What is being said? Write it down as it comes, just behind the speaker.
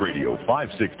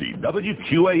560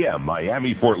 WQAM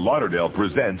Miami Fort Lauderdale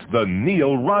presents The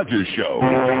Neil Rogers Show.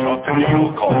 To talk to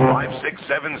Neil, call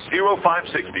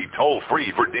 567-0560, toll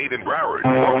free for Dade and Broward,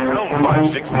 or pound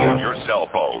 560 on your cell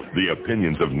phone. The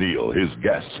opinions of Neil, his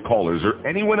guests, callers, or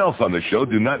anyone else on the show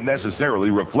do not necessarily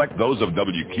reflect those of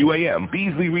WQAM,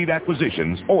 Beasley Reed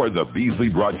Acquisitions, or the Beasley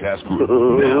Broadcast Group.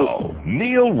 Now,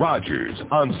 Neil Rogers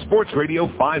on Sports Radio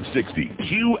 560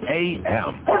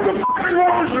 QAM. Put the fucking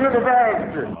rose in the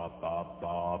bag!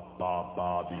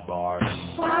 Bobby Bar.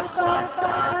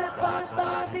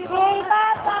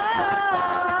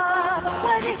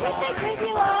 What is it they think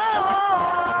you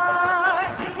are?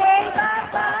 Hey,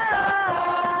 Papa.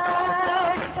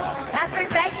 After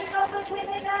banging all those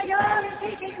women, now you're in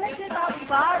taking places. Bobby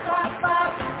Bar,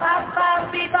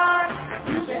 Bobby Bar.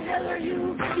 Who the hell are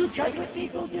you? You judge what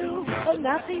people do. A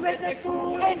Nazi redneck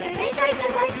fool. And it ain't nice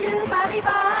like you, Bobby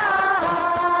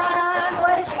Bar.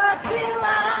 What is what you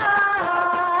are?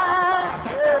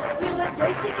 You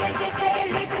embrace the KKK,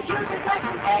 hate the Jews, it's like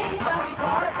an A. Bobby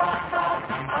Bar,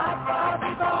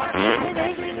 Bobby Bar. An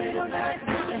angry little nut,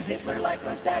 and Hitler-like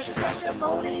mustaches,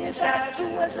 sanctimonious ass, who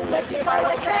was elected by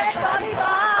white trash. Bobby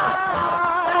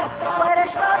Bar, what is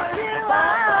what you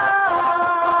are?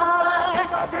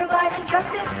 Providing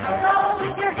justice for all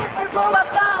with your Hitler blow up.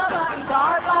 Bobby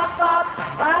Bar,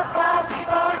 Bobby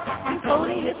Bar. You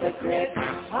phony hypocrite,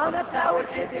 on a power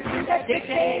tip, if you got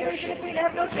dictatorship, we'd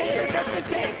have no tater, just a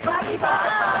big Bobby Bar.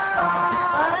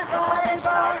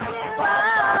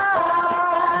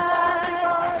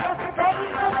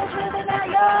 Begging for those women, now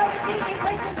you're taking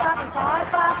places. Bobby Bar.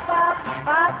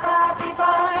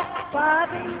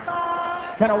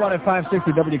 10:01 at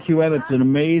 560 WQM. It's an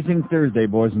amazing Thursday,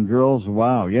 boys and girls.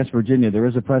 Wow. Yes, Virginia, there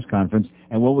is a press conference.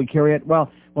 And will we carry it? Well,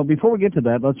 before we get to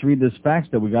that, let's read this fax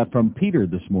that we got from Peter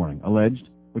this morning, alleged,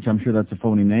 which I'm sure that's a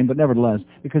phony name, but nevertheless,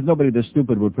 because nobody this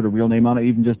stupid would put a real name on it,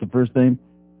 even just a first name.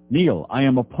 Neil, I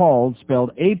am appalled,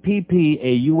 spelled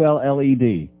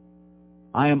APPAULLED.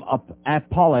 I am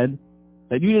appalled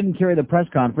that you didn't carry the press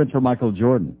conference for Michael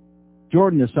Jordan.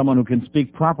 Jordan is someone who can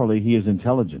speak properly. He is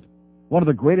intelligent. One of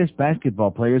the greatest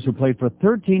basketball players who played for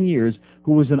 13 years,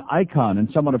 who was an icon and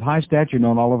someone of high stature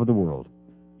known all over the world.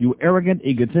 You arrogant,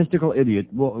 egotistical idiot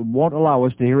won't allow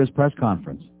us to hear his press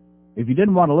conference. If you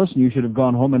didn't want to listen, you should have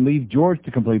gone home and leave George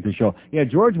to complete the show. Yeah,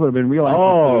 George would have been real.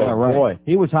 Oh, right. Boy.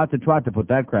 He was hot to trot to put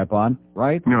that crap on,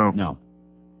 right? No.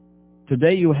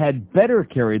 Today you had better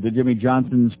carry the Jimmy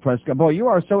Johnson's press conference. Boy, you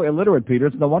are so illiterate, Peter.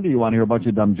 It's no wonder you want to hear a bunch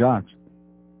of dumb jocks.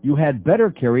 You had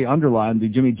better carry, underline, the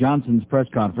Jimmy Johnson's press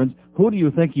conference. Who do you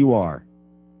think you are?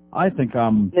 I think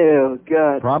I'm... Oh,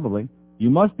 God. Probably. You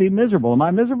must be miserable. Am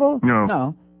I miserable?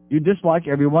 No. You dislike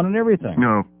everyone and everything.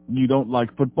 No. You don't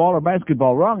like football or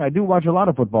basketball. Wrong. I do watch a lot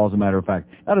of football, as a matter of fact.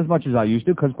 Not as much as I used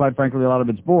to, because, quite frankly, a lot of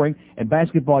it's boring. And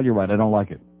basketball, you're right, I don't like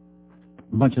it.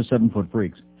 A bunch of 7-foot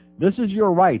freaks. This is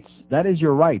your rights. That is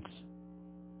your rights.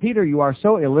 Peter, you are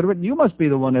so illiterate. You must be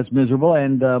the one that's miserable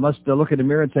and must look in the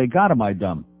mirror and say, God, am I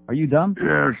dumb? Are you dumb?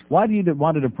 Yes. Why do you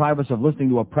want to deprive us of listening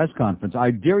to a press conference?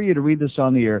 I dare you to read this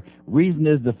on the air. Reason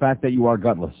is the fact that you are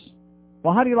gutless.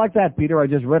 Well, how do you like that, Peter? I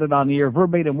just read it on the air,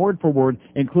 verbatim, word for word,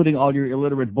 including all your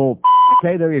illiterate bull.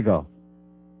 Okay, there you go.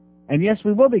 And yes,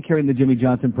 we will be carrying the Jimmy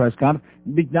Johnson press conference,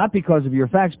 not because of your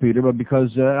facts, Peter, but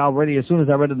because already as soon as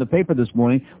I read it in the paper this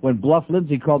morning, when Bluff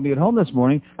Lindsay called me at home this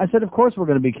morning, I said, of course we're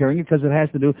going to be carrying it because it has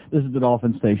to do, this is the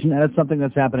Dolphin Station, and it's something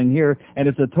that's happening here, and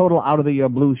it's a total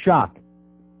out-of-the-blue shock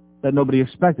that nobody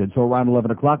expected. So around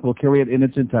 11 o'clock, we'll carry it in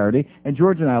its entirety, and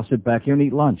George and I will sit back here and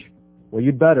eat lunch. Well,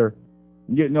 you'd better.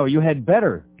 You had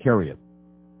better carry it,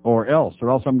 or else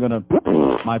I'm going to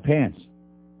my pants,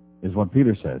 is what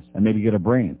Peter says, and maybe get a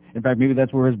brain. In fact, maybe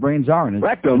that's where his brains are, and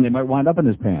they might wind up in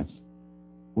his pants,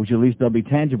 which at least they'll be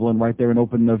tangible and right there in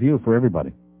open view for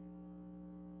everybody.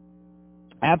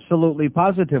 Absolutely,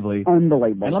 positively.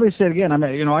 Unbelievable. And let me say it again.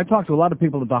 I talked to a lot of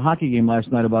people at the hockey game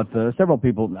last night about several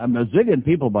people, a zillion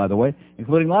people, by the way,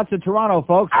 including lots of Toronto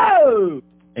folks. Oh!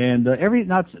 And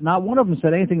not one of them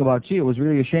said anything about you. It was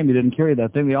really a shame you didn't carry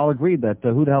that thing. They all agreed that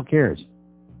who the hell cares?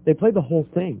 They played the whole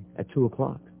thing at 2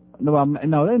 o'clock. No, they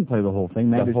didn't play the whole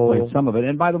thing. Mandich played some of it.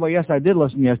 And by the way, yes, I did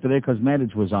listen yesterday because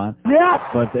Mandich was on. Yeah!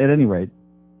 But at any rate,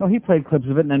 no, he played clips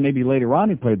of it, and then maybe later on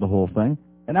he played the whole thing.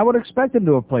 And I would expect him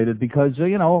to have played it because, how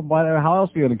else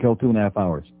are you going to kill 2.5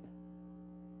 hours?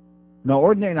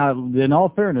 No, in all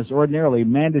fairness, ordinarily,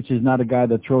 Mandich is not a guy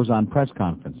that throws on press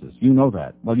conferences. You know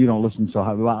that. Well, you don't listen, so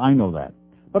I know that.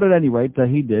 But at any rate,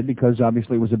 he did, because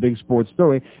obviously it was a big sports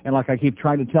story. And like I keep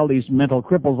trying to tell these mental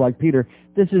cripples like Peter,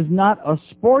 this is not a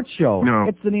sports show. No.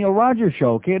 It's the Neil Rogers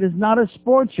Show, okay? It is not a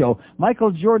sports show.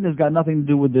 Michael Jordan has got nothing to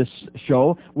do with this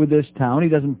show, with this town. He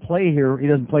doesn't play here. He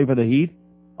doesn't play for the Heat,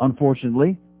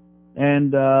 unfortunately.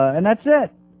 And that's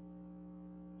it.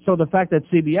 So the fact that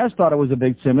CBS thought it was a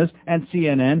big simus, and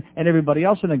CNN, and everybody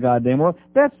else in the goddamn world,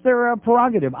 that's their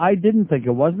prerogative. I didn't think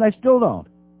it was, and I still don't.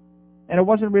 And it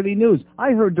wasn't really news.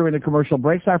 I heard during the commercial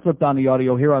breaks, I flipped on the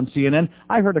audio here on CNN,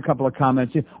 I heard a couple of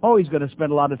comments, oh, he's going to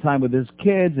spend a lot of time with his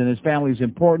kids, and his family's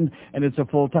important, and it's a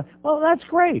full time. Well, that's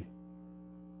great.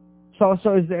 So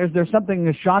is there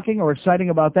something shocking or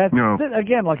exciting about that? No.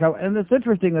 Again, and it's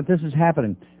interesting that this is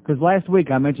happening, because last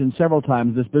week I mentioned several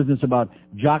times this business about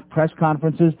jock press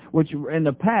conferences, which in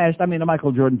the past, I mean, the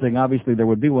Michael Jordan thing, obviously there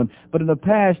would be one, but in the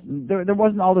past, there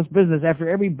wasn't all this business. After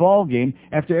every ball game,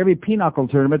 after every pinochle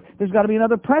tournament, there's got to be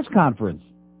another press conference.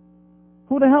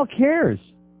 Who the hell cares?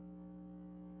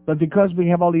 But because we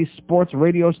have all these sports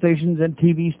radio stations and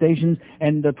TV stations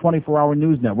and the 24-hour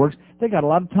news networks, they got a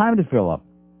lot of time to fill up.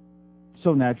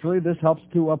 So naturally, this helps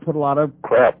to put a lot of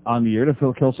crap on the air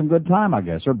to kill some good time, I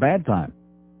guess, or bad time.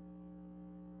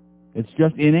 It's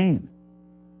just inane.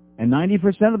 And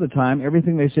 90% of the time,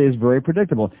 everything they say is very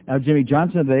predictable. Now, Jimmy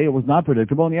Johnson today, it was not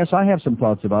predictable, and yes, I have some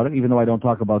thoughts about it, even though I don't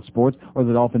talk about sports or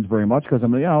the Dolphins very much, because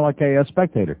I'm, like a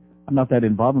spectator. I'm not that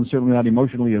involved. I'm certainly not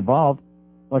emotionally involved,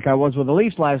 like I was with the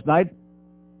Leafs last night.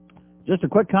 Just a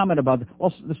quick comment about,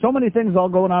 there's so many things all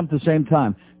going on at the same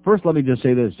time. First, let me just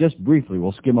say this, just briefly,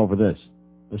 we'll skim over this.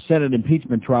 The Senate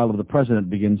impeachment trial of the president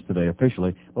begins today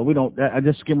officially, but I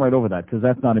just skim right over that, because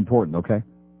that's not important, okay?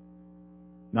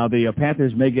 Now, the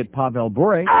Panthers may get Pavel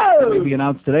Bure. That may be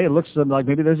announced today. It looks like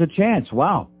maybe there's a chance.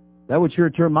 Wow. That would sure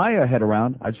turn my head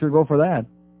around. I'd sure go for that.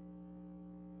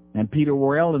 And Peter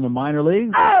Worrell in the minor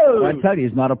leagues. I tell you,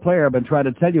 he's not a player. I've been trying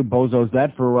to tell you bozos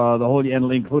that for the whole year,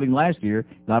 including last year.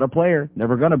 Not a player.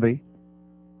 Never going to be.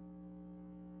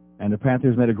 And the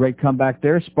Panthers made a great comeback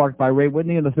there, sparked by Ray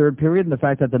Whitney in the third period, and the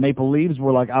fact that the Maple Leafs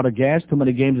were out of gas, too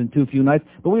many games in too few nights.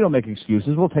 But we don't make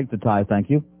excuses. We'll take the tie, thank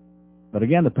you. But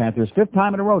again, the Panthers, fifth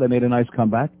time in a row, they made a nice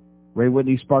comeback. Ray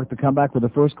Whitney sparked the comeback with the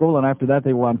first goal, and after that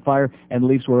they were on fire, and the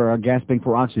Leafs were gasping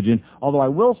for oxygen. Although I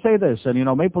will say this, and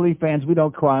Maple Leaf fans, we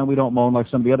don't cry and we don't moan like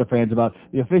some of the other fans about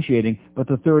the officiating, but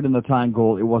the third and the tying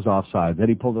goal, it was offside. Then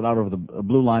he pulled it out over the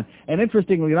blue line. And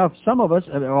interestingly enough, some of us,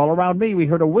 all around me, we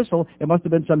heard a whistle. It must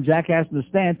have been some jackass in the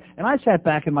stands, and I sat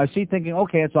back in my seat thinking,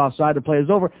 okay, it's offside, the play is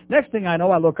over. Next thing I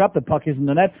know, I look up, the puck is in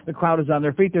the net, the crowd is on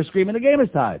their feet, they're screaming, the game is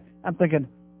tied. I'm thinking,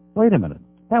 wait a minute.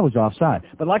 That was offside.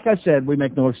 But like I said, we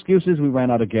make no excuses. We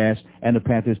ran out of gas, and the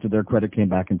Panthers, to their credit, came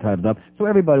back and tied it up. So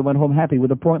everybody went home happy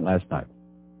with a point last night.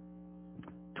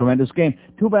 Tremendous game.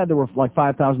 Too bad there were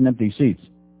 5,000 empty seats.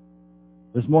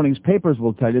 This morning's papers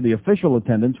will tell you the official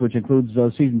attendance, which includes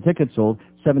season tickets sold,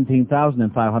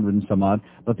 17,500 and some odd.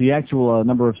 But the actual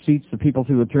number of seats, the people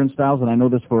through the turnstiles, and I know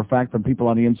this for a fact from people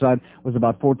on the inside, was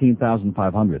about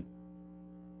 14,500.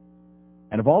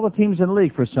 And of all the teams in the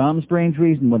league, for some strange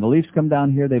reason, when the Leafs come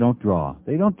down here, they don't draw.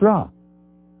 They don't draw.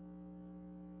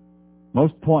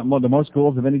 The most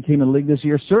goals of any team in the league this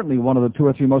year, certainly one of the two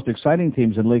or three most exciting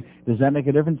teams in the league. Does that make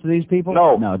a difference to these people?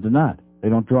 No, it does not. They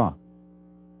don't draw.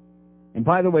 And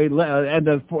by the way,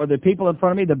 for the people in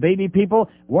front of me, the baby people,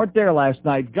 weren't there last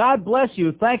night. God bless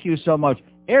you. Thank you so much.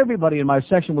 Everybody in my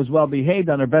section was well behaved,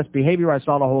 on their best behavior. I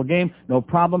saw the whole game, no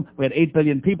problem. We had 8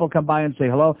 billion people come by and say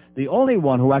hello. The only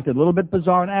one who acted a little bit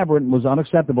bizarre and aberrant and was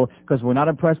unacceptable, because we're not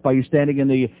impressed by you standing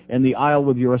in the aisle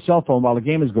with your cell phone while the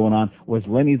game is going on, was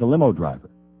Lenny the limo driver.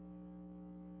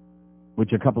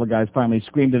 Which a couple of guys finally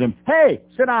screamed at him, "Hey,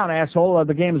 sit down, asshole,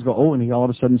 the game is going." Oh, and he all of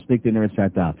a sudden sneaked in there and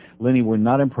sat down. Lenny, we're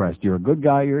not impressed. You're a good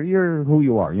guy. You're who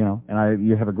you are, and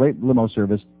you have a great limo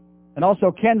service. And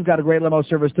also, Ken's got a great limo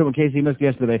service, too, in case he missed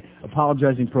yesterday,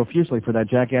 apologizing profusely for that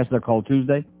jackass they're called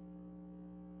Tuesday.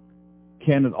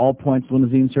 Ken at All Points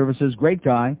Limousine Services, great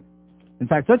guy. In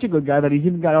fact, such a good guy that he's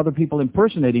even got other people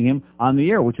impersonating him on the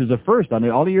air, which is a first on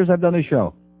all the years I've done this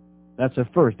show. That's a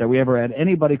first, that we ever had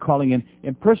anybody calling in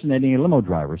impersonating a limo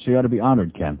driver. So you ought to be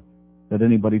honored, Ken, that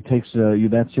anybody takes you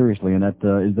that seriously and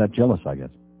is that jealous, I guess.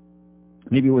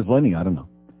 Maybe it was Lenny, I don't know.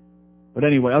 But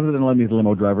anyway, other than Lenny the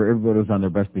limo driver, everybody was on their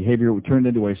best behavior. It turned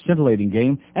into a scintillating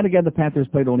game. And again, the Panthers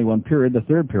played only one period, the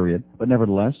third period, but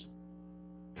nevertheless,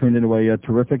 turned into a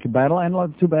terrific battle.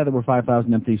 And too bad there were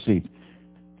 5,000 empty seats.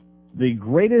 The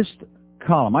greatest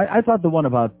column, I thought the one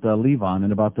about Levon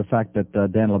and about the fact that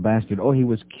Dan LeBastard, he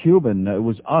was Cuban, it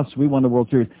was us, we won the World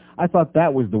Series. I thought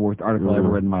that was the worst article I ever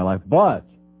read in my life. But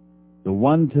the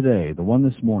one today, the one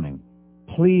this morning,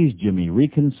 "Please, Jimmy,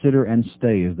 reconsider and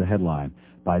stay" is the headline.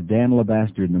 by Dan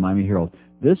LeBastard in the Miami Herald.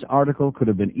 This article could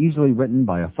have been easily written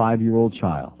by a 5-year-old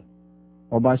child,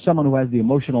 or by someone who has the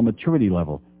emotional maturity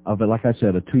level of, like I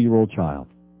said, a 2-year-old child.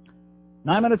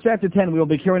 9 minutes after 10, we will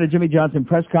be carrying a Jimmy Johnson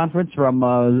press conference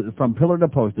from pillar to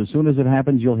post. As soon as it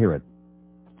happens, you'll hear it.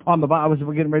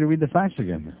 We're getting ready to read the facts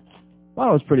again here. Well,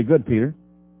 it was pretty good, Peter.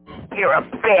 You're a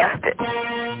bastard.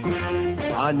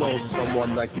 I know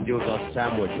someone that could use a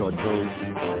sandwich or two.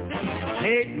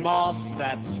 Kate Moss,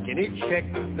 that skinny chick,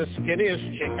 the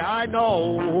skinniest chick I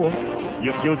know.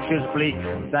 Your future's bleak,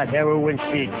 that heroin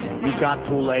chic, you got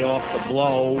to lay off the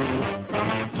blow.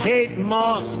 Kate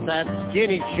Moss, that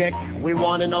skinny chick, we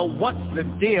want to know what's the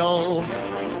deal.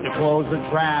 Your clothes are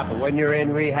drab when you're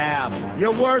in rehab.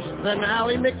 You're worse than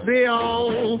Ally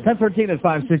McBeal. 10:13 at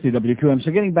 560 WQM.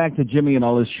 So getting back to Jimmy and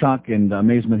all his shock and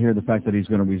amazement here, the fact that he's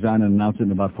going to resign and announce it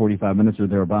in about 45 minutes or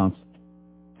thereabouts.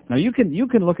 Now, you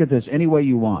can look at this any way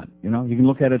you want. You know, you can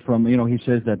look at it from, he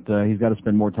says that he's got to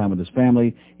spend more time with his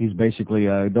family. He's basically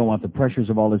don't want the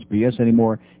pressures of all this BS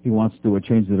anymore. He wants to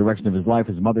change the direction of his life.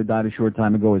 His mother died a short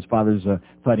time ago. His father's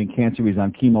fighting cancer. He's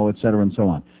on chemo, etc., and so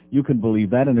on. You can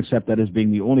believe that and accept that as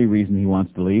being the only reason he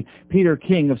wants to leave. Peter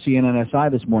King of CNNSI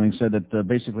this morning said that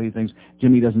basically he thinks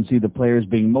Jimmy doesn't see the players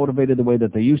being motivated the way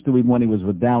that they used to even when he was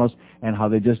with Dallas, and how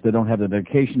they don't have the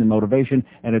dedication and motivation,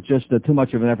 and it's just too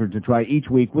much of an effort to try each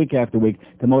week, week after week,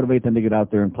 to motivate them to get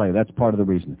out there and play. That's part of the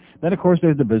reason. Then, of course,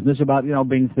 there's the business about,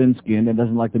 being thin-skinned and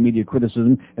doesn't like the media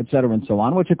criticism, etc., and so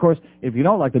on, which, of course, if you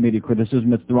don't like the media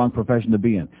criticism, it's the wrong profession to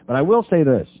be in. But I will say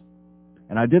this.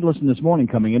 And I did listen this morning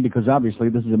coming in because obviously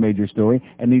this is a major story,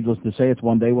 and needless to say, it's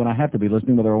one day when I have to be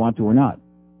listening whether I want to or not.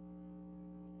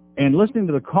 And listening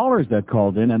to the callers that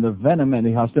called in and the venom and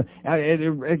the hostility,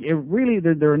 it really,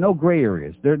 there are no gray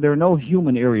areas. There are no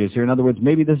human areas here. In other words,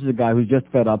 maybe this is a guy who's just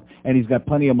fed up and he's got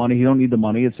plenty of money, he don't need the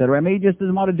money, etc. I mean, he just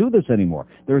doesn't want to do this anymore.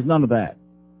 There's none of that.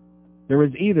 There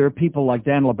is either people like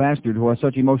Dan LeBastard who are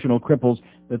such emotional cripples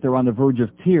that they're on the verge of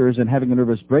tears and having a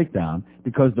nervous breakdown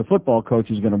because the football coach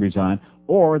is going to resign,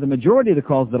 or the majority of the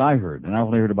calls that I heard, and I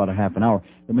only heard about a half an hour,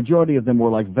 the majority of them were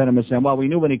like venomous saying, well, we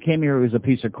knew when he came here he was a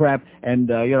piece of crap, and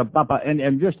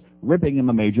and just ripping him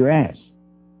a major ass.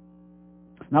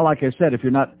 Now, like I said, if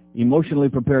you're not emotionally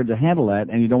prepared to handle that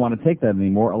and you don't want to take that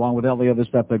anymore, along with all the other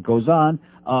stuff that goes on,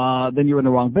 then you're in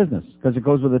the wrong business because it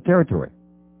goes with the territory.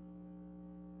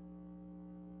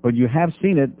 But you have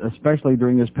seen it, especially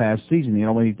during this past season.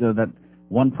 When he did that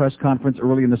one press conference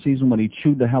early in the season when he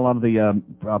chewed the hell out of the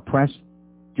press,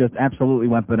 just absolutely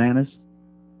went bananas.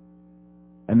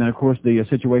 And then, of course, the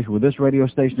situation with this radio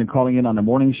station and calling in on the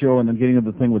morning show and then getting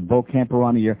into the thing with Bo Camper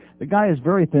on the air. The guy is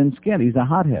very thin-skinned. He's a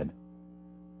hothead.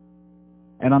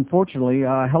 And unfortunately,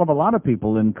 a hell of a lot of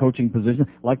people in coaching positions,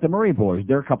 like the Murray boys,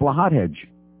 they're a couple of hotheads,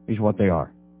 is what they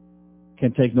are.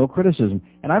 Can take no criticism.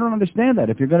 And I don't understand that.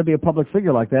 If you're going to be a public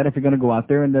figure like that, if you're going to go out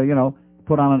there and,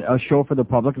 put on a show for the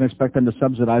public and expect them to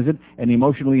subsidize it and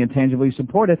emotionally and tangibly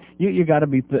support it, you got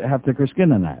to have thicker skin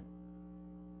than that.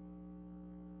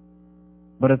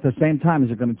 But at the same time,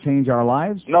 is it going to change our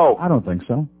lives? No. I don't think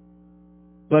so.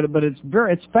 But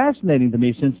it's fascinating to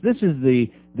me, since this is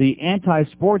the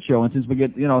anti-sport show, and since we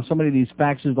get, so many of these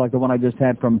faxes like the one I just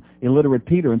had from illiterate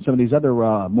Peter and some of these other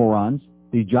morons,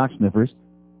 these jock sniffers.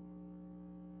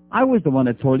 I was the one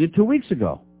that told you 2 weeks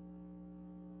ago,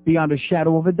 beyond a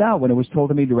shadow of a doubt, when it was told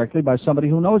to me directly by somebody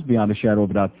who knows beyond a shadow of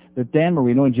a doubt, that Dan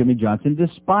Marino and Jimmy Johnson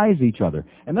despise each other.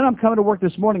 And then I'm coming to work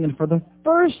this morning, and for the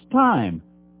first time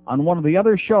on one of the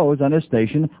other shows on this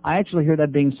station, I actually hear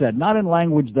that being said, not in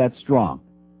language that strong,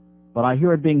 but I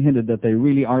hear it being hinted that they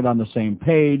really aren't on the same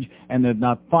page, and they're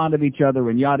not fond of each other,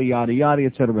 and yada, yada, yada,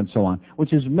 et cetera, and so on,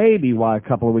 which is maybe why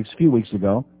a few weeks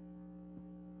ago,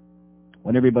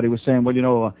 when everybody was saying,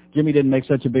 well, Jimmy didn't make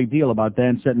such a big deal about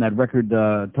Dan setting that record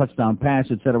touchdown pass,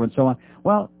 et cetera, and so on.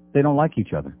 Well, they don't like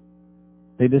each other.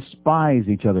 They despise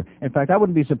each other. In fact, I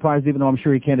wouldn't be surprised, even though I'm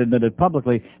sure he can't admit it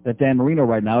publicly, that Dan Marino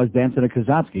right now is dancing a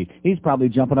Kazatsky. He's probably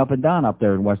jumping up and down up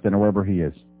there in West End or wherever he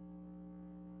is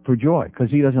for joy,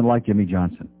 because he doesn't like Jimmy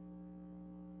Johnson.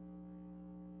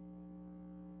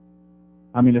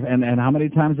 I mean, and how many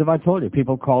times have I told you?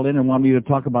 People called in and want me to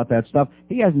talk about that stuff.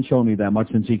 He hasn't shown me that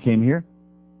much since he came here.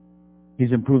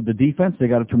 He's improved the defense. They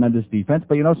got a tremendous defense.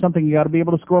 But you know something? You got to be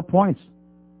able to score points.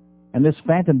 And this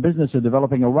phantom business of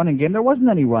developing a running game, there wasn't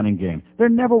any running game. There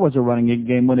never was a running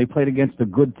game when they played against a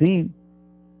good team.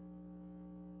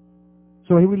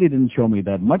 So he really didn't show me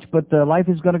that much, but life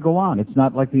is going to go on. It's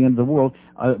not like the end of the world.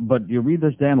 But you read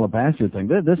this Dan LeBastard thing.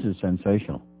 This is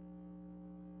sensational.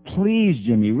 Please,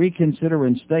 Jimmy, reconsider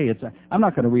and stay. I'm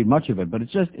not going to read much of it, but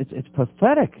it's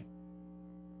pathetic.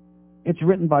 It's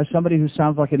written by somebody who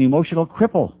sounds like an emotional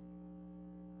cripple.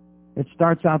 It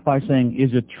starts out by saying, is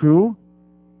it true?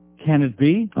 Can it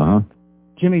be?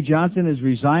 Jimmy Johnson is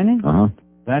resigning?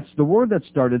 That's the word that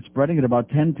started spreading at about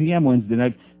 10 p.m. Wednesday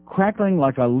night, crackling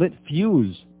like a lit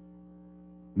fuse,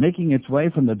 making its way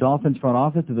from the Dolphins front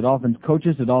office to the Dolphins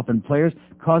coaches to Dolphin players,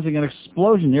 causing an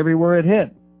explosion everywhere it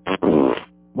hit,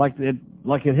 like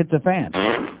it hit the fan.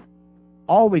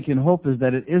 All we can hope is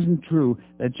that it isn't true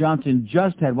that Johnson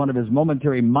just had one of his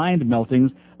momentary mind meltings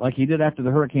like he did after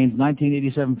the Hurricanes'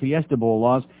 1987 Fiesta Bowl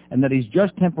loss, and that he's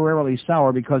just temporarily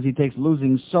sour because he takes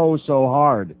losing so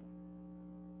hard.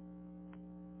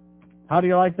 How do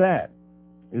you like that?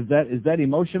 Is that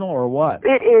emotional or what?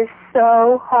 It is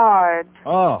so hard.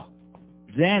 Oh,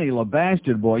 Danny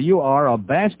LeBastard, boy, you are a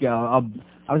basket. I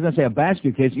was going to say a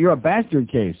basket case. You're a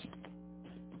bastard case.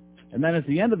 And then at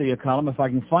the end of the column, if I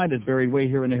can find it buried way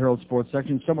here in the Herald Sports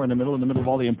section, somewhere in the middle of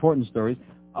all the important stories.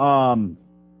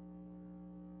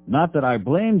 Not that I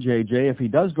blame JJ if he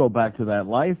does go back to that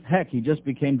life. Heck, he just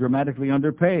became dramatically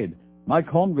underpaid. Mike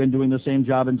Holmgren, doing the same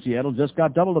job in Seattle, just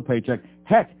got double the paycheck.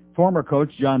 Heck, former coach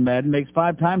John Madden makes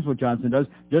 5 times what Johnson does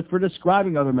just for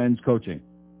describing other men's coaching.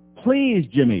 Please,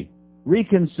 Jimmy,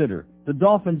 reconsider. The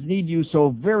Dolphins need you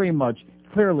so very much,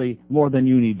 clearly more than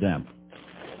you need them.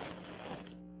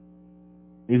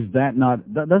 Is that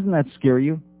not, doesn't that scare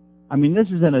you? I mean, this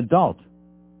is an adult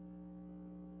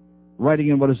writing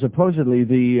in what is supposedly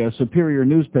the superior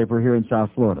newspaper here in South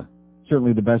Florida.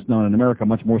 Certainly the best known in America,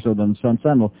 much more so than the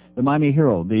Sun-Sentinel, the Miami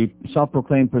Herald, the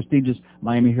self-proclaimed prestigious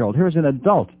Miami Herald. Here's an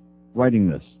adult writing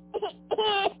this.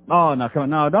 Oh, no, come on.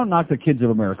 No, don't knock the kids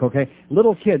of America, okay?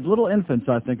 Little kids, little infants,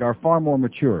 I think, are far more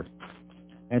mature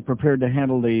and prepared to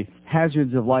handle the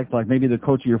hazards of life, like maybe the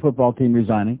coach of your football team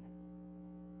resigning.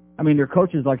 I mean, their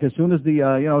coaches, like as soon as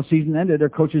the season ended, their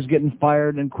coaches getting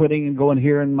fired and quitting and going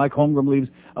here, and Mike Holmgren leaves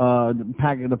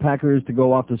the Packers to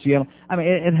go off to Seattle. I mean,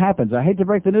 it happens. I hate to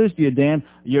break the news to you, Dan.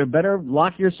 You better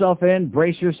lock yourself in,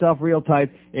 brace yourself real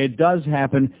tight. It does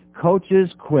happen.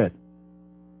 Coaches quit.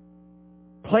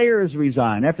 Players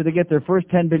resign. After they get their first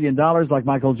 $10 billion like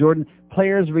Michael Jordan,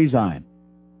 players resign.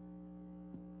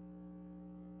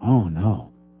 Oh,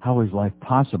 no. How is life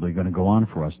possibly going to go on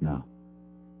for us now?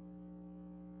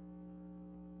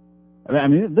 I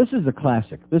mean, this is a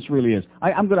classic. This really is.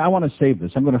 I want to save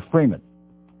this. I'm going to frame it.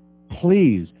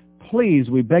 Please,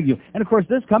 we beg you. And, of course,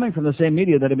 this coming from the same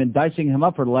media that have been dicing him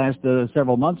up for the last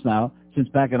several months now, since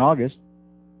back in August.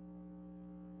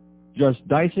 Just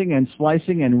dicing and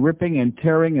slicing and ripping and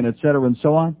tearing and et cetera and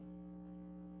so on.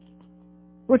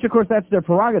 Which, of course, that's their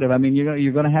prerogative. I mean,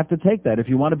 you're going to have to take that. If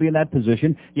you want to be in that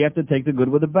position, you have to take the good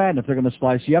with the bad. And if they're going to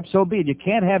slice you up, so be it. You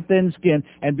can't have thin skin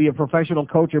and be a professional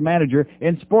coach or manager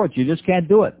in sports. You just can't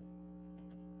do it.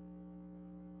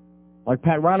 Like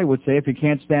Pat Riley would say, if you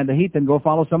can't stand the heat, then go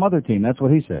follow some other team. That's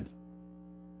what he said.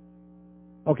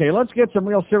 Okay, let's get some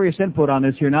real serious input on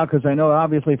this here now, because I know,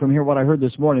 obviously, from here what I heard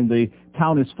this morning, the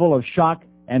town is full of shock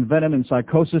and venom and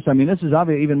psychosis. I mean, this is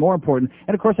obviously even more important.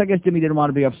 And, of course, I guess Jimmy didn't want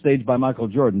to be upstaged by Michael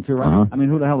Jordan, too, right? I mean,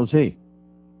 who the hell is he?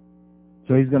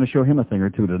 So he's going to show him a thing or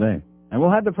two today. And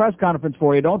we'll have the press conference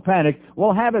for you. Don't panic.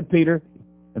 We'll have it, Peter.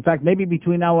 In fact, maybe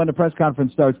between now and the press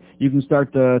conference starts, you can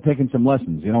start taking some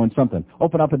lessons, in something.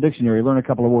 Open up a dictionary, learn a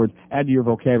couple of words, add to your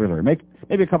vocabulary.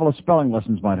 Maybe a couple of spelling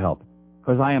lessons might help,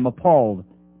 because I am appalled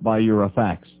by your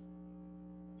facts.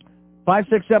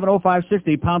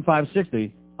 567-0560, pound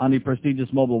 560. On the prestigious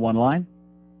Mobile One line.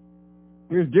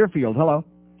 Here's Deerfield. Hello.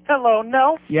 Hello.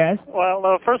 No. Yes.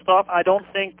 Well, first off, I don't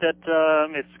think that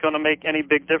it's going to make any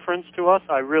big difference to us.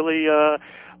 I really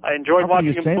I enjoyed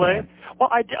watching him play.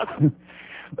 That?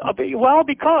 Well,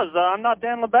 because I'm not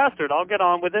Dan LeBastard. I'll get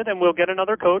on with it, and we'll get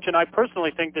another coach. And I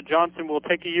personally think that Johnson will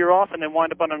take a year off and then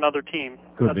wind up on another team.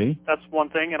 Could be. That's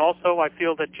one thing. And also, I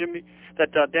feel that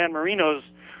Dan Marino's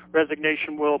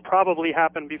resignation will probably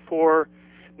happen before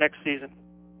next season.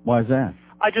 Why is that?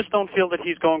 I just don't feel that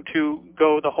he's going to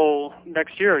go the whole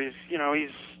next year.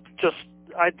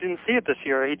 I didn't see it this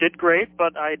year. He did great,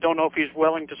 but I don't know if he's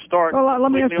willing to start. Well,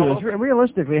 let me ask you this.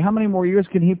 Realistically, how many more years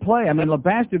can he play? I mean,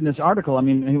 LeBastard in this article, I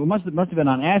mean, he must have been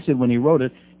on acid when he wrote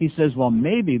it. He says, well,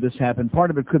 maybe this happened. Part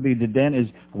of it could be is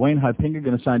Wayne Huizenga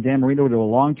going to sign Dan Marino to a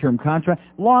long-term contract?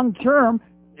 Long-term?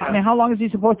 Yeah. I mean, how long is he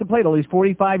supposed to play? Till he's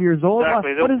 45 years old?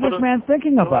 Exactly. What is this man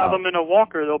thinking about? They'll have him in a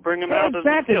walker. They'll bring him out.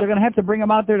 Exactly. They're going to have to bring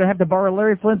him out there to have to borrow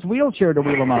Larry Flint's wheelchair to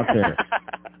wheel him out there.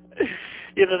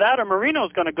 Either that or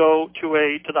Marino's going to go to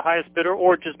the highest bidder,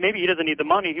 or just maybe he doesn't need the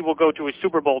money. He will go to a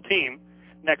Super Bowl team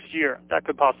next year. That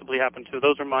could possibly happen too.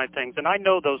 Those are my things. And I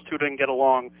know those two didn't get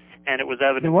along and it was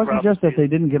evident. It wasn't just that they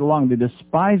didn't get along; they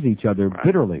despise each other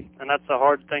bitterly. And that's a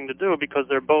hard thing to do because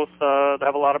they're both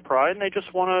have a lot of pride, and they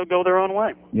just want to go their own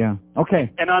way. Yeah.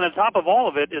 Okay. And on the top of all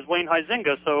of it is Wayne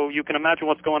Huizinga, so you can imagine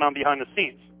what's going on behind the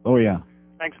scenes. Oh yeah.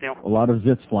 Thanks, Neil. A lot of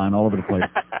zits flying all over the place.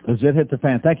 The zit hit the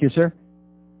fan. Thank you, sir.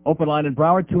 Open line in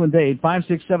Broward, 2 and Dade,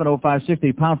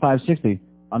 5670560, pound 560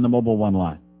 on the mobile one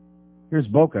line. Here's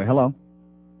Boca. Hello.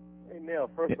 Hey, Neil,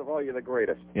 first of all, you're the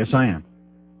greatest. Yes, I am.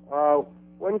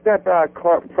 When's that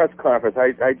press conference?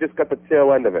 I just got the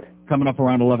tail end of it. Coming up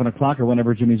around 11 o'clock or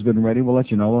whenever Jimmy's good and ready. We'll let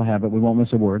you know. We'll have it. We won't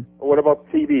miss a word. What about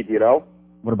TV, do you know?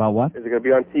 What about what? Is it going to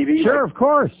be on TV? Sure, of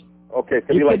course. Okay, it's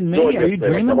going to be You like kidding me? Jordan Are you yesterday,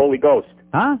 like dreaming? the Holy Ghost.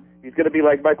 Huh? He's going to be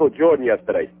like Michael Jordan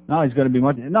yesterday. No, he's going to be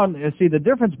much. No, see, the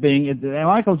difference being,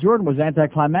 Michael Jordan was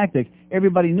anticlimactic.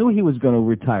 Everybody knew he was going to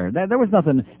retire. There was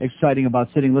nothing exciting about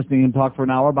sitting, listening to him talk for an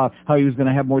hour about how he was going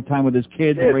to have more time with his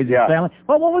kids and raise his family.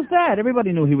 Well, what was that?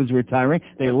 Everybody knew he was retiring.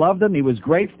 They loved him. He was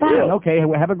great. Fine, okay,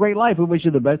 have a great life. We wish you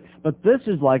the best. But this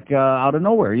is like out of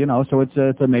nowhere, you know, so it's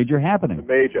a major happening. It's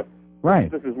major.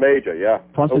 Right. This is major, yeah.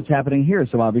 Plus, it's happening here,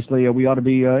 so obviously we ought to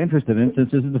be interested in it.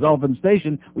 Since this is the Dolphin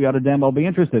Station, we ought to damn well be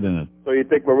interested in it. So you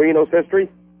think Marino's history?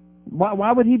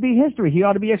 Why would he be history? He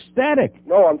ought to be ecstatic.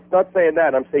 No, I'm not saying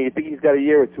that. I'm saying you think he's got a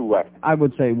year or two left. I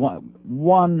would say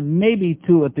one, maybe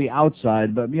two at the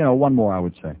outside, but, you know, one more, I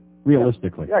would say,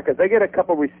 realistically. Yeah, because they get a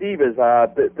couple receivers.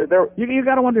 You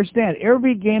got to understand,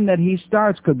 every game that he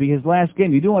starts could be his last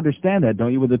game. You do understand that,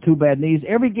 don't you, with the two bad knees?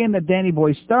 Every game that Danny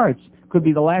Boy starts could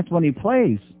be the last one he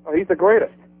plays. Oh, he's the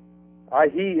greatest.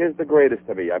 He is the greatest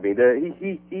to me. I mean,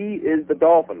 he is the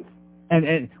Dolphins.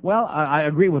 And well, I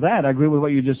agree with that. I agree with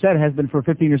what you just said. It has been for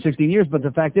 15 or 16 years. But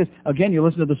the fact is, again, you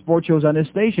listen to the sports shows on this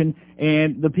station,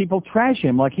 and the people trash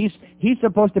him. Like he's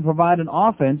supposed to provide an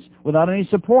offense without any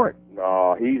support.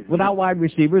 No, without wide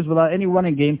receivers, without any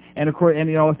running game, and of course, you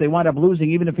know, if they wind up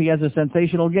losing, even if he has a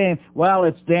sensational game, well,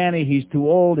 it's Danny. He's too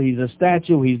old. He's a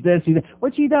statue. He's this. He's that.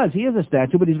 Which he does. He is a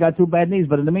statue, but he's got two bad knees.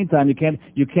 But in the meantime,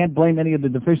 you can't blame any of the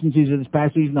deficiencies of this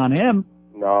past season on him.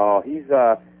 No, he's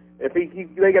if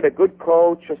they get a good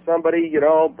coach or somebody, you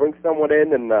know, bring someone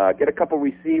in and get a couple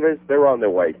receivers, they're on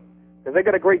their way because they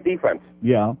got a great defense.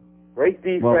 Yeah. Great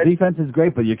defense. Well, defense is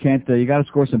great, but you can't. You got to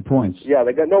score some points. Yeah,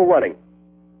 they got no running.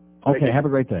 Okay, have a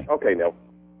great day. Okay, Neil.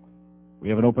 We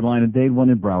have an open line in Dade,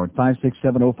 one in Broward.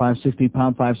 5670560,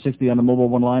 pound 560 on the mobile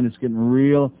one line. It's getting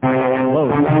real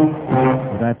close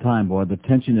at that time, boy. The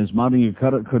tension is mounting. You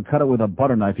could cut it with a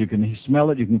butter knife. You can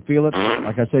smell it. You can feel it.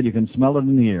 Like I said, you can smell it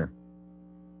in the air.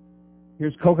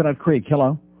 Here's Coconut Creek.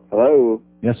 Hello. Hello.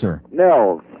 Yes, sir.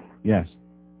 No. Yes.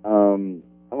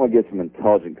 I'm going to get some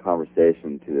intelligent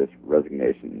conversation to this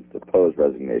supposed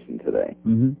resignation today.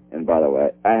 Mm-hmm. And by the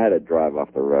way, I had to drive off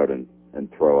the road and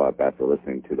throw up after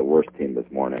listening to the worst team this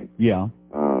morning. Yeah.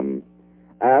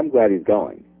 I'm glad he's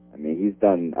going. I mean,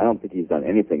 I don't think he's done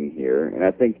anything here. And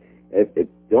I think if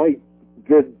the only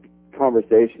good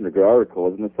conversation or good article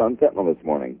is in the Sun Sentinel this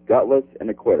morning. Gutless and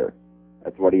a quitter.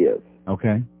 That's what he is.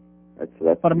 Okay.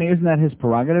 That's but, I mean, isn't that his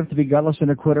prerogative to be gutless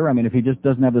and a quitter? I mean, if he just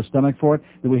doesn't have the stomach for it,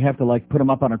 do we have to, like, put him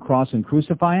up on a cross and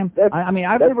crucify him? I'll be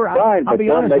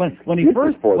honest, when he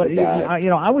first,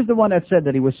 I was the one that said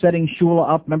that he was setting Shula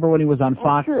up. Remember when he was on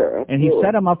Fox? Sure, and he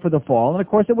set him up for the fall. And, of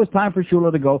course, it was time for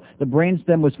Shula to go. The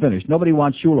brainstem was finished. Nobody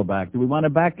wants Shula back. Do we want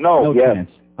him back? No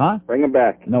chance. Huh? Bring him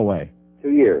back. No way.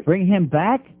 2 years. Bring him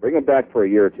back? Bring him back for a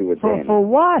year or two with Danny. For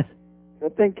what? I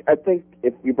think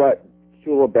if you brought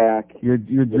Shula back. You're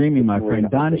dreaming, my friend.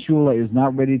 Don Shula is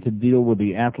not ready to deal with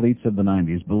the athletes of the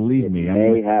 90s. Believe me. It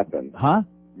may happen. Huh?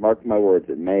 Mark my words,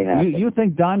 it may happen. You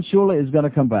think Don Shula is going to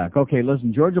come back? Okay,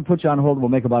 listen, George will put you on hold. We'll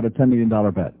make about a $10 million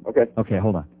bet. Okay. Okay,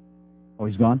 hold on. Oh,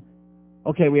 he's gone?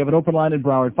 Okay, we have an open line in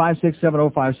Broward,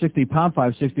 5670560, pound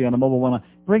 560 on the mobile one line.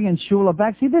 Bring in Shula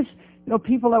back. See, this,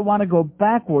 people that want to go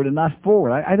backward and not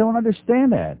forward. I don't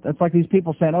understand that. That's like these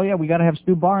people saying, oh, yeah, we got to have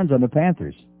Stu Barnes on the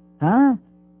Panthers. Huh?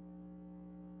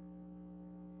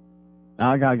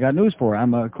 Now, I got news for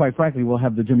you. Quite frankly, we'll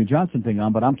have the Jimmy Johnson thing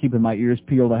on, but I'm keeping my ears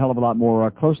peeled a hell of a lot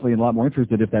more closely and a lot more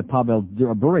interested if that Pavel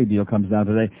Bure deal comes down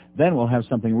today. Then we'll have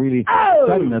something really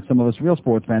exciting that some of us real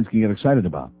sports fans can get excited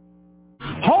about.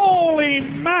 Holy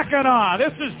Mackinac!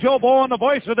 This is Joe Bowen, the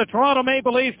voice of the Toronto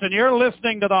Maple Leafs, and you're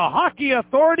listening to the Hockey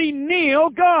Authority, Neil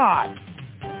God.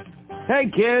 Hey,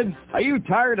 kids, are you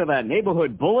tired of that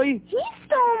neighborhood bully? He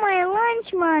stole my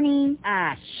lunch money.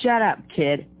 Ah, shut up,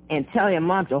 kid. And tell your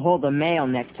mom to hold the mail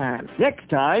next time. Next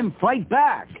time, fight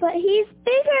back. But he's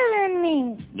bigger than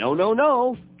me.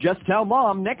 No. Just tell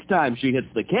Mom next time she hits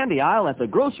the candy aisle at the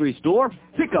grocery store,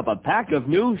 pick up a pack of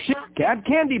new Shit Cat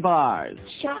candy bars.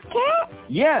 Shot Cat?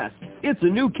 Yes. It's a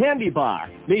new candy bar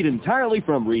made entirely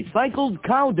from recycled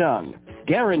cow dung,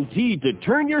 guaranteed to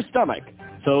turn your stomach.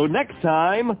 So next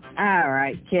time... All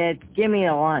right, kid, give me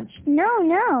a lunch.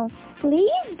 No.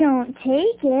 Please don't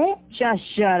take it. Just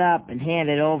shut up and hand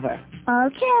it over.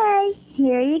 Okay,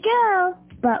 here you go.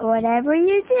 But whatever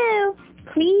you do,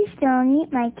 please don't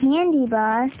eat my candy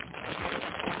bar.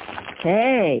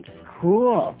 Hey,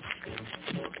 cool.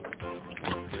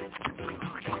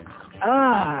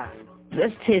 Ah,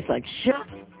 this tastes like shit.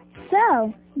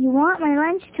 So, you want my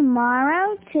lunch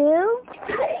tomorrow, too?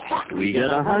 We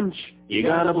got a hunch, you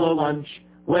gotta blow lunch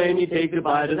when you take a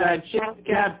bite of that Kit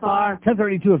Kat bar.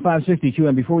 10:32 at 562,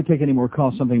 and before we take any more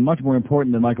calls, something much more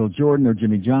important than Michael Jordan or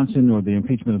Jimmy Johnson or the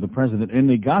impeachment of the president. In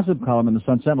the gossip column in the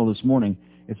Sun Sentinel this morning,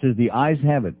 it says the eyes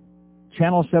have it.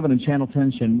 Channel 7 and Channel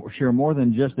 10 share more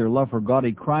than just their love for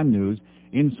gaudy crime news.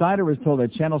 Insider is told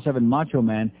that Channel 7 macho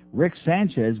man Rick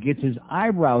Sanchez gets his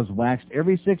eyebrows waxed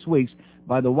every 6 weeks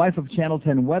by the wife of Channel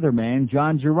 10 weatherman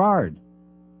John Gerard.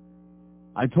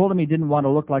 I told him he didn't want to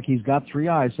look like he's got 3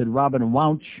 eyes, said Robin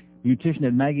Wouch, beautician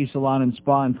at Maggie Salon and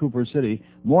Spa in Cooper City.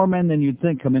 More men than you'd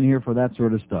think come in here for that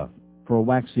sort of stuff, for a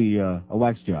wax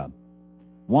job.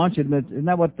 Wouch admits, isn't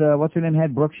that what, what's her name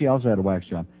had? Brooke, she also had a wax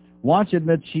job. Wouch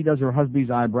admits she does her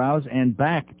husband's eyebrows and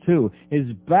back, too.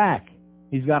 His back.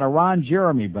 He's got a Ron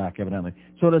Jeremy back, evidently.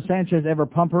 So does Sanchez ever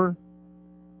pump her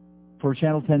for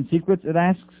Channel 10 secrets, it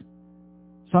asks?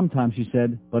 Sometimes, she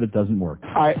said, but it doesn't work.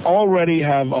 I already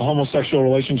have a homosexual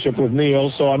relationship with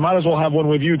Neil, so I might as well have one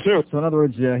with you, too. So in other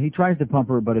words, he tries to pump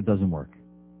her, but it doesn't work.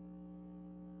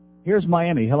 Here's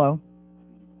Miami. Hello.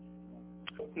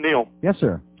 Neil. Yes,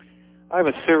 sir. I have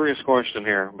a serious question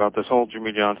here about this whole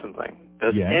Jimmy Johnson thing.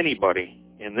 Does anybody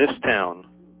in this town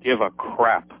give a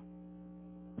crap?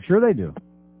 Sure they do.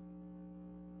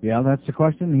 Yeah, that's the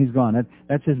question. He's gone.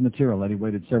 That's his material that he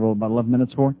waited about 11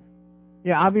 minutes for.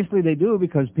 Yeah, obviously they do,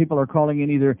 because people are calling in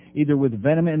either with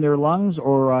venom in their lungs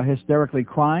or hysterically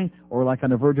crying or like on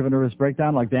the verge of a nervous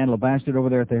breakdown like Dan LeBastard over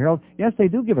there at the Herald. Yes, they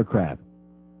do give a crap.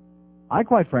 I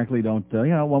quite frankly don't,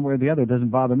 one way or the other. It doesn't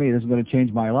bother me. It isn't going to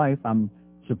change my life. I'm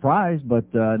surprised, but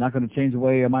not going to change the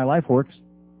way my life works.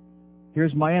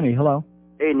 Here's Miami. Hello.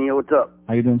 Hey, Neil, what's up?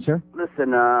 How you doing, sir?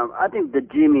 Listen, I think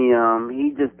that Jimmy,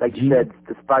 he just, like you said,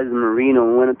 despises Marino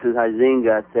and went up to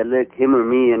Huizenga, said, look, him or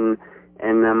me, and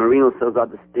Marino sells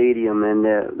out the stadium, and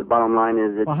the bottom line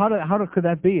is that... Well, how could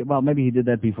that be? Well, maybe he did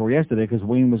that before yesterday, because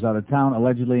Wayne was out of town,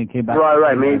 allegedly, and came back...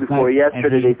 Right, maybe before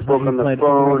yesterday, they spoke on the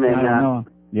phone, and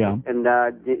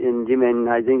Jimmy and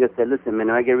Huizenga said, listen, man,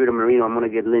 if I get rid of Marino, I'm going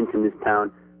to get lynched in this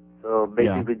town. So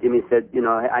basically, Jimmy said,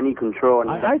 I need control.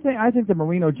 I think the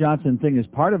Marino-Johnson thing is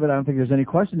part of it. I don't think there's any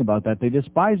question about that. They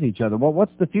despise each other. Well,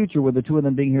 what's the future with the two of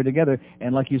them being here together?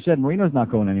 And like you said, Marino's not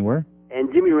going anywhere. And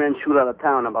Jimmy ran Shula out of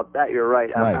town. About that, you're right.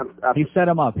 Right. He set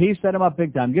him up. He set him up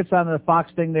big time. Gets on the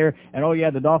Fox thing there, and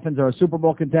the Dolphins are a Super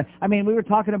Bowl contender. I mean, we were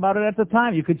talking about it at the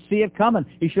time. You could see it coming.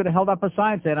 He should have held up a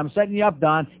sign saying, I'm setting you up,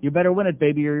 Don. You better win it,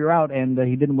 baby, or you're out. And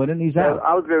he didn't win it, and he's out.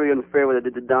 I was very unfair with it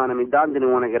to Don. I mean, Don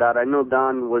didn't want to get out. I know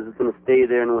Don was going to stay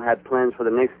there and had plans for the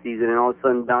next season, and all of a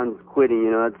sudden Don's quitting.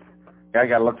 I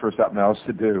got to look for something else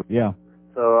to do. Yeah.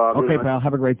 So okay, pal.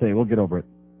 Have a great day. We'll get over it.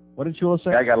 What did Shula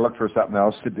say? I got to look for something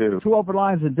else to do. 2 open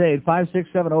lines a day at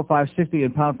 567-0560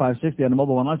 and pound 560 on the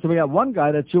mobile one. So we got one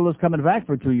guy that Shula's coming back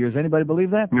for 2 years. Anybody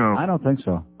believe that? No. I don't think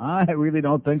so. I really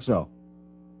don't think so.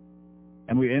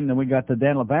 And then we got the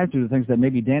Dan LeBastard who thinks that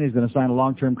maybe Danny's going to sign a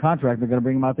long-term contract. They're going to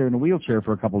bring him out there in a wheelchair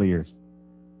for a couple of years.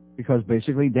 Because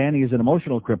basically Danny is an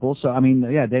emotional cripple. So,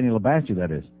 Danny LeBastard, that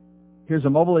is. Here's a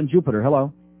mobile in Jupiter.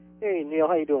 Hello. Hey, Neil,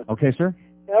 how you doing? Okay, sir.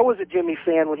 I was a Jimmy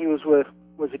fan when he was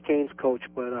a Canes coach,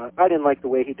 but I didn't like the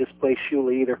way he displaced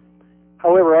Shula either.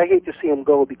 However, I hate to see him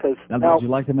go because now did you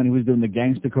like him when he was doing the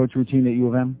gangster coach routine at U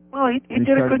of M? Well, he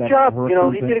did a good job.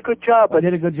 He did a good job. But he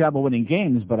did a good job of winning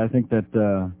games, but I think that,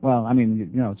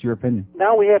 it's your opinion.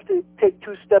 Now we have to take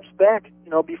 2 steps back,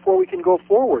 before we can go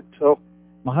forward. So.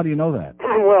 Well, how do you know that?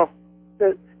 Well,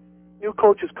 the new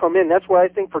coaches come in. That's why I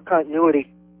think for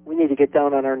continuity, we need to get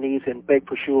down on our knees and beg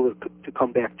for Shula to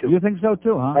come back, too. You think so,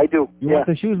 too, huh? I do, You want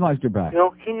the Shoesmeister back?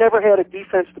 He never had a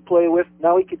defense to play with.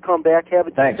 Now he could come back, have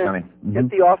a defense, honey. Get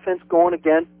the offense going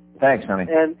again. Thanks, honey.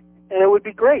 And it would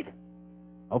be great.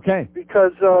 Okay.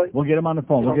 Because... we'll get him on the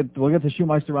phone. We'll get the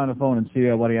Shoemeister on the phone and see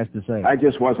what he has to say. I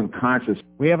just wasn't conscious.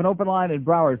 We have an open line in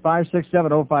Broward,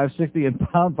 567-0560 and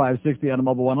pound 560 on the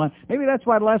mobile one line. Maybe that's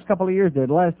why the last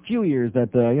few years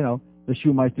that, the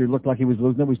Shoemeister looked like he was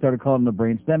losing it. We started calling him the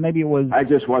brainstem. Maybe it was... I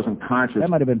just wasn't conscious. That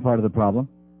might have been part of the problem,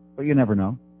 but you never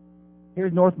know.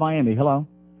 Here's North Miami. Hello.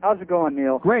 How's it going,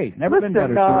 Neil? Great. Never been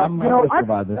better, sir. I'm going to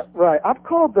survive this. Right. I've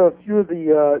called a few of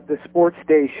the sports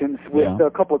stations with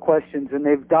a couple of questions, and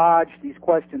they've dodged these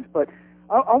questions. But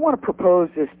I want to propose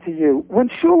this to you. When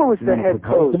Shula was the head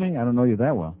coach, to me? I don't know you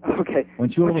that well. Okay. When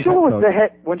Shula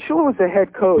was the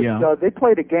head coach, they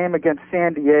played a game against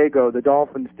San Diego. The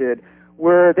Dolphins did,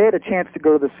 where they had a chance to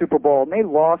go to the Super Bowl, and they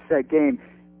lost that game.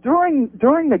 During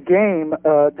the game,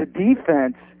 the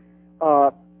defense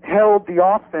held the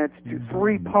offense to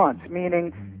 3 punts,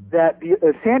 meaning that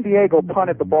San Diego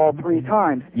punted the ball 3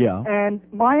 times. Yeah. And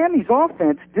Miami's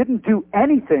offense didn't do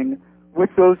anything with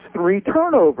those 3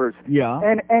 turnovers. Yeah.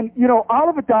 And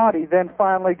Oliver Dottie then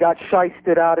finally got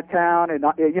shysted out of town, and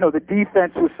the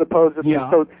defense was supposedly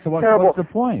so terrible. What's the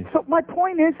point? So my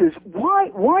point is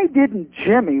why didn't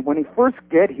Jimmy, when he first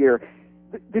get here,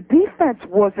 the defense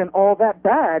wasn't all that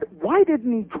bad. Why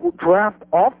didn't he draft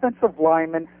offensive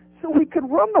linemen so he could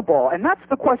run the ball? And that's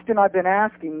the question I've been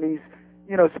asking these,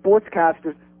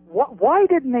 sportscasters. Why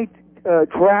didn't they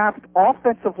draft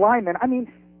offensive linemen? I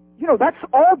mean, that's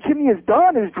all Jimmy has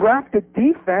done is drafted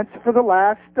defense for the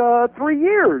last 3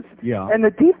 years. Yeah. And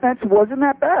the defense wasn't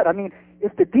that bad. I mean,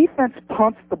 if the defense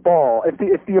punts the ball, if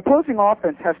the opposing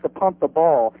offense has to punt the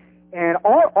ball, and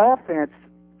our offense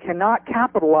cannot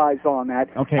capitalize on that.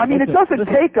 Okay. I mean, it doesn't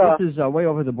take a... This is way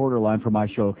over the borderline for my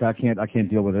show. I can't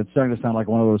deal with it. It's starting to sound like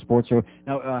one of those sports shows.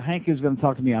 Now, Hank is going to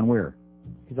talk to me on where?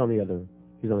 He's on the other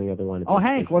line. Oh,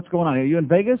 Hank, what's going on? Are you in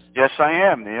Vegas? Yes, I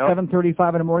am, Neil.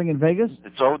 7:35 in the morning in Vegas?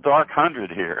 It's old dark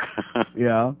 100 here.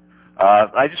 Yeah.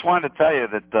 I just wanted to tell you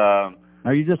that...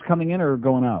 Are you just coming in or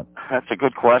going out? That's a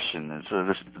good question.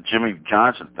 This Jimmy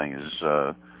Johnson thing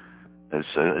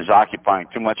is occupying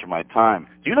too much of my time.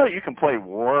 Do you know you can play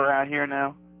war around here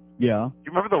now? Yeah.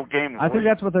 Do you remember the game? I think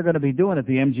that's what they're going to be doing at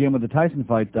the MGM with the Tyson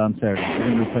fight on Saturday. They're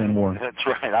going to be playing war. That's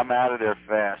right. I'm out of there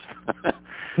fast.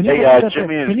 Can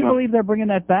you believe they're bringing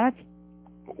that back?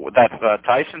 That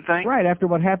Tyson thing? Right, after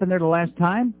what happened there the last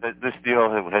time? This deal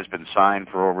has been signed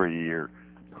for over a year.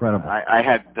 Incredible. I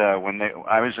had, I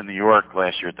was in New York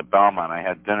last year at the Belmont, I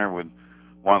had dinner with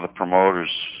one of the promoters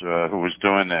who was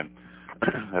doing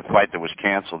the fight that was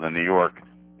canceled in New York,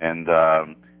 and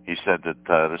he said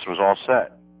that this was all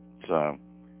set. So,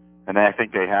 and I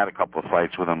think they had a couple of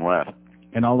fights with him left.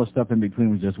 And all the stuff in between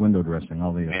was just window dressing,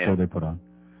 all the show they put on.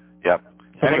 Yep.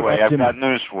 So anyway, I've got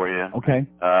news for you. Okay.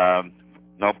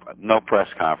 No press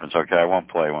conference. Okay, I won't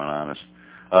play one, honest.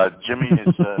 Jimmy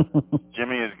is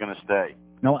going to stay.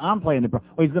 No, I'm playing the.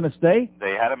 Oh, he's going to stay?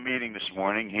 They had a meeting this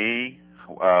morning.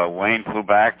 Wayne flew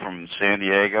back from San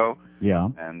Diego. Yeah.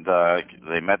 And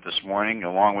they met this morning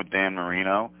along with Dan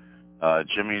Marino.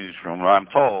 Jimmy, from what I'm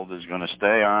told, is going to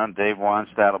stay on. Dave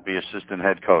Wannstedt will be assistant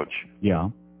head coach. Yeah.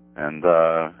 And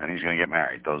he's going to get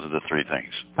married. Those are the 3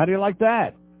 things. How do you like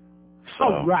that? So,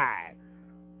 all right.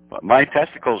 My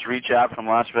testicles reach out from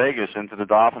Las Vegas into the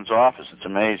Dolphins' office. It's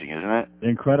amazing, isn't it?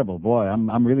 Incredible, boy.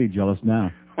 I'm really jealous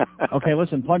now. Okay,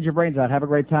 listen, plunge your brains out. Have a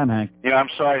great time, Hank. I'm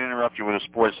sorry to interrupt you with a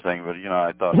sports thing, but,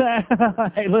 I thought...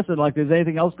 Hey, listen, there's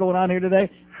anything else going on here today?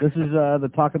 This is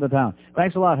the talk of the town.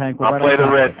 Thanks a lot, Hank. I'll play the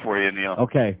red for you, Neil.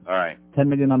 Okay. All right. 10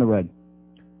 million on the red.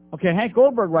 Okay, Hank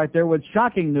Goldberg right there with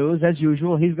shocking news, as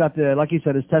usual. He's got, like he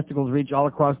said, his testicles reach all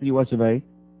across the U.S. of A.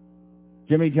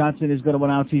 Jimmy Johnson is going to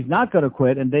announce he's not going to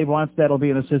quit, and Dave Wannstedt will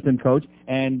be an assistant coach,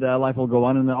 and life will go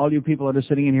on. And all you people that are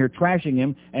sitting in here trashing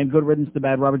him, and good riddance to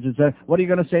Bad Roberts, what are you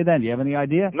going to say then? Do you have any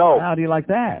idea? No. How do you like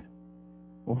that?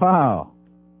 Wow.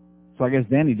 So I guess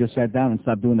Danny just sat down and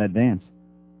stopped doing that dance.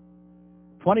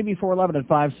 20 before 11 at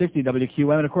 560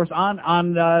 WQM. And, of course, on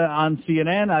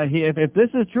CNN, if this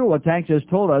is true, what Tank just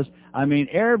told us, I mean,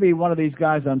 every one of these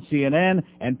guys on CNN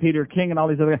and Peter King and all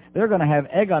these other guys, they're going to have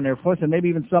egg on their foot and maybe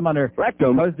even some on their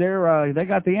rectum because they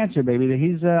got the answer, baby.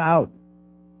 He's out.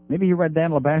 Maybe he read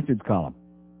Dan LeBastard's column.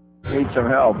 Need some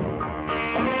help.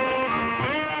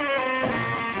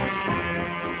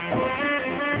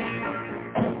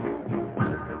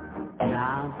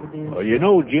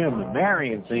 Well, Jim,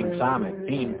 Marion thinks I'm at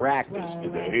team practice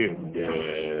today,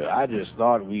 and I just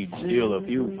thought we'd steal a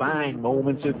few fine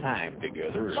moments of time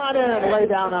together. Come on in and lay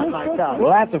down on my couch.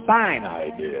 Well, that's a fine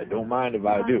idea. Don't mind if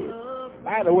I do it.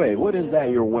 By the way, what is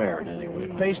that you're wearing anyway?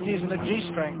 Pasties and a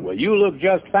G-string. Well, you look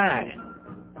just fine.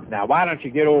 Now, why don't you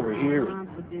get over here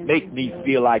and make me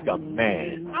feel like a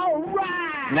man? All right!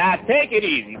 Now, take it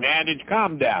easy, man. Just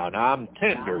calm down. I'm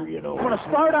tender, I'm going to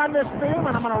start on this beam,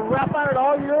 and I'm going to rap on it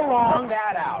all year long. Cut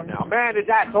that out now. Man,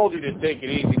 I told you to take it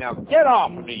easy. Now, get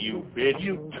off of me, you bitch.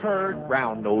 You turd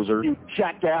brown noser. You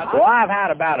jackass. Well, I've had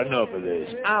about enough of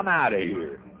this. I'm out of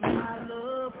here. My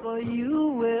love for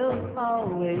you will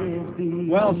always be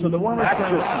Well, so the one That's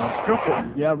just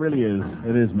stupid. Yeah, it really is.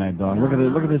 It is, Mad Dog. Look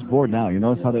at this board now. You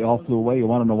notice how they all flew away? You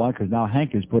want to know why? Because now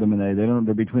Hank has put them in there.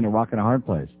 They're between a rock and a hard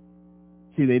place.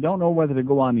 See, they don't know whether to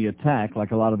go on the attack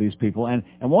like a lot of these people. And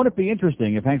won't it be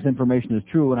interesting if Hank's information is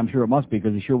true? And I'm sure it must be,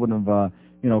 because he sure wouldn't have,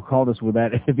 called us with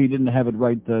that if he didn't have it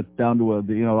right down to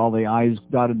all the I's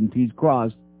dotted and T's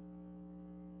crossed.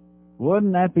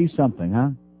 Wouldn't that be something,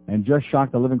 huh? And just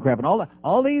shock the living crap. And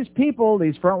all these people,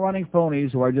 these front-running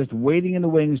phonies who are just waiting in the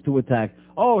wings to attack.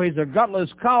 Oh, he's a gutless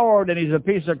coward, and he's a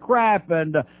piece of crap,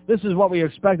 and this is what we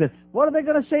expected. What are they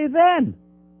going to say then?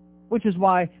 Which is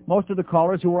why most of the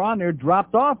callers who were on there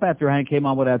dropped off after Hank came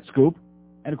on with that scoop.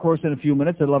 And, of course, in a few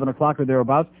minutes, at 11 o'clock or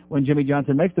thereabouts, when Jimmy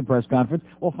Johnson makes the press conference,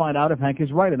 we'll find out if Hank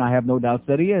is right, and I have no doubts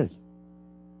that he is.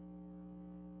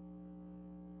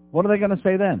 What are they going to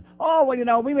say then? Oh,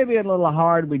 well, we may be a little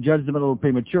hard. We judged him a little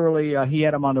prematurely. He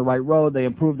had him on the right road. They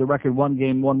improved the record one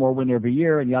more win every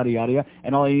year, and yada, yada, yada.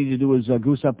 And all you need to do is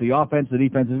goose up the offense. The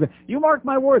defense is good. You mark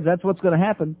my words. That's what's going to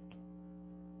happen.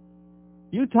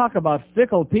 You talk about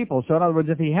fickle people. So, in other words,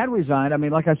 if he had resigned,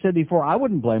 like I said before, I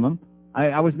wouldn't blame him.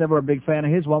 I was never a big fan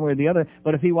of his one way or the other.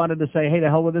 But if he wanted to say, hey, to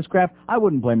hell with this crap, I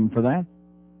wouldn't blame him for that.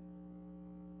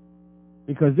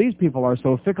 Because these people are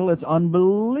so fickle, it's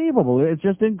unbelievable. It's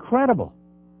just incredible.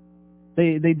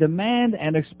 They demand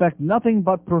and expect nothing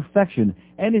but perfection.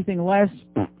 Anything less,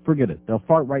 forget it. They'll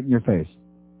fart right in your face.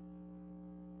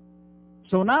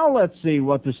 So now let's see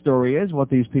what the story is, what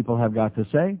these people have got to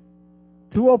say.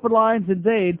 2 open lines in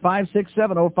Dade,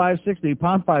 567-0560,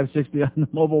 pound 560 on the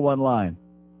Mobile One line.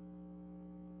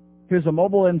 Here's a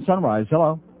mobile in Sunrise.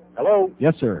 Hello. Hello?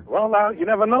 Yes, sir. Well, now, you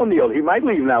never know, Neil. He might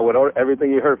leave now with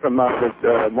everything he heard from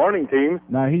this morning team.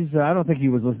 No, I don't think he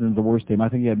was listening to the worst team. I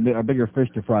think he had a bigger fish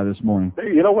to fry this morning.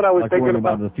 Hey, you know what I was thinking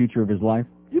about the future of his life?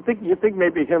 You think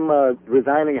maybe him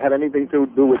resigning had anything to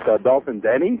do with Dolphin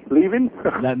Denny leaving?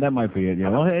 that might be it, yeah.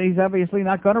 Well, he's obviously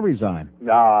not going to resign.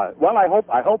 Well,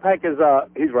 I hope Hank is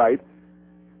he's right.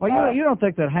 Well, you don't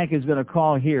think that Hank is going to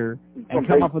call here and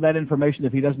come up with that information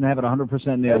if he doesn't have it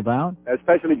 100% nailed down?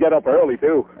 Especially get up early,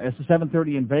 too. It's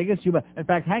 7:30 in Vegas. In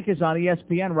fact, Hank is on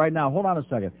ESPN right now. Hold on a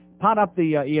second. Pot up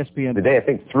the ESPN. Today, I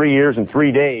think 3 years and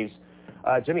 3 days.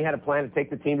 Jimmy had a plan to take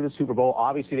the team to the Super Bowl.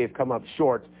 Obviously, they've come up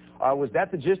short. Was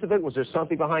that the gist of it? Was there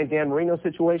something behind Dan Marino's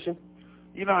situation?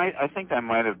 I think that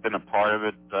might have been a part of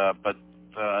it, but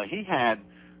he had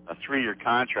a 3-year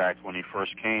contract when he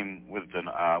first came with an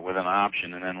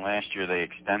option, and then last year they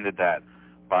extended that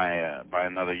by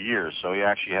another year. So he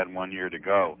actually had 1 year to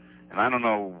go. And I don't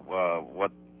know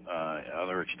what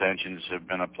other extensions have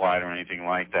been applied or anything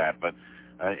like that. But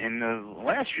in the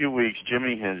last few weeks,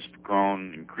 Jimmy has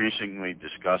grown increasingly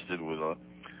disgusted with a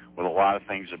lot of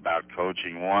things about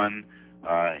coaching. One,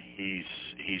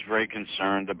 he's very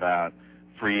concerned about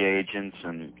free agents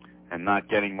and not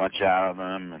getting much out of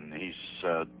them, and he's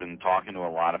been talking to a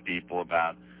lot of people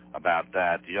about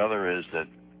that. The other is that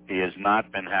he has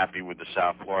not been happy with the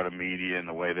South Florida media and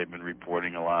the way they've been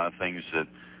reporting a lot of things that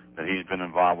he's been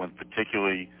involved with,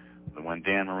 particularly when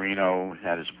Dan Marino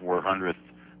had his 400th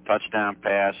touchdown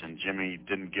pass and Jimmy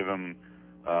didn't give him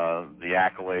the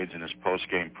accolades in his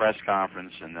post-game press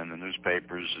conference, and then the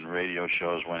newspapers and radio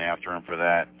shows went after him for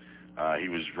that. He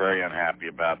was very unhappy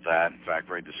about that, in fact,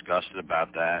 very disgusted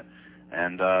about that.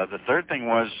 And the third thing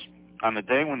was, on the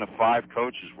day when the 5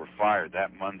 coaches were fired,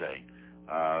 that Monday,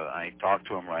 I talked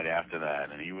to him right after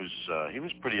that, and he was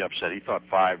pretty upset. He thought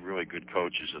 5 really good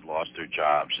coaches had lost their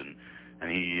jobs, and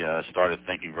he started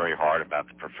thinking very hard about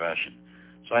the profession.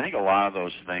 So I think a lot of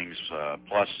those things,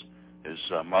 plus his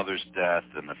mother's death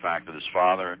and the fact that his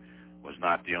father was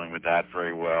not dealing with that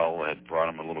very well, had brought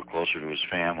him a little closer to his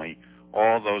family.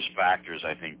 All those factors,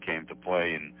 I think, came to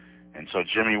play, and so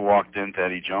Jimmy walked into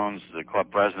Eddie Jones, the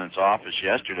club president's office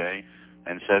yesterday,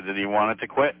 and said that he wanted to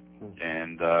quit.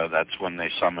 And that's when they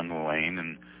summoned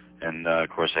Lane, and of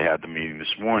course they had the meeting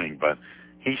this morning. But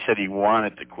he said he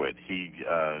wanted to quit. He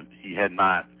had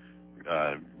not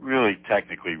really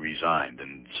technically resigned,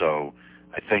 and so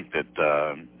I think that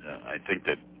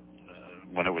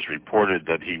when it was reported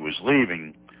that he was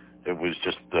leaving, it was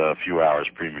just a few hours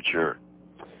premature.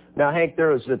 Now, Hank,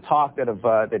 there is the talk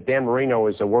that Dan Marino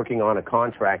is working on a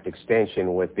contract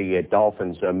extension with the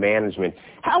Dolphins management.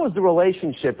 How is the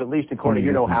relationship, at least according to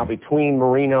your know-how, between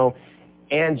Marino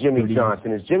and Jimmy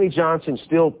Johnson? Is Jimmy Johnson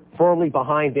still firmly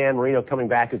behind Dan Marino coming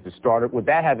back as the starter? Would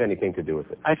that have anything to do with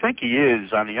it? I think he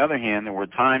is. On the other hand, there were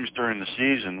times during the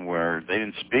season where they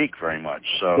didn't speak very much.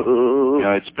 So,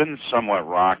 it's been somewhat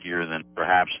rockier than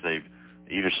perhaps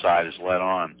either side has let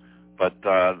on. But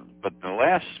the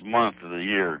last month of the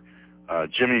year,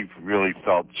 Jimmy really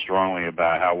felt strongly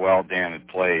about how well Dan had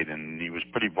played, and he was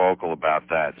pretty vocal about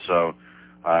that. So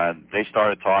they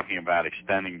started talking about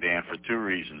extending Dan for two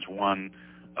reasons. One,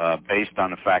 based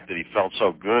on the fact that he felt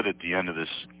so good at the end of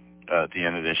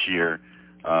this year,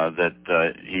 that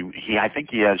I think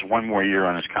he has one more year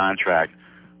on his contract.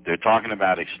 They're talking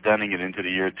about extending it into the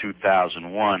year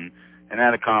 2001, and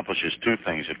that accomplishes two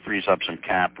things. It frees up some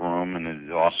cap room, and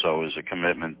it also is a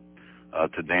commitment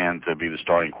to Dan to be the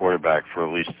starting quarterback for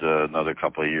at least another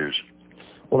couple of years.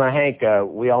 Well, now, Hank,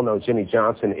 we all know Jimmy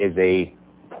Johnson is a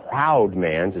proud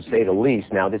man, to say the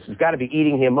least. Now, this has got to be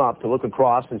eating him up to look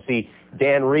across and see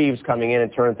Dan Reeves coming in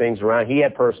and turn things around. He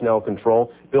had personnel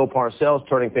control. Bill Parcells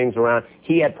turning things around.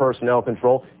 He had personnel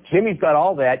control. Jimmy's got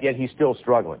all that, yet he's still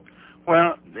struggling.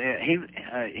 Well,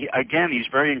 he's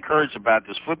very encouraged about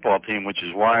this football team, which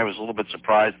is why I was a little bit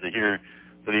surprised to hear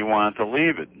that he wanted to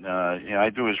leave it. I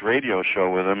do his radio show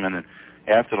with him, and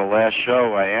after the last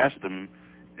show, I asked him,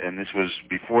 and this was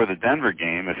before the Denver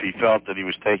game, if he felt that he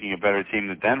was taking a better team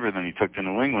to Denver than he took to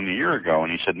New England a year ago,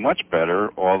 and he said much better,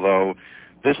 although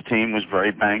this team was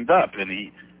very banged up, and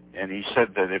he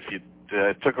said that if you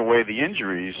took away the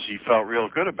injuries, he felt real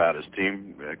good about his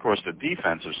team, of course, the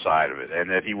defensive side of it, and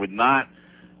that he would not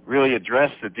really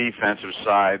address the defensive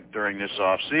side during this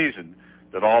offseason,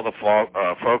 that all the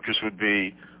focus would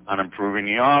be on improving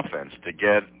the offense, to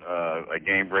get a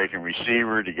game-breaking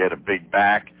receiver, to get a big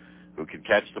back who could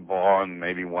catch the ball, and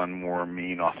maybe one more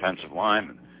mean offensive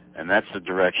lineman. And that's the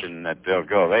direction that they'll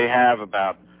go. They have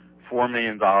about $4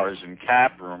 million in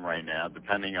cap room right now,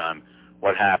 depending on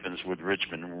what happens with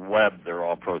Richmond and Webb. They're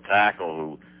all pro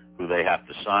tackle who they have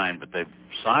to sign, but they've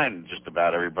signed just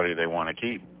about everybody they want to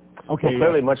keep. Okay. Well,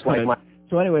 clearly much like my...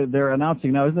 So anyway, they're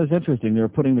announcing now, isn't this interesting? They're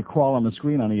putting the crawl on the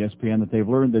screen on ESPN that they've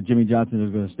learned that Jimmy Johnson is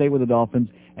going to stay with the Dolphins,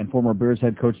 and former Bears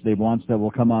head coach Dave Wannstedt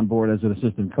will come on board as an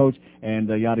assistant coach, and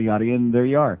yada, yada, and there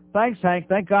you are. Thanks, Hank.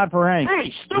 Thank God for Hank.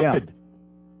 Hey, stupid! Yeah.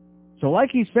 So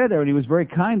like he said there, and he was very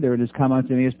kind there in his comments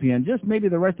on ESPN, just maybe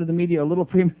the rest of the media a little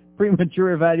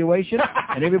premature evaluation,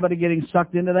 and everybody getting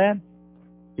sucked into that,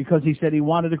 because he said he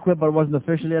wanted to quit, but it wasn't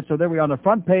official yet. So there we are on the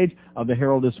front page of the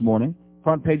Herald this morning.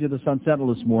 Front page of the Sun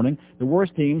Sentinel this morning. The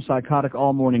worst team, psychotic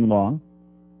all morning long.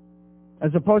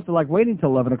 As opposed to like waiting till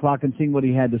 11 o'clock and seeing what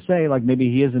he had to say, like maybe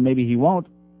he is and maybe he won't.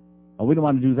 Oh, we don't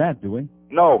want to do that, do we?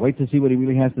 No. Wait to see what he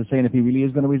really has to say and if he really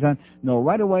is going to resign. No,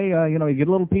 right away, you get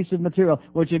a little piece of material,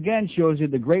 which again shows you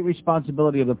the great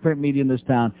responsibility of the print media in this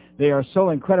town. They are so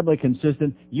incredibly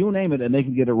consistent. You name it and they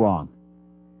can get it wrong.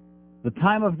 The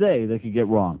time of day they could get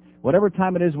wrong. Whatever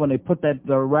time it is when they put that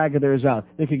rag of theirs out,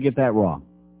 they could get that wrong.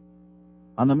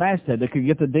 On the masthead, they could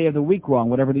get the day of the week wrong,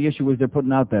 whatever the issue is they're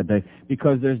putting out that day,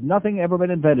 because there's nothing ever been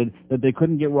invented that they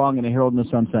couldn't get wrong in the Herald and the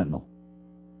Sun Sentinel.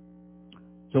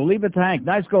 So leave it to Hank.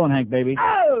 Nice going, Hank, baby.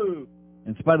 Oh!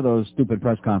 In spite of those stupid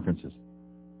press conferences.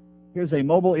 Here's a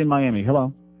mobile in Miami.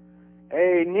 Hello.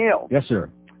 Hey, Neil. Yes, sir.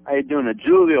 How you doing?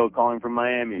 Julio calling from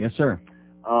Miami. Yes, sir.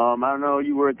 I don't know,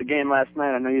 you were at the game last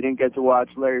night. I know you didn't get to watch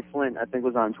Larry Flint. I think it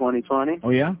was on 2020. Oh,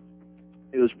 yeah?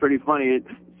 It was pretty funny.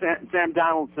 Sam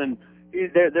Donaldson,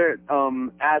 they're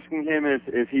asking him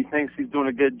if he thinks he's doing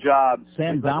a good job.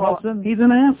 Sam Donaldson? He's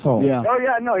an asshole. Yeah. Oh,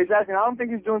 yeah, no, he's asking. I don't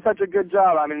think he's doing such a good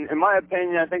job. I mean, in my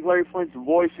opinion, I think Larry Flint's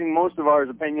voicing most of our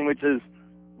opinion, which is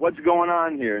what's going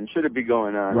on here and should it be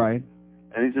going on. Right.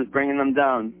 And he's just bringing them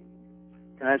down.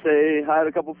 Can I say hi to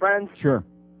a couple friends? Sure.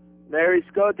 Larry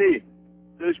Scotty,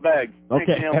 douchebag.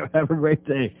 Okay, have a great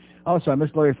day. Also, I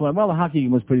missed Larry Flint. Well, the hockey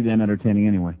game was pretty damn entertaining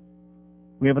anyway.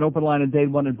 We have an open line in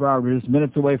Dade 1 in Broward. We're just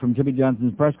minutes away from Jimmy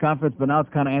Johnson's press conference, but now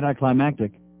it's kind of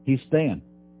anticlimactic. He's staying.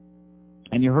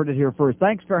 And you heard it here first.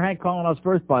 Thanks for Hank calling us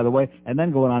first, by the way, and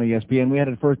then going on ESPN. We had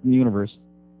it first in the universe.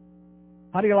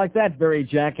 How do you like that, Barry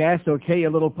Jackass? Okay, you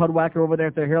little pudwhacker over there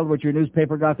at the Herald, which your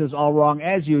newspaper got this all wrong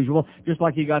as usual, just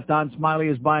like you got Don Smiley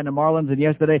is buying the Marlins, and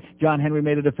yesterday John Henry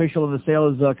made it official and the sale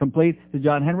is complete to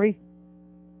John Henry.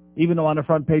 Even though on the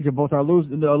front page of both our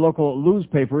local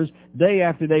newspapers, day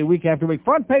after day, week after week,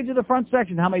 front page of the front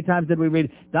section, how many times did we read,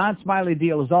 Don Smiley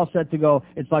deal is all set to go.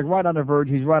 It's like right on the verge.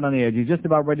 He's right on the edge. He's just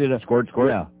about ready to... Scored.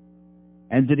 Yeah.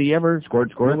 And did he ever...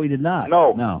 Scored. No, he did not.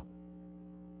 No.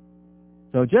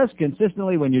 So just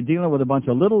consistently, when you're dealing with a bunch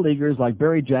of little leaguers like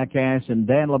Barry Jackass and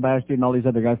Dan LeBastard and all these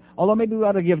other guys, although maybe we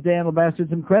ought to give Dan LeBastard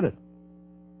some credit.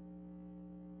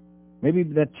 Maybe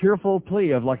that tearful plea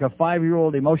of like a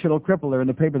 5-year-old emotional cripple there in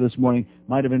the paper this morning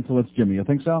might have influenced Jimmy. You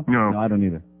think so? No. No, I don't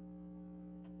either.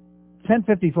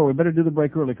 10:54. We better do the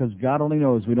break early because God only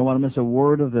knows we don't want to miss a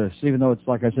word of this, even though it's,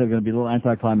 like I said, going to be a little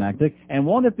anticlimactic. And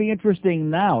won't it be interesting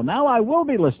now? Now I will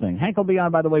be listening. Hank will be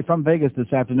on, by the way, from Vegas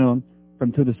this afternoon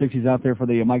from 2 to 6. He's out there for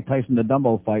the Mike Tyson to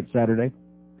Dumbo fight Saturday.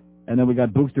 And then we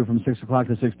got Booster from 6 o'clock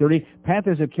to 6:30.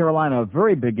 Panthers at Carolina, a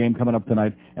very big game coming up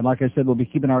tonight. And like I said, we'll be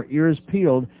keeping our ears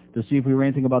peeled to see if we hear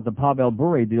anything about the Pavel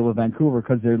Bure deal with Vancouver,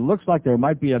 because there looks like there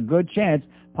might be a good chance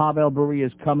Pavel Bure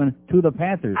is coming to the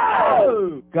Panthers.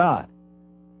 Oh! God.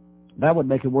 That would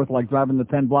make it worth like driving the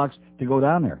 10 blocks to go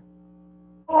down there.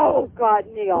 Oh, God,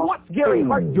 Neil. What's Gary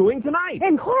Hart doing tonight?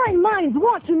 Inquiring minds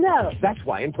want to know. That's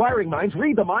why inquiring minds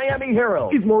read the Miami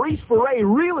Herald. Is Maurice Ferre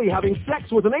really having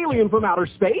sex with an alien from outer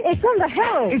space? It's in the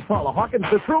Herald. Is Paula Hawkins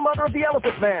the true mother of the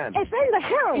Elephant Man? It's in the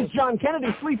Herald. Is John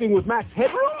Kennedy sleeping with Max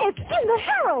Headroom? It's in the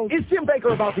Herald. Is Jim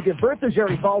Baker about to give birth to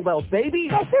Jerry Falwell's baby?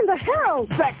 It's in the Herald.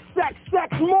 Sex, sex, sex,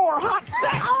 more hot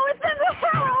sex. Oh, it's in the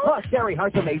Herald. Plus, Gary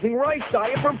Hart's amazing rice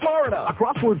diet from Florida. A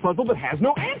crossword puzzle that has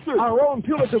no answers. Our own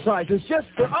Pulitzer Prizes just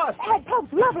for us. And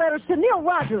Pope's love letters to Neil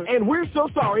Rogers. And we're so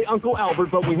sorry, Uncle Albert,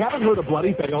 but we haven't heard a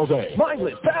bloody thing all day.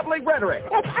 Mindless, babbling rhetoric.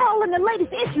 It's all in the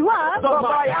latest issue of the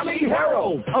Miami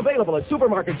Herald. Available at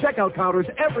supermarket checkout counters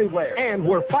everywhere. And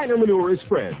where finer manure is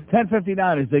spread.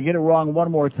 10:59 is they get it wrong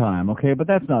one more time, okay? But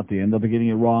that's not the end. They'll be getting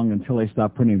it wrong until they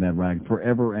stop printing that rag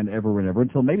forever and ever and ever.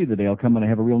 Until maybe the day will come when they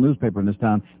have a real newspaper in this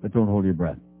town, but don't hold your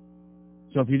breath.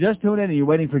 So if you just tune in and you're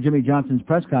waiting for Jimmy Johnson's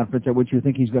press conference at which you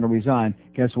think he's going to resign,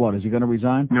 guess what? Is he going to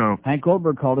resign? No. Hank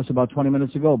Goldberg called us about 20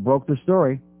 minutes ago, broke the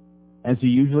story, as he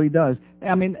usually does.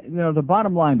 I mean, you know, the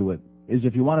bottom line to it is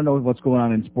if you want to know what's going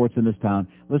on in sports in this town,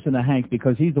 listen to Hank,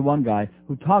 because he's the one guy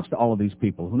who talks to all of these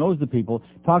people, who knows the people,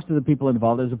 talks to the people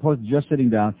involved, as opposed to just sitting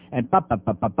down and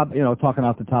talking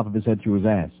off the top of his head through his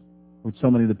ass, which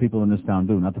so many of the people in this town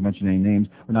do, not to mention any names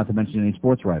or not to mention any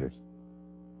sports writers.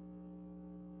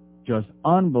 Just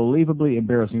unbelievably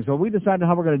embarrassing. So we decided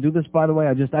how we're going to do this, by the way.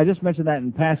 I just mentioned that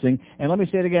in passing. And let me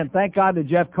say it again. Thank God to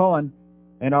Jeff Cohen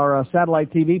and our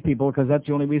satellite TV people, because that's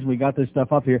the only reason we got this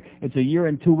stuff up here. It's a year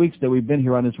and 2 weeks that we've been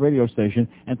here on this radio station.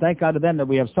 And thank God to them that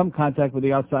we have some contact with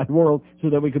the outside world so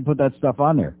that we can put that stuff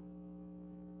on there.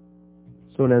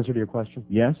 So in answer to your question?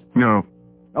 Yes? No.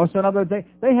 Oh, so another day.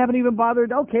 They haven't even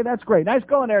bothered. Okay, that's great. Nice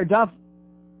going there, Duff.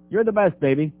 You're the best,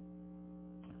 baby.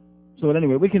 So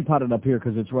anyway, we can pot it up here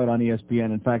because it's right on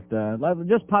ESPN. In fact,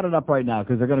 just pot it up right now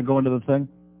because they're going to go into the thing.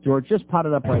 George, just pot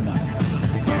it up right now.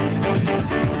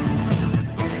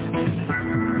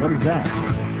 What is that?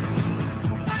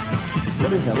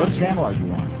 What is that? What channel are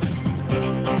you on?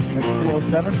 Next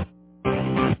 207?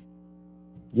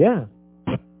 Yeah.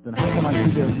 Then how come I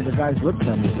see the guy's lips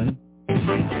are moving?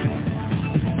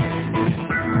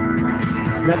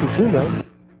 Not the two, though.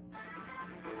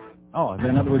 Oh,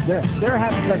 in other words, they're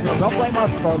having technical. Don't blame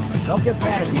us, folks. Don't get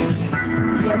panicky.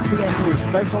 ESPN News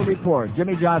special report.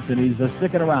 Jimmy Johnson, he's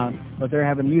sticking around, but they're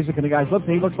having music in the guy's lips.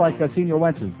 He looks like Senior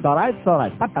Wences. Thought I.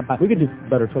 We could do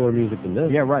better filler music than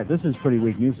this. Yeah, right. This is pretty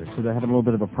weak music. So they're having a little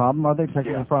bit of a problem, are they?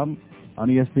 Technical problem on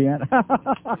ESPN?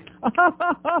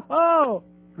 Oh,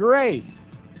 great.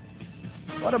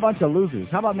 What a bunch of losers.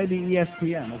 How about maybe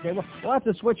ESPN? Okay, well, we'll have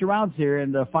to switch around here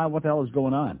and find what the hell is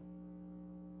going on.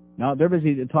 Now, they're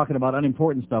busy talking about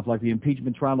unimportant stuff like the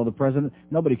impeachment trial of the president.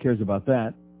 Nobody cares about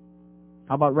that.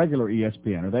 How about regular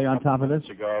ESPN? Are they on top of this?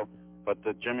 Ago, but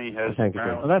Jimmy has...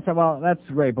 That's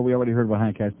great, but we already heard what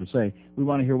Hank has to say. We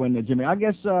want to hear when Jimmy... I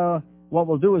guess what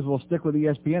we'll do is we'll stick with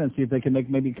ESPN and see if they can make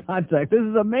maybe contact. This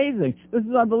is amazing. This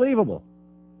is unbelievable.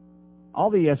 All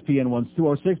the ESPN ones,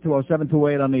 206, 207,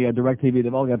 208 on the DirecTV,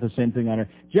 they've all got the same thing on there.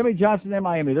 Jimmy Johnson in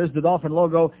Miami, there's the Dolphin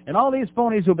logo, and all these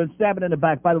phonies who've been stabbing in the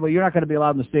back. By the way, you're not going to be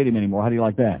allowed in the stadium anymore. How do you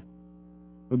like that?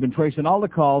 We've been tracing all the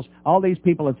calls, all these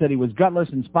people that said he was gutless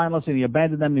and spineless and he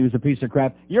abandoned them and he was a piece of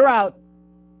crap. You're out.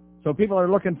 So people are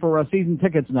looking for season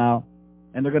tickets now,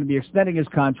 and they're going to be extending his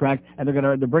contract, and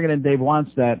they're bringing in Dave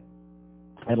Wannstedt,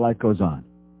 and life goes on.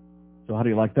 So how do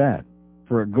you like that?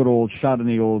 For a good old shot in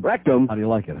the old rectum. How do you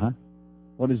like it, huh?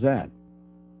 What is that,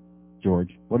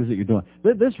 George? What is it you're doing?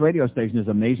 This radio station is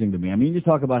amazing to me. I mean, you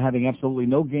talk about having absolutely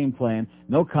no game plan,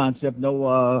 no concept,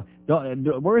 no...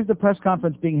 where is the press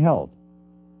conference being held?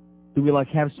 Do we,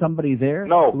 have somebody there?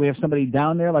 No. Do we have somebody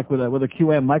down there, with a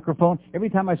QAM microphone?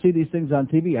 Every time I see these things on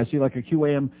TV, I see, a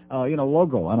QAM,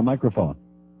 logo on a microphone.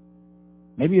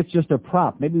 Maybe it's just a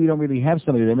prop. Maybe we don't really have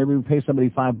somebody there. Maybe we pay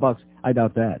somebody $5. I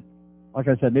doubt that. Like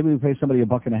I said, maybe we pay somebody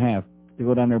 $1.50 to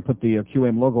go down there and put the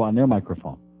QM logo on their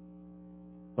microphone.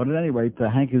 But at any rate,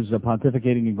 Hank is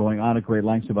pontificating and going on at great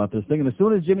lengths about this thing. And as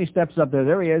soon as Jimmy steps up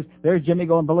there he is. There's Jimmy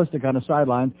going ballistic on the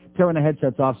sidelines, tearing the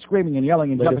headsets off, screaming and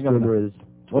yelling and jumping up. Rumor is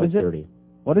 12:30.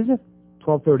 What is it?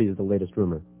 12:30 is the latest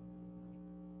rumor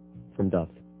from Duff.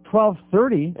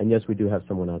 12:30? And yes, we do have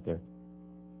someone out there.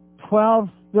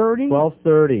 12:30?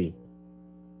 12:30.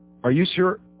 Are you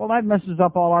sure? Well, that messes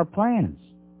up all our plans.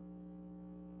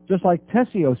 Just like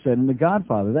Tessio said in The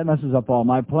Godfather, that messes up all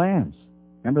my plans.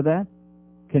 Remember that?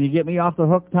 Can you get me off the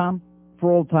hook, Tom?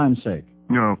 For old time's sake.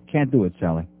 No. Can't do it,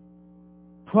 Sally.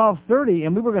 12:30,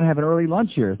 and we were going to have an early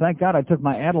lunch here. Thank God I took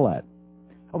my Adalat.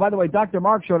 Oh, by the way, Dr.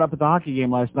 Mark showed up at the hockey game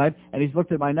last night, and he's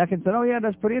looked at my neck and said, oh, yeah,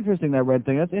 that's pretty interesting, that red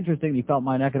thing. That's interesting. He felt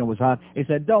my neck and it was hot. He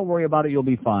said, don't worry about it. You'll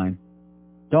be fine.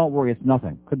 Don't worry. It's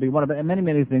nothing. Could be one of many,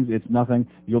 many things. It's nothing.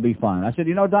 You'll be fine. I said,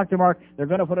 you know, Dr. Mark, they're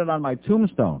going to put it on my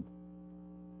tombstone.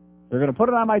 They're going to put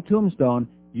it on my tombstone.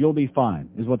 You'll be fine,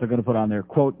 is what they're going to put on there.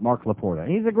 Quote, Mark Laporta.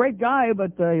 He's a great guy,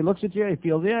 but he looks at you. He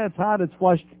feels, yeah, it's hot. It's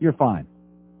flush. You're fine.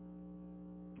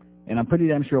 And I'm pretty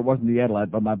damn sure it wasn't the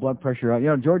Adalat, but my blood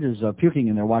pressure, George is puking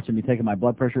in there watching me taking my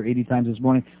blood pressure 80 times this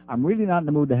morning. I'm really not in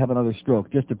the mood to have another stroke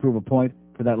just to prove a point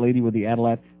for that lady with the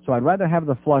Adalat. So I'd rather have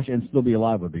the flush and still be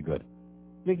alive would be good.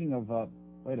 Speaking of,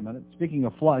 wait a minute. Speaking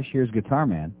of flush, here's Guitar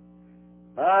Man.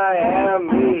 I am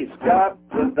me, Scott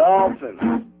the Dolphin,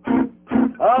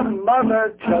 a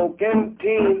mother-choking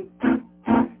team.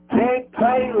 They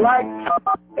play like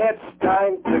it's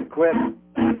time to quit.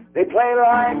 They play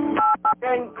like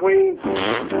and queens.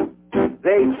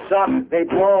 They suck, they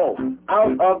blow,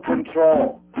 out of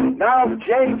control. Now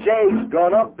JJ's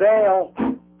gonna bail.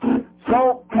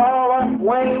 So call up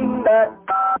Wayne, that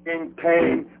f***ing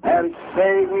pain, and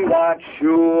say we want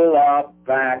Shula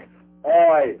back.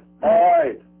 Oi,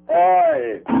 oi,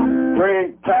 oi.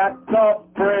 Bring back the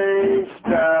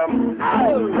brainstem.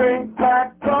 Bring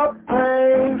back the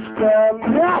brainstem.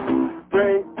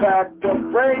 Bring back the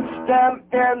brainstem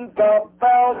in the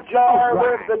bell jar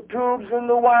with the tubes and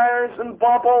the wires and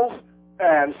bubbles,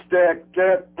 and stick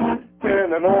it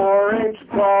in an orange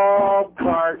golf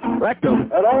cart. Rectum.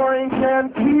 An orange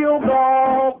and peel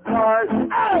golf cart.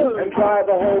 And drive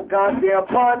the whole goddamn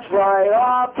punch right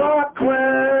off the cliff.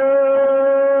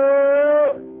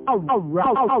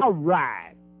 All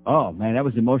right. Oh, man, that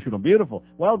was emotional. Beautiful.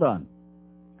 Well done.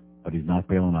 But he's not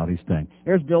bailing out his thing.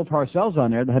 Here's Bill Parcells on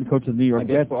there, the head coach of the New York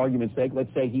Jets. I guess for argument's sake,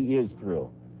 let's say he is through,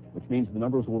 which means the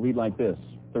numbers will read like this.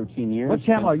 13 years. What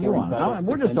channel are you on?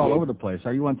 We're just all over the place.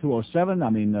 Are you on 207? I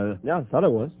mean, yeah, I thought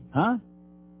it was. Huh?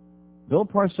 Bill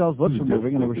Parcells' lips were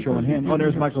moving, and they were showing him. Oh,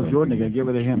 there's Michael Jordan again. Get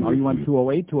rid of him. Are you on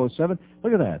 208, 207?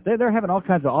 Look at that. They're having all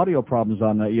kinds of audio problems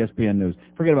on ESPN News.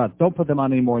 Forget about it. Don't put them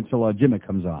on anymore until Jimmy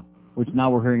comes on, which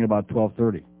now we're hearing about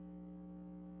 12:30.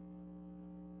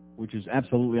 Which is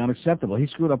absolutely unacceptable. He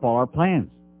screwed up all our plans.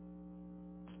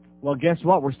 Well, guess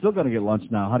what? We're still going to get lunch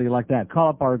now. How do you like that? Call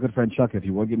up our good friend Chuck, if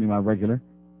you will. Give me my regular.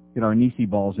 Get our Nisi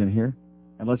balls in here.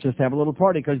 And let's just have a little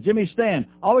party, because Jimmy's staying.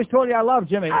 Always told you I love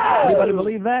Jimmy. Anybody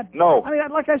believe that? No. I mean,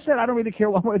 like I said, I don't really care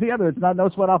one way or the other. It's not no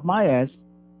sweat off my ass.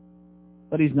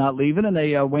 But he's not leaving,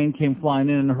 and Wayne came flying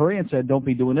in a hurry and said, don't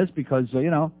be doing this because,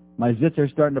 my zits are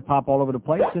starting to pop all over the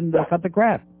place, and cut the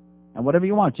crap. And whatever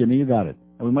you want, Jimmy, you got it.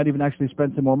 And we might even actually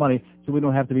spend some more money so we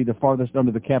don't have to be the farthest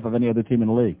under the cap of any other team in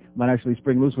the league. We might actually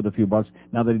spring loose with a few bucks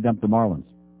now that he dumped the Marlins.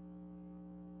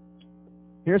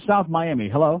 Here's South Miami.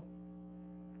 Hello.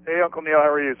 Hey, Uncle Neil. How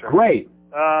are you, sir? Great.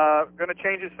 Going to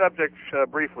change the subject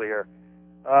briefly here.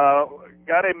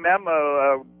 Got a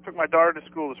memo. Took my daughter to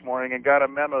school this morning and got a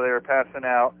memo they were passing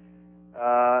out.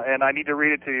 And I need to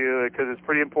read it to you because it's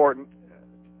pretty important.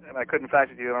 And I couldn't fax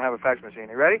it to you. I don't have a fax machine.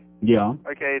 You ready? Yeah.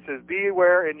 Okay, it says, be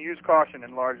aware and use caution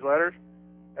in large letters.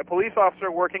 A police officer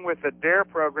working with the DARE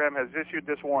program has issued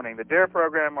this warning. The DARE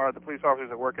program are the police officers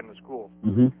that work in the schools.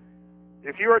 Mm-hmm.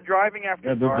 If you are driving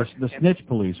after dark... The snitch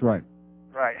police, right.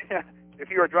 Right. If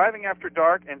you are driving after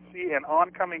dark and see an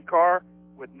oncoming car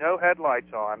with no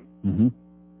headlights on, in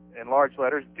large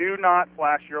letters, do not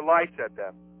flash your lights at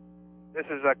them. This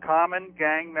is a common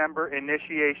gang member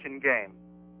initiation game.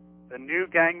 The new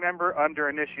gang member under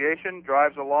initiation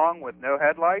drives along with no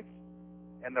headlights,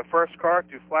 and the first car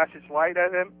to flash its light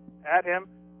at him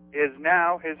is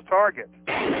now his target.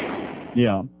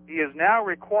 Yeah. He is now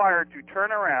required to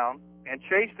turn around and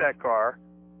chase that car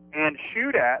and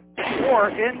shoot at or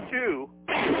into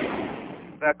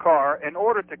that car in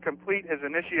order to complete his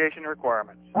initiation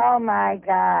requirements. Oh, my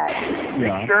God. Yeah.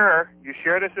 Make sure you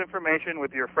share this information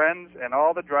with your friends and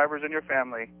all the drivers in your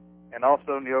family, and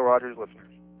also Neil Rogers listeners.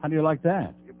 How do you like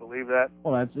that? You believe that?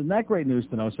 Well, isn't that great news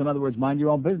to know? So in other words, mind your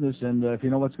own business, and if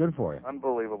you know what's good for you.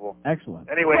 Unbelievable. Excellent.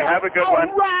 Anyway, have a good one.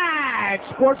 All right,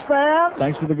 sports fans.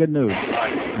 Thanks for the good news.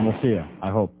 And we'll see you, I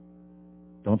hope.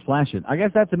 Don't flash it. I guess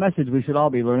that's a message we should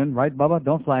all be learning, right, Bubba?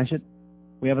 Don't flash it.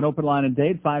 We have an open line in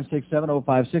Dade,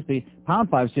 567-0560, pound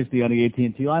 560 on the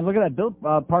AT&T line. Look at that. Bill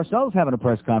Parcells having a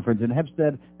press conference in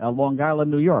Hempstead, Long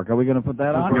Island, New York. Are we going to put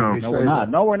that on? No, we're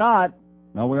not. No, we're not.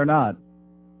 No, we're not.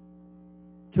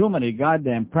 Too many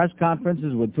goddamn press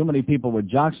conferences with too many people with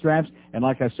jock straps. And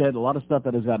like I said, a lot of stuff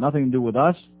that has got nothing to do with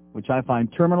us which I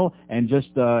find terminal and just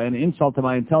an insult to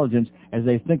my intelligence as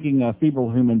a thinking,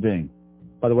 feeble human being.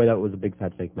 By the way, that was a big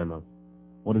fat fake memo.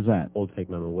 What is that? Old fake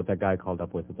memo. What that guy called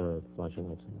up with the flashing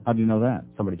lights. How do you know that?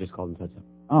 Somebody just called and said so.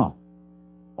 Oh.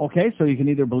 Okay, so you can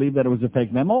either believe that it was a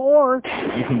fake memo, or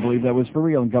you can believe that it was for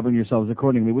real and govern yourselves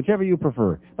accordingly, whichever you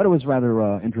prefer. But it was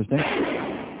rather interesting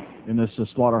in this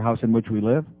slaughterhouse in which we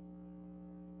live.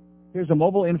 Here's a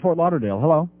mobile in Fort Lauderdale.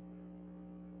 Hello.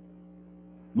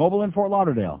 Mobile in Fort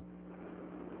Lauderdale.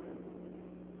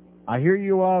 I hear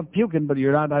you puking, but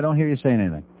you're not. I don't hear you saying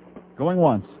anything. Going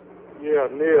once. Yeah,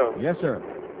 Neil. Yes, sir.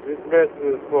 This message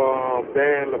is for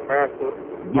Dan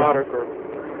LaBastard,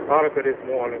 Monica this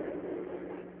morning.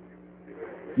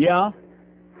 Yeah?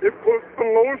 It puts the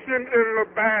lotion in the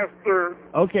bastard.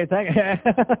 Okay, thank you.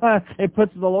 It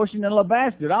puts the lotion in the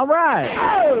bastard. All right.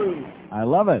 Oh! I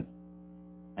love it.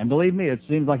 And believe me, it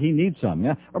seems like he needs some,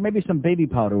 yeah? Or maybe some baby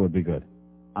powder would be good.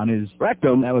 On his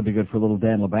rectum. That would be good for little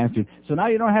Dan LaBastard. So now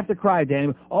you don't have to cry,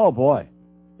 Danny. Oh, boy.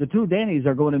 The two Dannys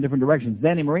are going in different directions.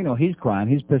 Danny Marino, he's crying.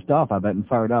 He's pissed off, I bet, and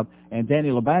fired up. And Danny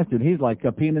LaBastard, he's like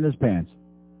peeing in his pants.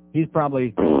 He's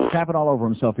probably tapping all over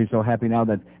himself. He's so happy now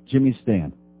that Jimmy's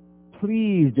staying.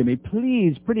 Please, Jimmy,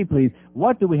 please, pretty please.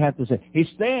 What do we have to say? He's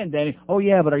staying, Danny. Oh,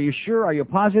 yeah, but are you sure? Are you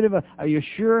positive? Are you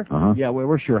sure? Uh-huh. Yeah,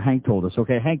 we're sure. Hank told us,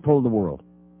 okay? Hank told the world.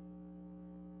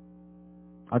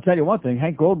 I'll tell you one thing.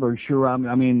 Hank Goldberg, sure, I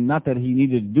mean, not that he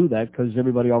needed to do that, because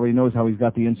everybody already knows how he's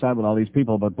got the inside with all these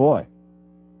people, but boy,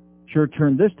 sure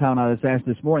turned this town on its ass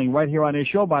this morning, right here on his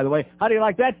show, by the way. How do you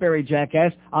like that, Barry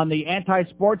Jackass, on the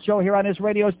anti-sports show here on this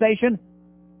radio station?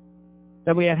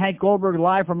 Then we had Hank Goldberg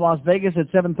live from Las Vegas at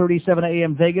 7:37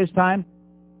 a.m. Vegas time,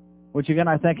 which, again,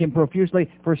 I thank him profusely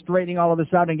for straightening all of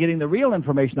this out and getting the real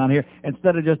information on here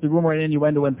instead of just the rumor and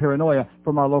innuendo and paranoia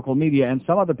from our local media and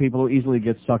some other people who easily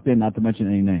get sucked in, not to mention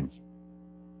any names.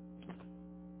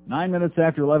 9 minutes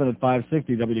after 11 at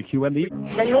 560 WQMD. The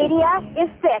media is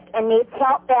sick and needs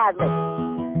help badly.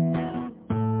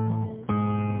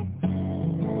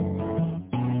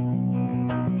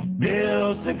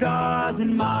 Bill cigars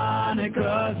in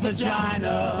Monica's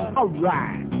vagina. All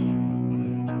right.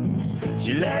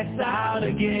 She lets out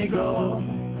a giggle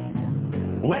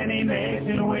when he makes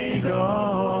it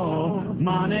wiggle.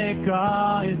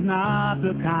 Monica is not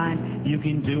the kind you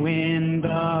can do in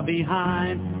the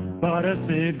behind, but a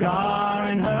cigar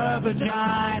in her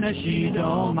vagina she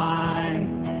don't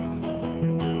mind.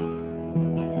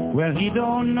 Well, he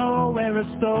don't know where a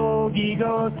stogie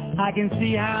goes. I can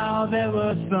see how there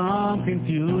was some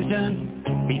confusion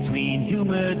between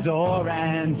humidor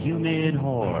and humid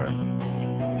whore.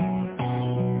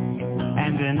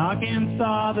 And in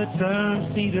Arkansas, the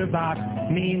term cedar box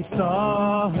means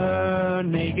saw her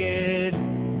naked.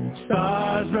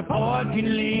 Stars report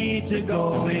can lead to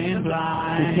going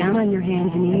blind. Get down on your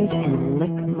hands and knees and lick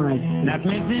my... Now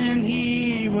Clinton,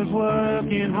 he was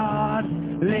working hard,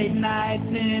 late nights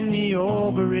in the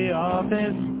ovary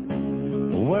office,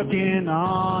 working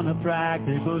on a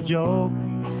practical joke.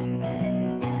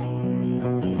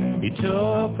 He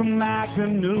took a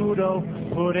Macanudo,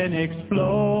 put an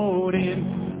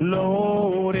exploding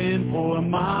load in. Poor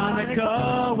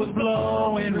Monica was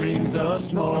blowing rings of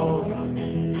smoke.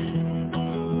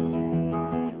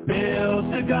 Bill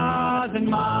cigars in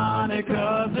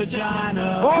Monica's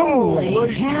vagina.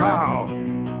 Holy cow!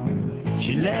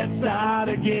 She lets out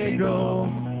a giggle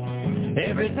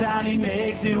every time he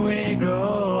makes it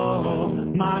wiggle.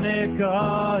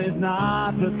 Monica is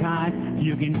not the kind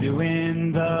you can do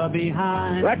in the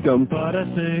behind. Rectum. But a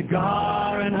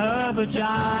cigar in her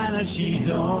vagina she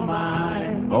don't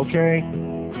mind. Okay.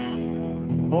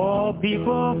 Oh,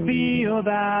 people feel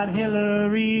that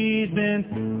Hillary's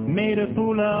been made a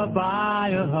fool of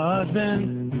by her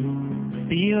husband.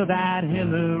 Feel that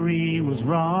Hillary was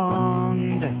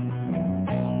wronged.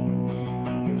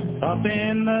 Up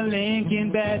in the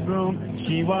Lincoln bedroom,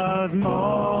 she was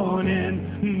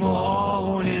moaning,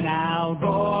 moaning. Al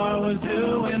Gore was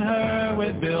doing her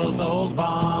with Bill's old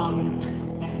bong.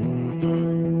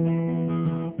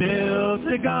 Bill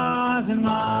cigars in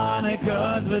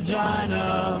Monica's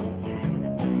vagina.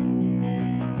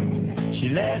 She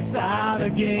lets out a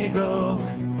giggle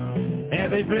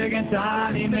every friggin'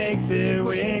 time he makes it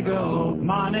wiggle.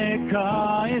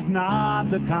 Monica is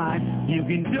not the kind you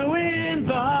can do in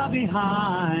the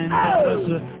behind. A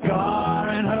cigar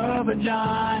in her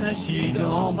vagina, she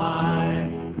don't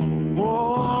mind.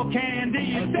 Oh, Candy,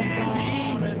 you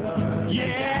stand.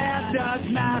 Yeah, Dutch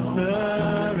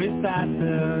Master is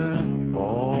faster.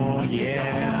 Oh,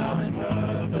 yeah.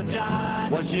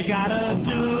 What you gotta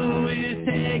do is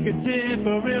take a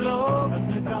Tipperillo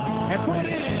and put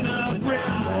it in a brick.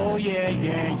 Oh, yeah,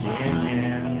 yeah, yeah,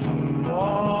 yeah.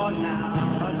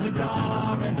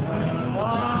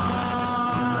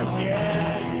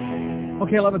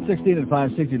 Okay, 11:16 at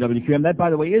 560 WQAM. That, by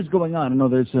the way, is going on. I know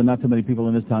there's not too many people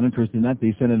in this town interested in that,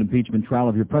 the Senate impeachment trial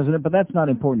of your president, but that's not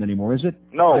important anymore, is it?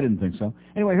 No. I didn't think so.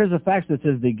 Anyway, here's a fax that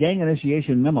says the gang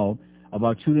initiation memo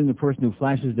about shooting the person who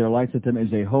flashes their lights at them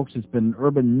is a hoax. It's been an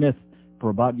urban myth for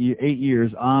about 8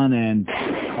 years, on and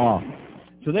off.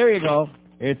 So there you go.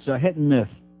 It's a hit and miss.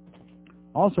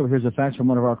 Also, here's a fax from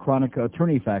one of our chronic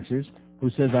attorney faxers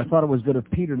who says, I thought it was good of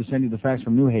Peter to send you the fax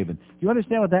from New Haven. Do you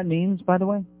understand what that means, by the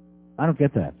way? I don't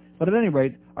get that. But at any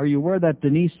rate, are you aware that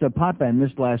Denise Potvin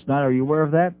missed last night? Are you aware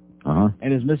of that? Uh-huh.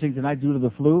 And is missing tonight due to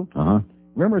the flu? Uh-huh.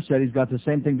 Rimmer said he's got the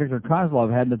same thing Victor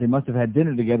Kozlov had, that they must have had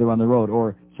dinner together on the road,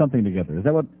 or something together. Is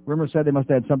that what Rimmer said? They must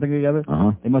have had something together?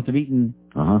 Uh-huh. They must have eaten.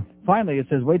 Uh-huh. Finally, it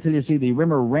says, wait till you see the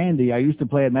Rimmer Randy I used to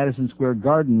play at Madison Square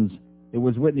Gardens. It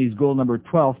was Whitney's goal number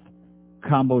 12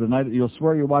 combo tonight. You'll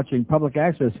swear you're watching public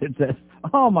access. It says,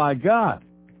 oh, my God.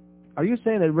 Are you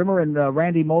saying that Rimmer and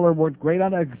Randy Moeller weren't great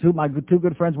on that? My two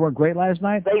good friends weren't great last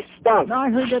night? They stunk. No, I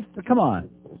heard that. Come on.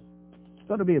 It's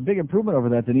going to be a big improvement over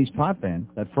that Denise Potvin,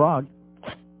 that frog.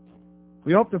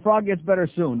 We hope the frog gets better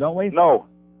soon, don't we? No.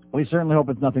 We certainly hope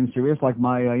it's nothing serious, like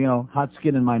my, hot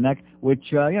skin in my neck,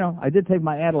 which, I did take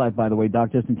my Adalat, by the way,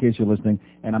 Doc, just in case you're listening,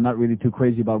 and I'm not really too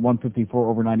crazy about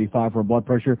 154/95 for blood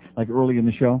pressure, like early in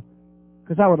the show,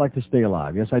 because I would like to stay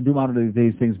alive. Yes, I do monitor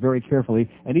these things very carefully,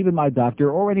 and even my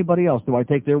doctor or anybody else, do I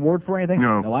take their word for anything?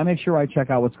 No. I make sure I check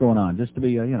out what's going on, just to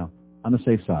be, on the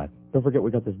safe side. Don't forget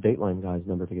we got this Dateline guy's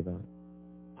number to give out.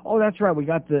 Oh, that's right. We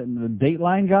got the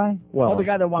Dateline guy? Well, the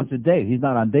guy that wants a date. He's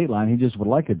not on Dateline. He just would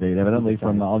like a date, evidently,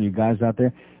 from all you guys out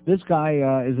there. This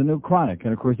guy is a new chronic,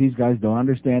 and, of course, these guys don't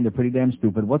understand. They're pretty damn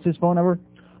stupid. What's his phone number?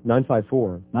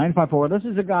 954. 954. This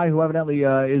is a guy who evidently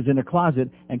is in a closet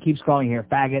and keeps calling here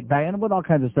faggot, and with all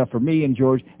kinds of stuff for me and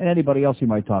George and anybody else he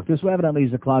might talk to. So evidently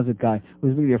he's a closet guy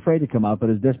who's really afraid to come out,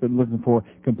 but is desperately looking for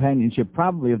companionship,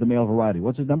 probably of the male variety.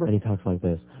 What's his number? And he talks like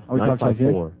this. Oh, he talks like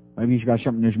this? Maybe he's got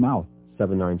something in his mouth.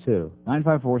 792.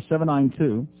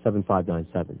 954-792.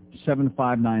 7597.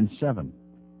 7597.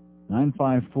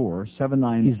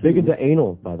 954-792. He's big into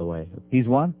anal, by the way. He's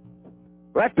what?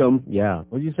 Rectum? Yeah.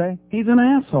 What'd you say? He's an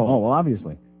asshole. Oh, well,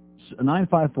 obviously.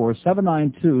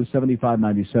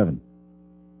 954-792-7597.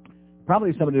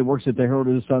 Probably somebody that works at the Herald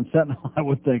of the Sun Sentinel, I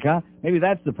would think, huh? Maybe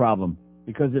that's the problem.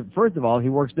 Because, first of all, he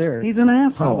works there. He's an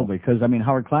asshole. Probably, because,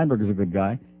 Howard Kleinberg is a good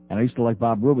guy. And I used to like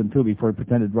Bob Rubin, too, before he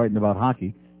pretended writing about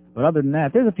hockey. But other than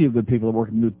that, there's a few good people that work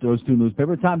in those two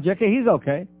newspapers. Tom Jecke, he's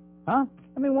okay. Huh?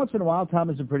 Once in a while, Tom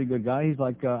is a pretty good guy. He's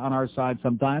like on our side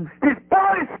sometimes. He's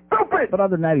bloody stupid! But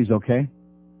other than that, he's okay.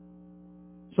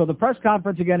 So the press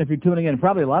conference, again, if you're tuning in,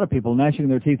 probably a lot of people gnashing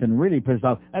their teeth and really pissed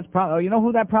off. That's probably, you know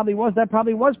who that probably was? That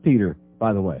probably was Peter,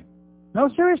 by the way. No,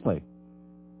 seriously.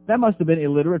 That must have been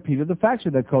illiterate Peter the faxer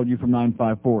that called you from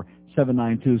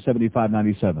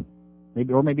 954-792-7597.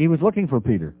 Maybe he was looking for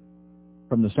Peter,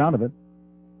 from the sound of it.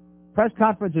 Press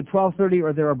conference at 12:30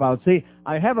 or thereabouts. See,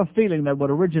 I have a feeling that what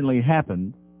originally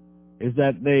happened is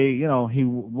that he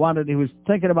was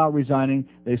thinking about resigning.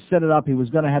 They set it up. He was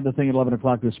going to have the thing at 11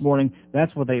 o'clock this morning.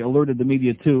 That's what they alerted the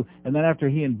media to. And then after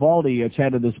he and Baldy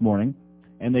chatted this morning,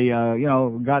 and they,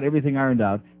 got everything ironed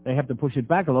out, they have to push it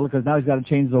back a little because now he's got to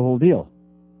change the whole deal.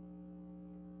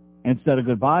 Instead of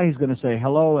goodbye, he's going to say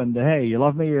hello and, hey, you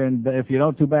love me, and if you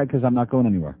don't, too bad because I'm not going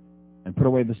anywhere. And put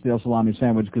away the stale salami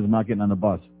sandwich because I'm not getting on the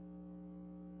bus.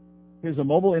 Here's a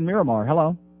mobile in Miramar.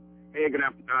 Hello. Hey, good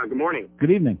morning. Good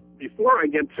evening. Before I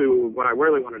get to what I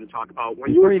really wanted to talk about,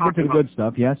 before you get to the good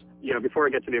stuff, yes? Yeah, before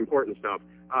I get to the important stuff,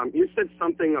 you said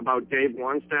something about Dave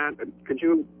Wannstedt. Could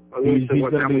you allude to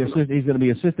what that was? He's going to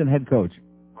be assistant head coach.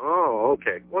 Oh,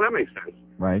 okay. Well, that makes sense.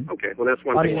 Right. Okay. Well, that's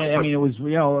one thing. It was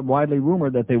widely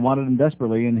rumored that they wanted him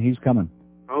desperately, and he's coming.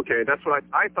 Okay, that's what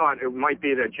I thought. It might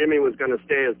be that Jimmy was going to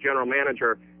stay as general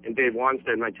manager, and Dave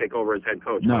Wannstedt might take over as head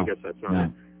coach. No. I guess that's not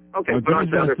it. Okay, well, but on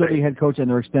Jimmy's the going other to still be thing. head coach,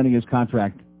 and they're extending his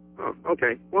contract. Oh,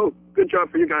 okay. Well, good job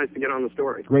for you guys to get on the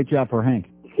story. Great job for Hank.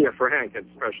 Yeah, for Hank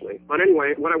especially. But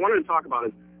anyway, what I wanted to talk about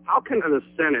is how can the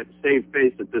Senate save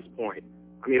face at this point?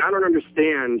 I don't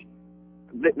understand.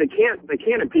 They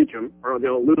can't impeach him, or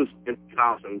they'll lose in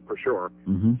 2000 for sure.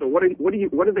 Mm-hmm. So what do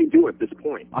they do at this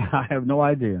point? I have no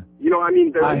idea. They're I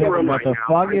in the room haven't got right the now.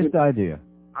 foggiest idea.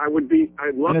 I'd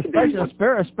love and to be.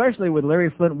 Especially with Larry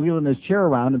Flint wheeling his chair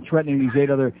around and threatening these 8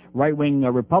 other right-wing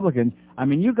Republicans.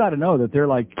 You got to know that they're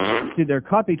they're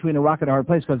caught between a rock and a hard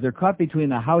place because they're caught between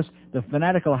the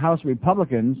fanatical House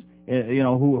Republicans,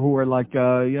 who are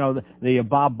the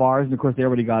Bob Barrs, and of course they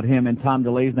already got him, and Tom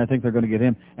DeLays, and I think they're going to get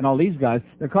him, and all these guys.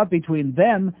 They're caught between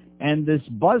them and this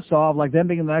buzzsaw of them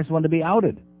being the next one to be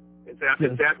outed. It's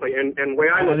Exactly. And the way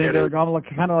I look at it, they're kind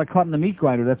of like caught in the meat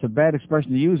grinder. That's a bad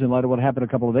expression to use in light of what happened a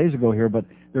couple of days ago here, but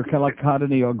they're kind of like caught in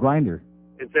the grinder.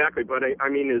 Exactly, but I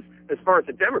mean, as far as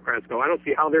the Democrats go, I don't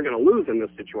see how they're going to lose in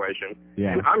this situation.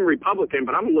 Yeah. And I'm Republican,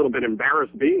 but I'm a little bit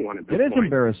embarrassed being one at this point. It is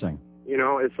embarrassing. You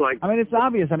know, it's like. I mean, it's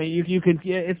obvious. I mean, you can.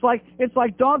 It's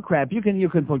like dog crap. You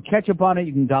can put ketchup on it.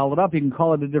 You can doll it up. You can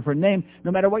call it a different name.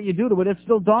 No matter what you do to it, it's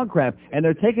still dog crap. And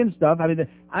they're taking stuff. I mean,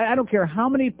 I don't care how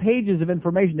many pages of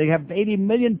information they have. 80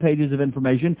 million pages of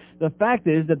information. The fact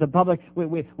is that the public.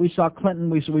 We saw Clinton.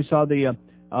 We saw the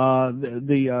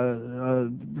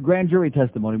grand jury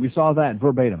testimony. We saw that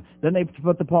verbatim. Then they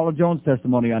put the Paula Jones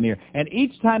testimony on here. And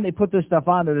each time they put this stuff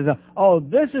on there, there's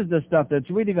this is the stuff that's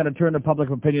really going to turn the public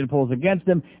opinion polls against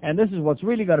them, and this is what's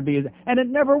really going to be. And it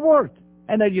never worked.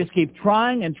 And they just keep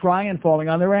trying and falling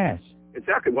on their ass.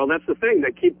 Exactly. Well, that's the thing.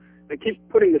 They keep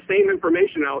putting the same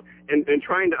information out and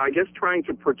trying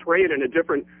to portray it in a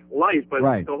different light. But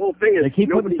right. The whole thing is they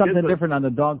keep putting something different on the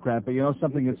dog crap, but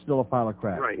something that's still a pile of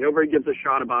crap. Right. Nobody gives a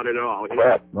shot about it at all. You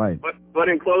know? Right. But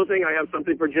in closing, I have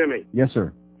something for Jimmy. Yes,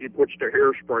 sir. He puts the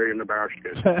hairspray in the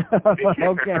basket.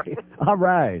 Okay. All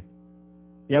right.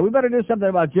 Yeah, we better do something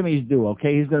about Jimmy's due,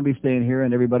 okay? He's going to be staying here,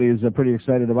 and everybody is pretty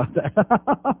excited about that.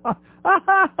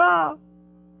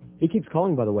 He keeps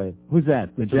calling, by the way. Who's that?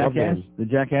 The jackass? The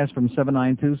jackass from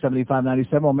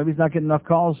 792-7597. Well, maybe he's not getting enough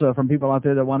calls from people out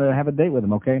there that want to have a date with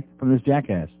him, okay? From this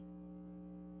jackass.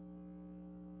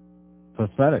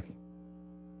 Pathetic.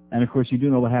 And, of course, you do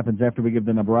know what happens after we give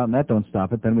the number out, and that don't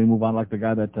stop it. Then we move on like the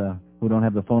guy that who don't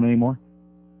have the phone anymore.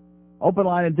 Open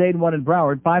line in Dayton, 1 in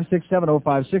Broward,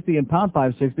 567-0560 and pound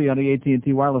 560 on the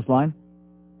AT&T wireless line.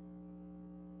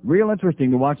 Real interesting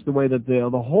to watch the way that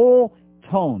the whole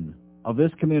tone of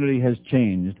this community has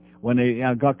changed when they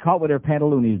got caught with their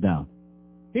pantaloonies down.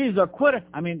 He's a quitter.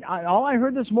 I mean, all I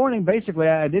heard this morning, basically,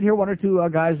 I did hear one or two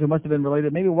guys who must have been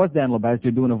related. Maybe it was Dan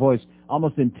LeBaster doing a voice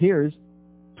almost in tears.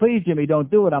 Please, Jimmy, don't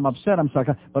do it. I'm upset. I'm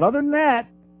sorry. But other than that,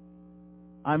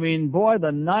 I mean, boy,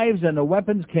 the knives and the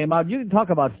weapons came out. You can talk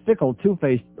about fickle,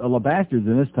 two-faced LeBasters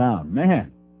in this town.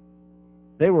 Man.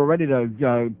 They were ready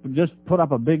to just put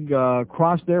up a big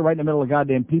cross there right in the middle of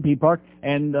goddamn PP Park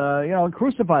and,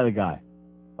 crucify the guy.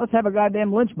 Let's have a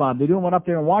goddamn lynch mob. They're doing one up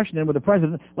there in Washington with the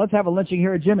president. Let's have a lynching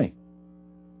here at Jimmy.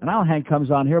 And now Hank comes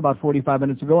on here about 45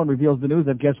 minutes ago and reveals the news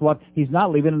that, guess what, he's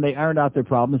not leaving, and they ironed out their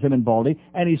problems, him and Baldy,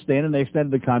 and he's staying, and they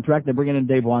extended the contract. They're bringing in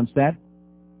Dave Wannstedt.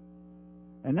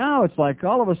 And now it's like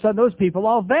all of a sudden those people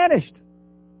all vanished.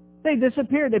 They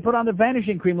disappeared. They put on the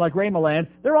vanishing cream like Ray Milland.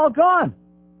 They're all gone.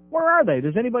 Where are they?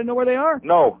 Does anybody know where they are?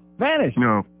 No. Vanished.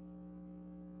 No.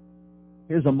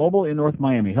 Here's a mobile in North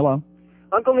Miami. Hello.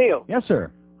 Uncle Neil. Yes,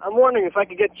 sir. I'm wondering if I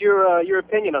could get your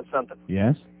opinion on something.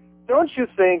 Yes. Don't you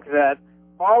think that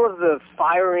all of the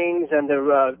firings and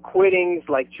the quittings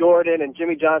like Jordan and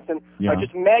Jimmy Johnson are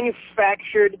just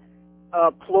manufactured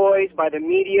ploys by the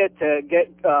media to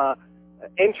get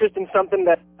interest in something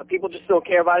that people just don't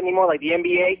care about anymore, like the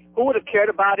NBA? Who would have cared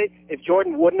about it if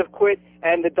Jordan wouldn't have quit?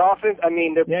 And the Dolphins, I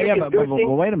mean, they're but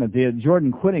wait a minute. The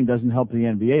Jordan quitting doesn't help the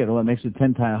NBA. It makes it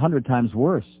 100 times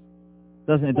worse.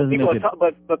 Doesn't it?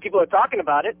 But people are talking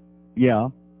about it. Yeah.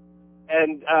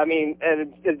 And I mean,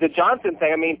 and the Johnson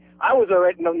thing. I mean, I was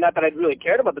already not that I really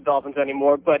cared about the Dolphins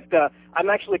anymore, but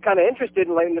I'm actually kind of interested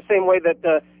in the same way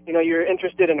that you're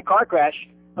interested in a car crash.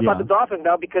 About the Dolphins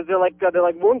now because they're like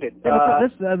wounded. Yeah,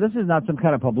 but this is not some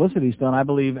kind of publicity stunt. I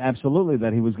believe absolutely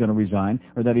that he was going to resign,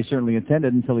 or that he certainly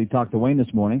intended until he talked to Wayne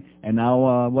this morning. And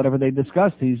now whatever they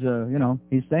discussed, he's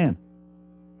staying.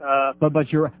 But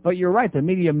you're right. The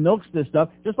media milks this stuff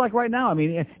just like right now. I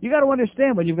mean, you got to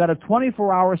understand when you've got a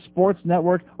 24-hour sports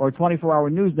network or a 24-hour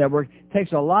news network, it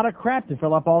takes a lot of crap to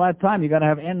fill up all that time. You got to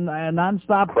have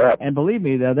nonstop crap. And believe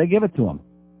me, they give it to them.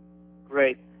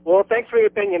 Great. Well, thanks for your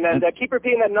opinion, and keep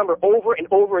repeating that number over and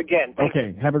over again.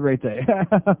 Okay, have a great day.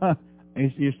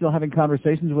 You're still having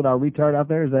conversations with our retard out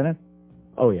there, is that it?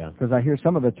 Oh, yeah. Because I hear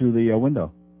some of it through the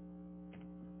window.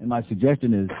 And my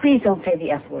suggestion is... Please don't say the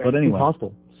F word. But anyway. He's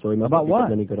hostile, so he must about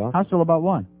what? Any good offer. Hostile about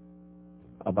what?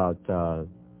 About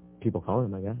people calling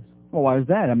him, I guess. Well, why is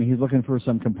that? I mean, he's looking for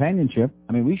some companionship.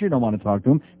 I mean, we sure don't want to talk to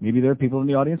him. Maybe there are people in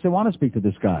the audience that want to speak to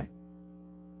this guy,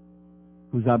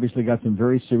 who's obviously got some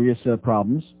very serious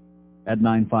problems, at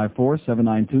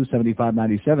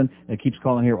 954-792-7597. It keeps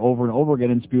calling here over and over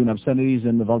again and spewing obscenities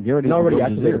and the vulgarities. And already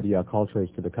activated the call trace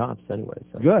to the cops anyway.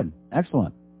 So. Good.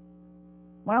 Excellent.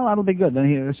 Well, that'll be good.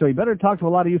 So he better talk to a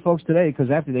lot of you folks today, because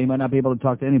after that he might not be able to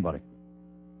talk to anybody.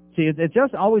 See, it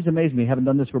just always amazed me, having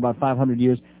done this for about 500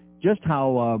 years, just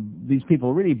how these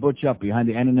people really butch up behind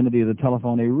the anonymity of the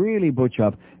telephone. They really butch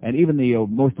up, and even the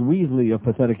most weaselly of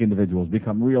pathetic individuals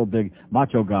become real big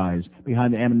macho guys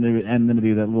behind the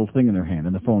anonymity of that little thing in their hand,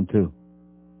 and the phone too.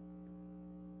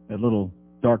 That little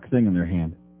dark thing in their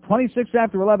hand. 26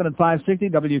 after 11 at 560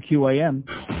 WQAM.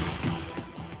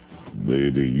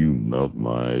 Baby, you melt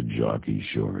my jockey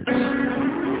shorts.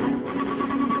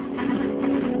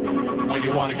 When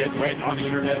you want to get wet on the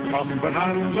internet, come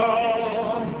Bonanza.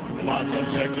 Lots of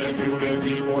sex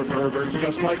activity for perverts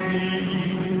just like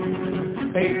me.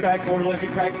 Hey, back or let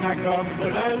it crack, come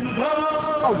Bonanza.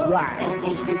 All right.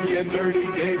 Uncle Spooky and Dirty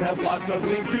Dave have lots of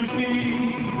things to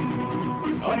see.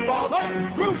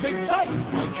 Unbothered, cruising sight,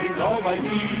 munching all I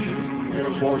need.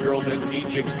 Here's 4 girls and 3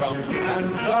 chicks come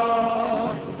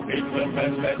Bonanza. It's the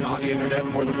best bet on the internet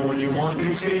for the porn you want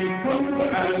to see. From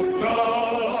Bonanza,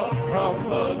 from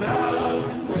Bonanza.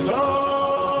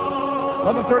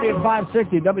 11:30 at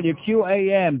 560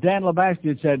 WQAM. Dan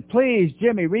LeBastard said, please,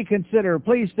 Jimmy, reconsider.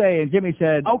 Please stay. And Jimmy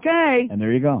said, okay. And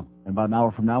there you go. And about an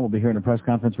hour from now, we'll be hearing a press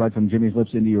conference right from Jimmy's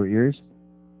lips into your ears.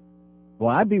 Well,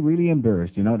 I'd be really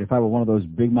embarrassed, you know, if I were one of those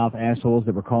big mouth assholes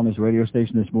that were calling this radio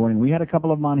station this morning. We had a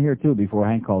couple of them on here, too, before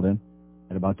Hank called in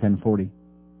at about 10:40.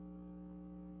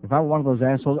 If I were one of those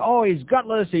assholes, oh, he's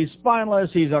gutless, he's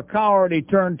spineless, he's a coward, he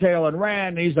turned tail and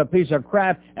ran, he's a piece of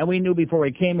crap, and we knew before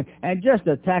he came, and just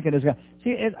attacking this guy.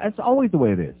 See, it's always the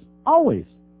way it is. Always.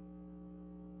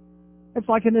 It's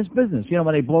like in this business. You know,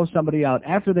 when they blow somebody out,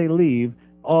 after they leave,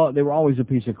 oh, they were always a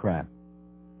piece of crap.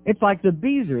 It's like the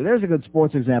Beezer. There's a good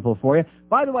sports example for you.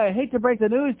 By the way, I hate to break the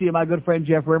news to you, my good friend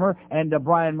Jeff Rimmer and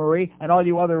Brian Murray and all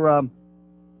you other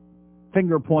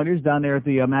finger pointers down there at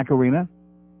the Mac Arena.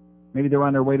 Maybe they're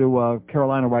on their way to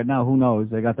Carolina right now. Who knows?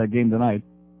 They got that game tonight.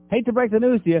 Hate to break the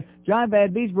news to you. John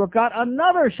Van Beesbrook got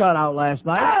another shutout last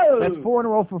night. Oh! That's 4 in a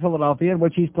row for Philadelphia, in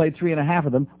which he's played 3.5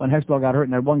 of them when Hextall got hurt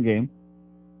in that one game.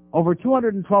 Over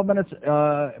 212 minutes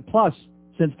plus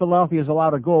since Philadelphia's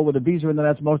allowed a goal with a Beezer in the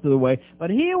nets most of the way. But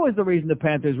he was the reason the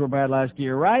Panthers were bad last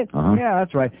year, right? Uh-huh. Yeah,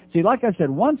 that's right. See, like I said,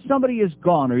 once somebody is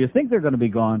gone, or you think they're going to be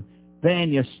gone,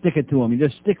 then you stick it to him. You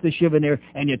just stick the shiv in there,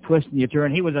 and you twist and you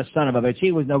turn. He was a son of a bitch.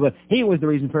 He was no good. He was the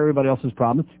reason for everybody else's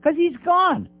problems, because he's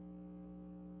gone.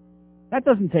 That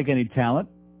doesn't take any talent.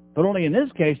 But only in this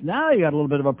case, now you got a little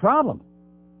bit of a problem.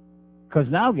 Because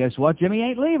now, guess what? Jimmy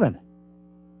ain't leaving.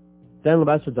 Dan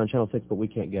LeBastard's on Channel 6, but we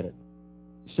can't get it.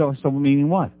 So meaning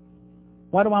what?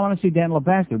 Why do I want to see Dan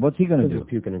LeBastard? What's he going to do? He's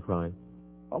puking and crying.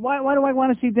 Why do I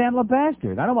want to see Dan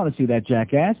LeBastard? I don't want to see that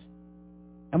jackass.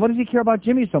 And what does he care about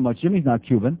Jimmy so much? Jimmy's not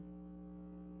Cuban.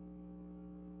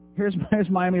 Here's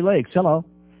Miami Lakes. Hello.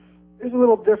 There's a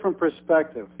little different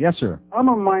perspective. Yes, sir. I'm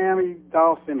a Miami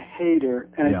Dolphin hater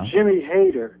and a Jimmy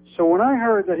hater. So when I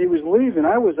heard that he was leaving,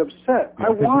 I was upset. Yeah, I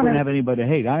want him. Have anybody to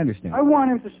hate. I understand. I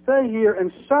want him to stay here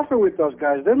and suffer with those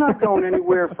guys. They're not going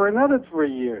anywhere for another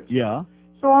 3 years. Yeah.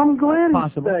 So I'm glad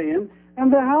he's staying,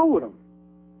 and the hell with him.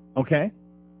 Okay.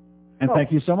 And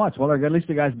thank you so much. Well, at least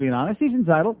the guy's being honest. He's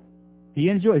entitled. He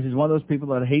enjoys. He's one of those people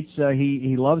that hates.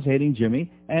 He loves hating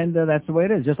Jimmy, and that's the way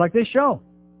it is. Just like this show.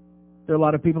 There are a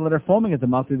lot of people that are foaming at the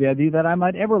mouth with the idea that I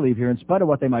might ever leave here, in spite of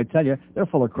what they might tell you. They're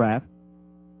full of crap.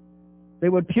 They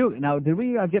would puke. Now, did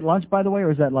we get lunch, by the way,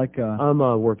 or is that like... I'm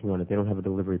working on it. They don't have a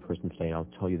delivery person today. I'll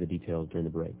tell you the details during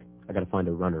the break. I got to find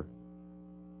a runner.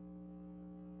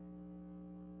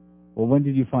 Well, when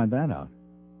did you find that out?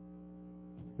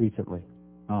 Recently.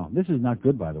 Oh, this is not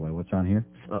good, by the way, what's on here.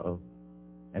 Uh-oh.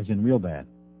 As in real bad.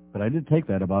 But I did take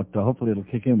that about, hopefully it'll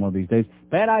kick in one of these days.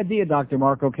 Bad idea, Dr.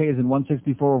 Mark, okay, as in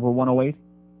 164 over 108?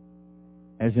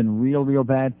 As in real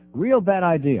bad? Real bad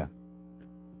idea.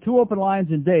 2 open lines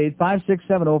in Dade,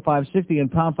 5670560 and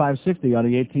pound 560 on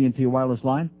the AT&T wireless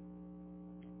line.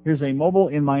 Here's a mobile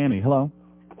in Miami. Hello.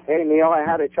 Hey, Neil, I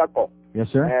had a chuckle. Yes,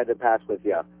 sir? I had to pass with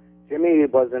you. Jimmy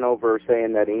wasn't over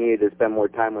saying that he needed to spend more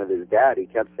time with his dad. He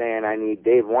kept saying, I need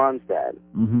Dave Wan's dad.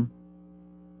 Mm-hmm.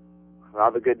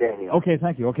 Have a good day, Neil. Okay,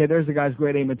 thank you. Okay, there's the guy's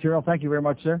grade A material. Thank you very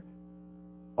much, sir.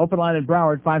 Open line in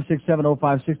Broward,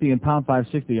 5670560 and pound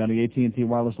 560 on the AT&T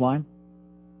wireless line.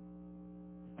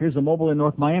 Here's a mobile in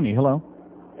North Miami. Hello.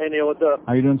 Hey, Neil, what's up?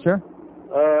 How you doing, sir?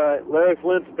 Larry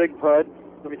Flint's a big pud.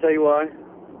 Let me tell you why.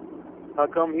 How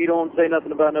come he don't say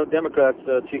nothing about no Democrats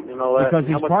cheating and all that?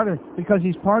 Because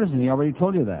he's partisan. He already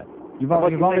told you that. You've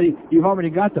already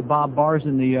got the Bob Barrs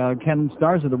and the Ken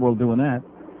Stars of the world doing that.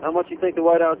 How much do you think the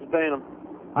White House is paying him?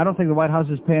 I don't think the White House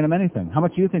is paying him anything. How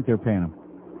much do you think they're paying him?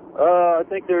 I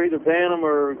think they're either paying him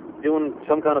or doing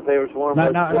some kind of favors for him.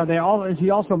 Is he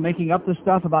also making up the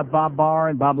stuff about Bob Barr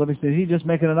and Bob Livingston? Is he just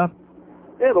making it up?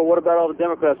 Yeah, but what about all the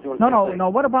Democrats doing the same thing? No.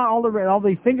 What about all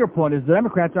the finger pointers? The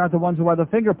Democrats aren't the ones who are the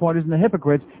finger pointers and the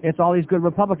hypocrites. It's all these good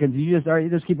Republicans. You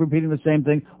just keep repeating the same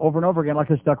thing over and over again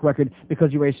like a stuck record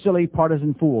because you're a silly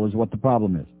partisan fool is what the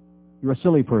problem is. You're a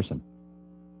silly person.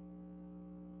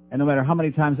 And no matter how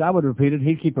many times I would repeat it,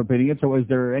 he'd keep repeating it. So is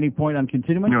there any point on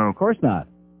continuing? No. Of course not.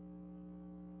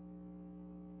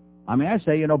 I mean, I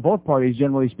say, both parties,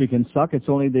 generally speaking, suck. It's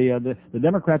only the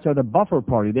Democrats are the buffer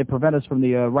party. They prevent us from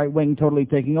the right wing totally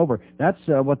taking over. That's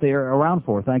what they are around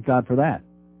for. Thank God for that.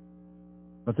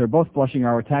 But they're both flushing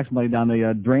our tax money down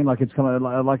the drain like it's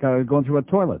going through a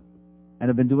toilet, and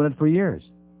have been doing it for years.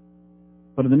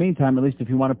 But in the meantime, at least if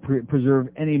you want to preserve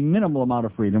any minimal amount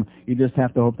of freedom, you just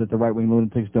have to hope that the right-wing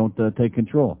lunatics don't take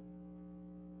control,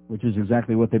 which is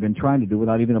exactly what they've been trying to do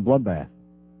without even a bloodbath.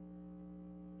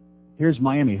 Here's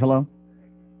Miami. Hello?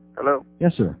 Hello?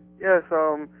 Yes, sir. Yes,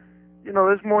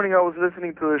 this morning I was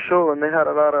listening to the show, and they had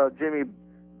a lot of Jimmy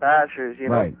bashers,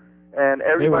 Right. And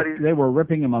everybody... They were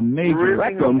ripping him a major...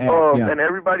 Ripping him up, and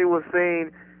everybody was saying...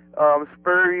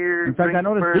 Spurrier. In fact, I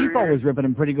noticed Defoe was ripping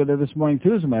him pretty good there this morning,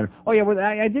 too, as a matter. Oh, yeah,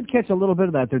 I did catch a little bit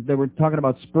of that. They were talking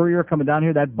about Spurrier coming down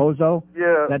here, that bozo.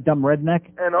 Yeah. That dumb redneck.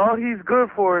 And all he's good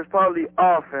for is probably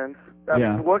offense. I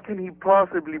mean, what can he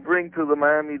possibly bring to the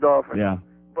Miami Dolphins? Yeah.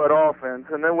 But offense.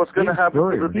 And then what's going to happen to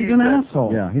the defense? He's an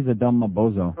asshole. Yeah, he's a dumb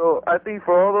bozo. So I think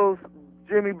for all those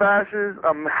Jimmy bashers,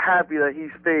 I'm happy that he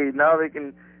stayed. Now they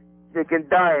can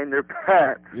die in their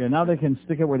pants. Yeah, now they can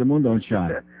stick it where the moon don't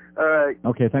shine. All right.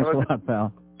 Okay, thanks a lot,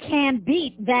 pal. Can't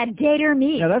beat that gator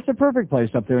meat. Yeah, that's the perfect place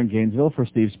up there in Gainesville for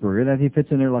Steve Spurrier. That he fits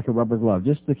in there like a rubber glove,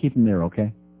 just to keep him there,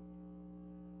 okay?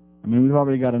 I mean, we've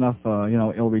already got enough,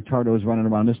 ill retardos running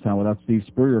around this town without Steve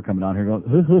Spurrier coming down here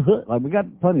going, like we got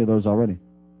plenty of those already.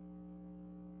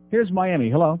 Here's Miami.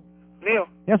 Hello. Neil.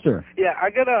 Yes, sir. Yeah,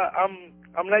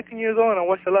 I'm 19 years old and I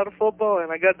watch a lot of football,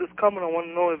 and I got this comment. I want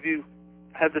to know if you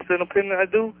have the same opinion I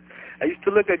do. I used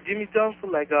to look at Jimmy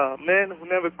Johnson like a man who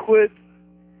never quit.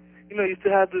 He used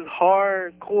to have this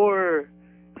hardcore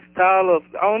style of,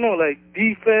 like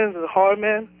defense, a hard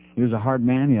man. He was a hard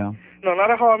man, yeah. No, not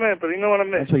a hard man, but you know what I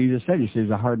mean. That's what you just said. You said he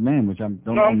was a hard man, which I'm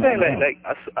saying like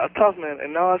a tough man.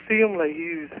 And now I see him like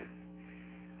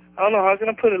I don't know how can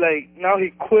I put it. Like now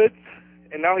he quits,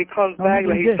 and now he comes back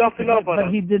like he's stuffing up on us.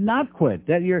 But he did not quit.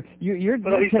 That you're.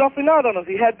 But he's stuffing out on us.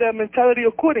 He had that mentality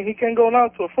of quitting. He can't go now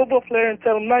to a football player and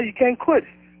tell him, "No, you can't quit."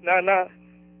 Nah.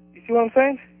 You see what I'm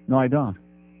saying? No, I don't.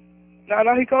 Now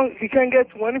he can't get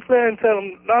to any player and tell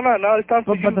him, "No, now it's time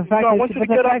for you." But the fact I want you to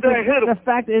get out there and hit him. The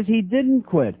fact is, he didn't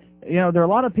quit. There are a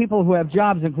lot of people who have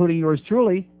jobs, including yours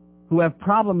truly, who have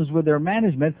problems with their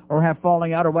management or have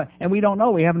falling out or what, and we don't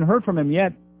know. We haven't heard from him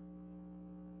yet.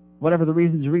 Whatever the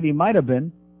reasons really might have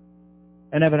been.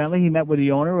 And evidently he met with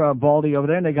the owner, Baldy, over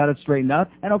there, and they got it straightened out.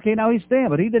 And okay, now he's staying,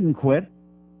 but he didn't quit.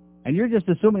 And you're just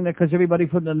assuming that because everybody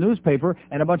put in the newspaper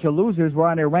and a bunch of losers were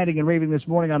on there ranting and raving this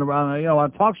morning on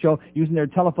a talk show using their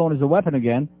telephone as a weapon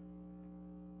again,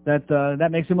 that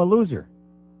makes him a loser.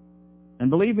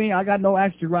 And believe me, I got no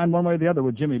axe to grind one way or the other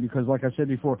with Jimmy because, like I said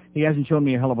before, he hasn't shown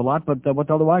me a hell of a lot, but what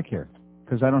the hell do I care?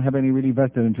 Because I don't have any really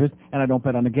vested interest, and I don't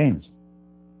bet on the games.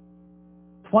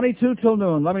 22 till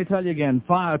noon. Let me tell you again,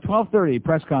 12:30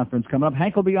 press conference coming up.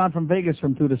 Hank will be on from Vegas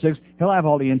from 2 to 6. He'll have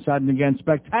all the inside. And again,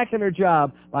 spectacular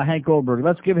job by Hank Goldberg.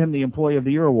 Let's give him the Employee of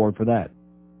the Year award for that,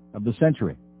 of the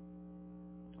century,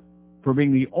 for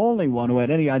being the only one who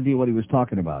had any idea what he was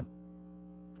talking about.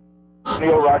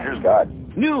 Neil Rogers God.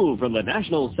 New from the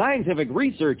National Scientific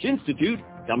Research Institute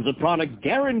comes a product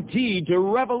guaranteed to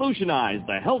revolutionize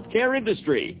the healthcare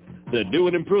industry. The new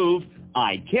and improved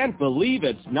I Can't Believe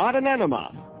It's Not an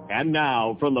Enema. And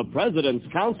now, from the President's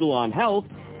Council on Health,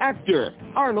 actor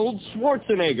Arnold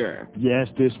Schwarzenegger. Yes,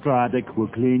 this product will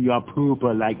clean your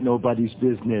pooper like nobody's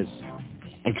business.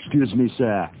 Excuse me,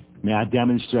 sir. May I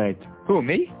demonstrate? Who,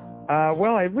 me?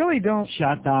 Well, I really don't...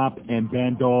 Shut up and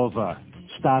bend over.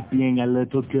 Stop being a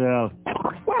little girl.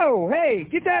 Whoa, hey,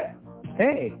 get that...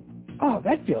 Hey. Oh,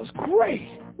 that feels great.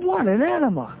 What an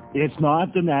enema. It's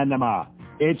not an enema.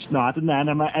 It's not an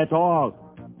enema at all.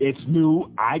 It's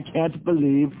new. I can't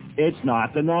believe it's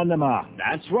not an enema.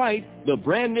 That's right. The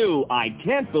brand new I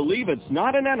Can't Believe It's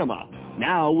Not an Enema.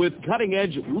 Now with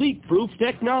cutting-edge leak-proof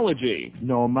technology.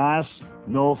 No mas,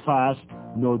 no fuss,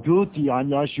 no duty on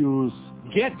your shoes.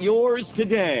 Get yours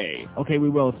today. Okay, we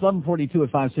will. It's 11:42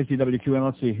 at 560 WQM.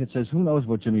 Let's see. It says, who knows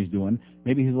what Jimmy's doing.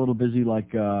 Maybe he's a little busy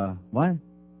like, what?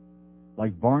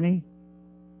 Like Barney?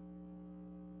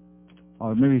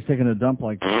 Or maybe he's taking a dump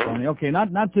like Barney. Okay,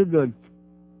 not too good.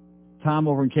 Tom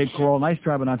over in Cape Coral. Nice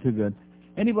try, but not too good.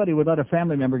 Anybody without a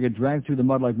family member get dragged through the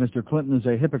mud like Mr. Clinton is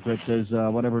a hypocrite, says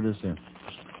whatever it is there.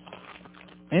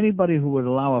 Anybody who would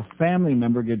allow a family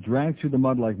member get dragged through the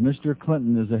mud like Mr.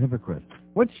 Clinton is a hypocrite.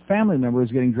 Which family member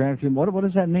is getting dragged through? What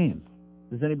does that mean?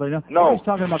 Does anybody know? No. He's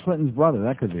talking about Clinton's brother.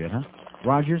 That could be it, huh?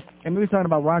 Rogers? And maybe he's talking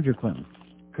about Roger Clinton,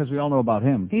 because we all know about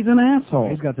him. He's an asshole.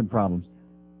 He's got some problems.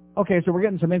 Okay, so we're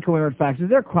getting some incoherent facts.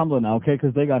 They're crumbling now, okay,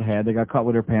 because they got caught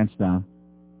with their pants down.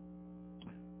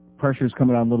 Pressure's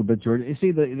coming out a little bit, George. You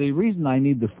see, the reason I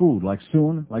need the food, like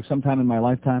soon, like sometime in my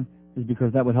lifetime, is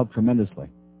because that would help tremendously.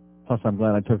 Plus, I'm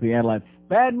glad I took the Adelaide.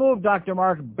 Bad move, Dr.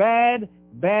 Mark. Bad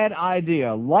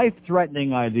idea.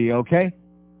 Life-threatening idea, okay?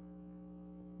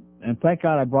 And thank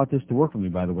God I brought this to work with me,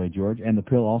 by the way, George, and the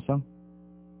pill also.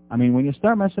 I mean, when you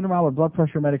start messing around with blood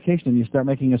pressure medication and you start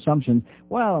making assumptions,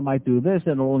 well, it might do this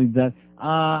and it'll only do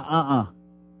that.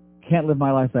 Can't live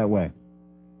my life that way.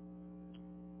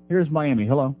 Here's Miami.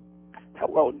 Hello.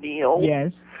 Hello, Neil.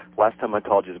 Yes. Last time I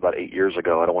called you was about 8 years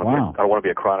ago. I don't want to be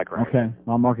a chronic, right? Okay,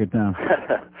 I'll mark it down.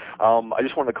 I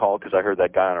just wanted to call because I heard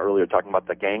that guy on earlier talking about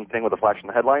the gang thing with the flash in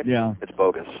the headlight. Yeah. It's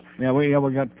bogus. Yeah, we got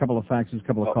a couple of faxes, a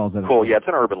couple of calls. Cool, yeah, it's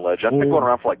an urban legend. It's been going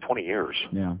around for like 20 years.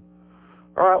 Yeah.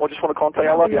 All right, well, just want to call and tell you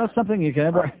I love you. You know something you can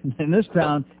never, in this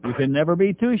town, you can never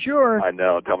be too sure. I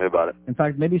know, tell me about it. In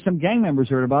fact, maybe some gang members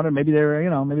heard about it. Maybe they're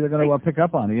going to pick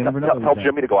up on it. You never know. Help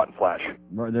Jimmy to go out and flash.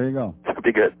 Right, there you go.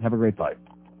 Be good. Have a great day. Bye.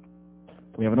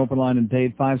 We have an open line in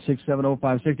Dade,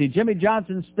 5670560. Jimmy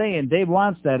Johnson's staying. Dave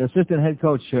Wannstedt, assistant head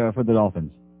coach for the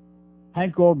Dolphins.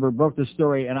 Hank Goldberg broke the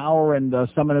story an hour and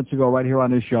some minutes ago right here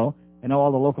on this show. And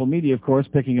all the local media, of course,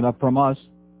 picking it up from us.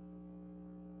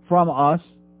 From us.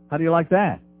 How do you like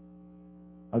that?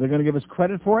 Are they going to give us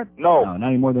credit for it? No. No, not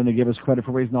any more than they give us credit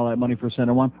for raising all that money for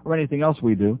Center One or anything else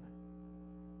we do.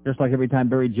 Just like every time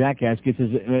Barry Jackass gets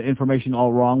his information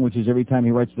all wrong, which is every time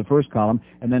he writes the first column,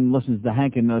 and then listens to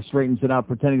Hank and straightens it out,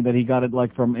 pretending that he got it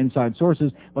like from inside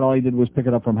sources, but all he did was pick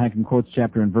it up from Hank and quotes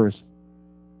chapter and verse.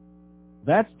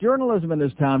 That's journalism in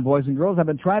this town, boys and girls. I've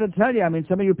been trying to tell you. I mean,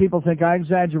 some of you people think I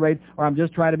exaggerate or I'm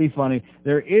just trying to be funny.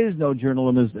 There is no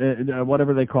journalism,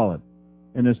 whatever they call it,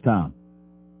 in this town.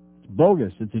 It's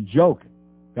bogus. It's a joke.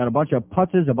 Got a bunch of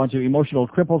putzes, a bunch of emotional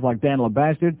cripples like Dan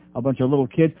LeBastard, a bunch of little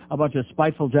kids, a bunch of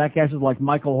spiteful jackasses like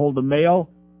Michael Holden Mayo.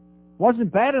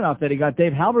 Wasn't bad enough that he got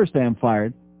Dave Halberstam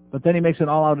fired, but then he makes an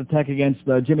all-out attack against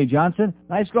Jimmy Johnson.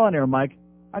 Nice going there, Mike.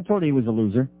 I told you he was a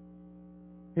loser.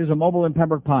 Here's a mobile in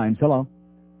Pembroke Pines. Hello.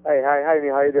 Hey, hi, how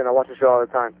you doing? I watch the show all the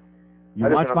time. You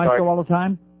watch my show all the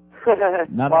time?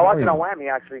 Not I watch it on Whammy,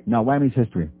 actually. No, Whammy's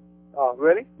history. Oh,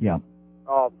 really? Yeah.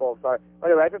 Oh, sorry.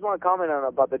 Anyway, I just want to comment on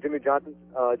about the Jimmy Johnson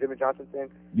thing.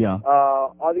 Yeah.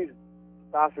 All these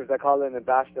bastards that call in and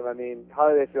bash them. I mean, how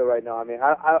do they feel right now? I mean,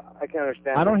 I can't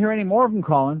understand. I don't hear any more of them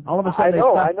calling. All of a sudden, they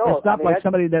stop like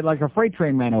somebody that like a freight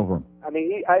train ran over him. I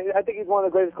mean, I think he's one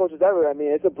of the greatest coaches ever. I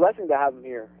mean, it's a blessing to have him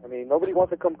here. I mean, nobody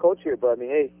wants to come coach here, but I mean,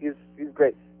 hey, he's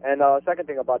great. And second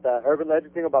thing about that urban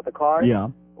legend thing about the car. Yeah.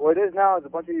 What it is now is a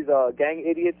bunch of these gang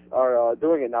idiots are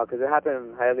doing it now because it happened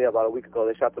in Hialeah about a week ago.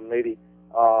 They shot some lady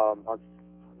on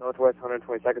Northwest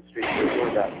 122nd Street. They were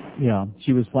doing that. Yeah,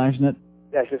 she was flashing it.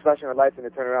 Yeah, she was flashing her lights and they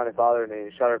turned around and saw her and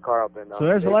they shot her car up. And so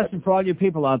there's a lesson for all you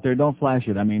people out there: don't flash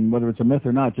it. I mean, whether it's a myth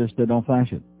or not, just don't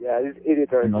flash it. Yeah, these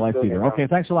idiots are in the life leader. Okay,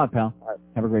 thanks a lot, pal. Right.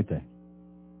 Have a great day.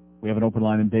 We have an open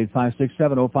line in Dade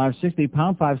 5670560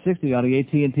 pound 560 on the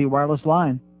AT&T wireless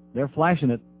line. They're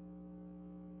flashing it.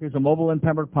 Here's a mobile in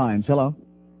Pembroke Pines. Hello.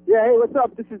 Yeah, hey, what's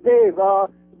up? This is Dave.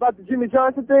 About the Jimmy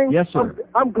Johnson thing? Yes, sir.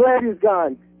 I'm glad he's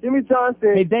gone. Jimmy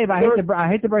Johnson. Hey, Dave, I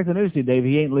hate to break the news to you, Dave.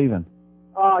 He ain't leaving.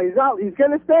 He's out. He's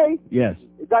going to stay? Yes.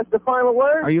 That's the final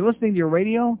word? Are you listening to your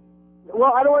radio?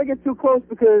 Well, I don't want to get too close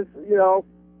because,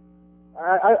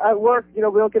 I work, we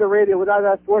don't get a radio. We're not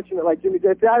that fortunate like Jimmy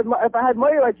Johnson. If I had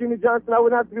money like Jimmy Johnson, I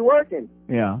wouldn't have to be working.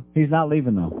 Yeah. He's not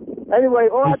leaving, though. Anyway,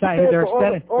 let me say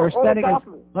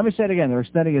it again. They're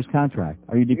extending his contract.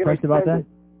 Are you depressed about that?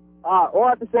 All I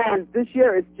have to say is this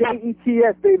year it's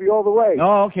JETS, baby, all the way.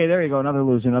 Oh, okay, there you go. Another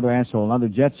loser, another asshole, another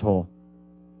Jets hole.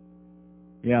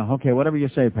 Yeah, okay, whatever you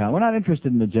say, pal. We're not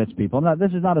interested in the Jets, people.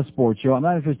 This is not a sports show. I'm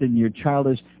not interested in your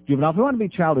childish juvenile. If you want to be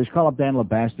childish, call up Dan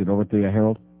LeBastard over at the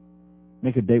Herald.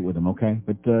 Make a date with him, okay?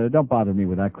 But don't bother me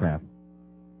with that crap.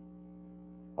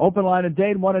 Open line at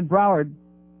Dade, one in Broward.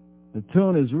 The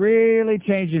tune is really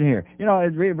changing here.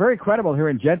 It's very credible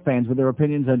hearing Jet fans with their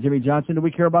opinions on Jimmy Johnson. Do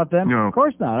we care about them? No. Of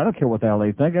course not. I don't care what the hell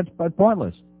they think. That's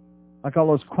pointless. Like all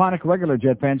those chronic regular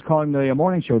Jet fans calling the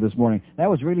morning show this morning. That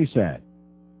was really sad.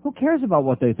 Who cares about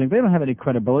what they think? They don't have any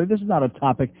credibility. This is not a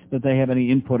topic that they have any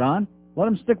input on. Let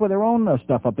them stick with their own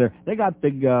stuff up there. They got the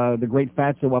great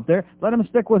fatso up there. Let them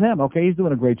stick with him. Okay, he's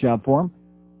doing a great job for him.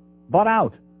 Butt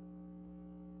out.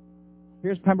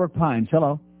 Here's Pembroke Pines.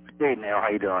 Hello. Hey, Neil, how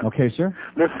you doing? Okay, sir.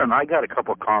 Listen, I got a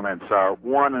couple of comments.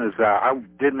 One is I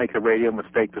did make a radio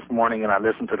mistake this morning, and I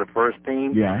listened to the first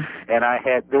team. Yeah. And I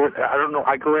don't know,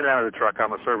 I go in and out of the truck.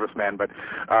 I'm a serviceman, but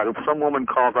some woman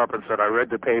called up and said, I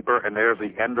read the paper, and there's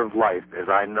the end of life as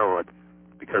I know it,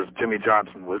 because Jimmy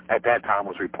Johnson was at that time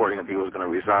was reporting that he was going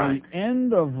to resign. The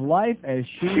end of life as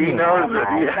she knows it.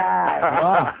 Yeah.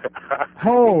 Wow.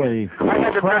 Holy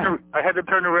I had to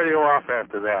turn the radio off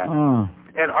after that.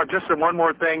 And just one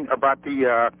more thing about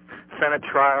the Senate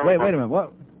trial. Wait a minute.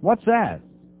 What's that?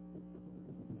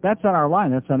 That's on our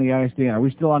line. That's on the ISDN. Are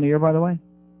we still on the air, by the way?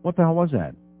 What the hell was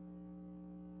that?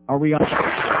 Are we on?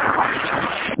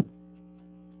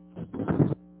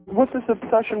 What's this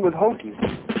obsession with Hokies?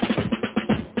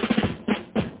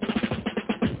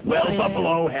 Well,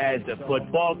 Buffalo has a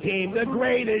football team, the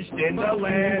greatest in the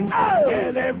land.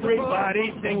 And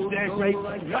everybody thinks they're great,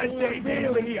 because they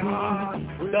really are.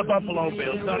 The Buffalo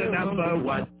Bills are the number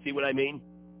one. See what I mean?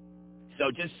 So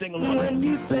just sing along. When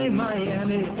you say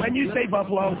Miami, when you say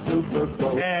Buffalo, Super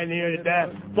Bowl, and here's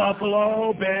that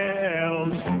Buffalo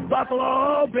Bills.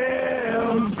 Buffalo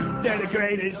Bills, they're the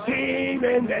greatest team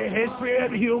in the history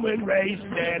of the human race.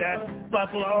 They're the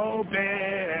Buffalo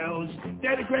Bills.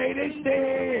 They're the greatest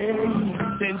thing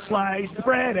since sliced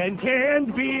bread and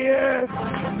canned beer.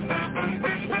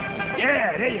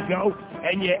 Yeah, there you go.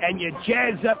 And you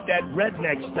jazz up that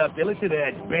redneck stuff. You listen to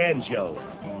that banjo.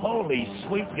 Holy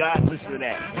sweet God, listen to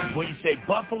that. When you say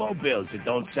Buffalo Bills, it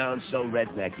don't sound so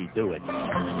rednecky, do it?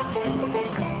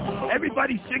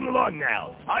 Everybody sing along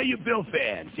now. Are you Bill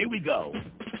fans? Here we go.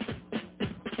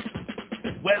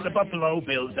 Well, the Buffalo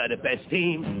Bills are the best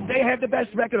team. They have the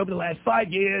best record over the last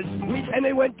 5 years. And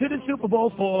they went to the Super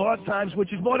Bowl 4 times,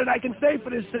 which is more than I can say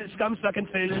for this scum-sucking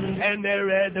fish. And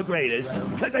they're the greatest,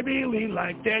 because I really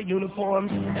like their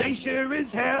uniforms. They sure as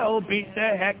hell beat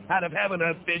the heck out of having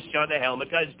a fish on the helmet,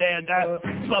 because they're the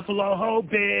Buffalo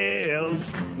Bills.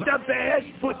 The best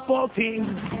football team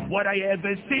what I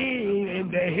ever seen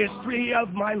in the history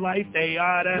of my life. They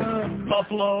are the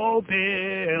Buffalo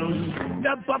Bills.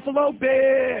 The Buffalo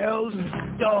Bills,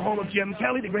 the home of Jim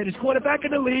Kelly, the greatest quarterback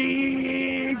in the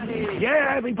league.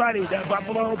 Yeah, everybody, the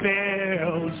Buffalo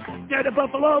Bills. They're the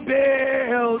Buffalo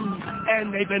Bills,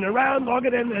 and they've been around longer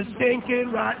than the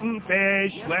stinking rotten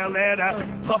fish. Well, they're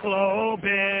the Buffalo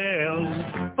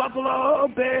Bills. Buffalo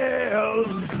Bills.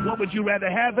 What would you rather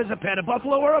have as a pet, a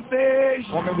buffalo or a fish?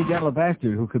 Or maybe Dan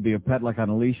LeBaster, who could be a pet like on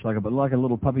a leash, like a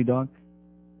little puppy dog.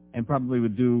 And probably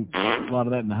would do a lot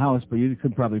of that in the house, but you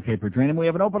could probably pay per train. And we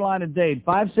have an open line at Dade,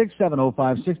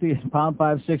 5670560, pound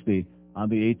 560 on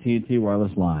the AT&T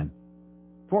wireless line.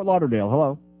 Fort Lauderdale,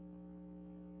 hello.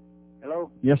 Hello?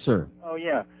 Yes, sir. Oh,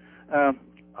 yeah.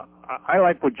 I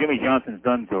like what Jimmy Johnson's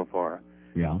done so far.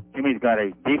 Yeah. Jimmy's got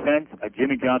a defense, a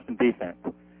Jimmy Johnson defense.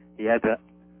 He has an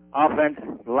offense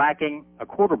lacking a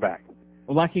quarterback.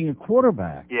 Well, lacking a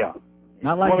quarterback? Yeah.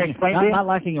 Not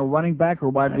lacking a running back or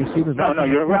wide receivers. No,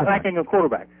 you're lacking a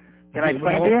quarterback. Can I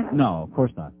explain to you? No, of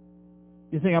course not.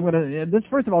 You think I'm going to... This,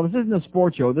 first of all, this isn't a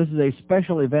sports show. This is a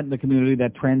special event in the community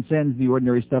that transcends the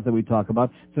ordinary stuff that we talk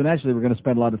about. So naturally, we're going to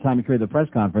spend a lot of time to create the press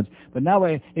conference. But now,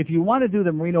 if you want to do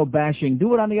the Marino bashing,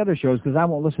 do it on the other shows, because I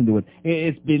won't listen to it.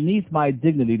 It's beneath my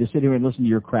dignity to sit here and listen to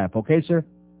your crap. Okay, sir?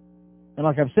 And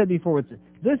like I've said before,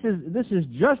 this is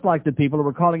just like the people who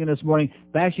were calling in this morning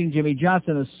bashing Jimmy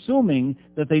Johnson, assuming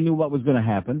that they knew what was going to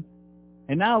happen.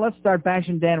 And now let's start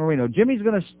bashing Dan Marino. Jimmy's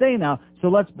going to stay now, so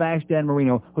let's bash Dan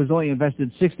Marino, who's only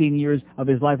invested 16 years of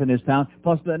his life in this town.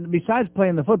 Plus, besides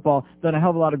playing the football, done a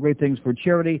hell of a lot of great things for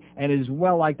charity and is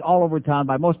well-liked all over town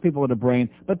by most people with a brain.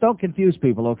 But don't confuse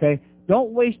people, okay?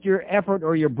 Don't waste your effort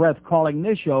or your breath calling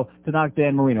this show to knock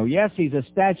Dan Marino. Yes, he's a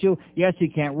statue. Yes, he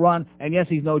can't run. And yes,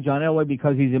 he's no John Elway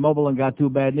because he's immobile and got 2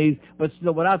 bad knees. But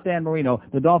still, without Dan Marino,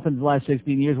 the Dolphins the last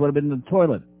 16 years would have been in the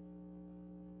toilet.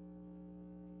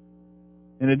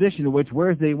 In addition to which,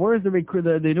 where's the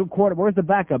new quarter? Where's the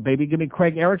backup, baby? Give me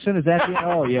Craig Erickson. Is that the...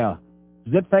 Oh, yeah.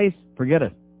 Zip face? Forget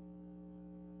it.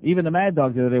 Even the Mad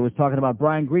Dog the other day was talking about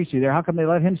Brian Greasy there. How come they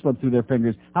let him slip through their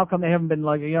fingers? How come they haven't been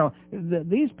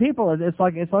these people, it's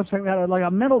like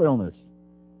a mental illness.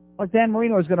 Like Dan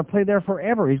Marino is going to play there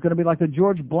forever. He's going to be like the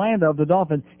George Blanda of the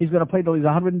Dolphins. He's going to play till he's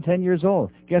 110 years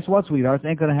old. Guess what, sweethearts?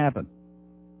 Ain't going to happen.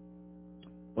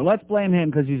 Well, let's blame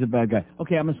him because he's a bad guy.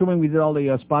 Okay, I'm assuming we did all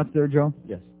the spots there, Joe?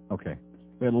 Yes. Okay.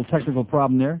 We had a little technical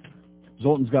problem there.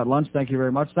 Zoltan's got lunch. Thank you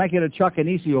very much. Thank you to Chuck and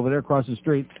Easy over there across the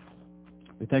street.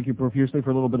 We thank you profusely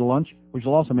for a little bit of lunch, which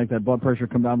will also make that blood pressure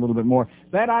come down a little bit more.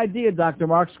 Bad idea, Dr.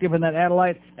 Marks, giving that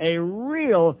Adelaide a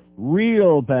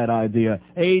real bad idea.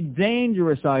 A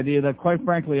dangerous idea that, quite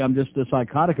frankly, I'm just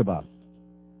psychotic about.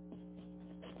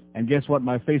 And guess what?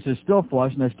 My face is still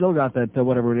flush, and I still got that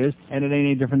whatever it is, and it ain't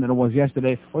any different than it was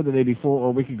yesterday or the day before or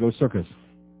a week ago circus.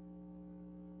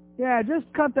 Yeah, just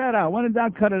cut that out. When in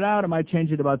doubt, cut it out. I might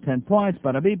change it about 10 points.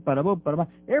 Bada beep, bada boop, bada ba.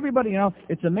 Everybody, you know,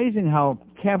 it's amazing how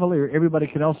cavalier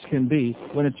everybody else can be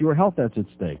when it's your health that's at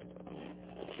stake.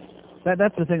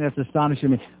 That's the thing that's astonishing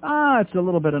me. It's a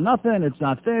little bit of nothing. It's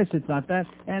not this. It's not that.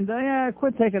 And,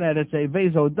 quit taking that. It's a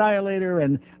vasodilator,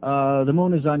 and the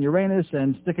moon is on Uranus,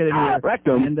 and stick it in your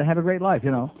rectum, and have a great life, you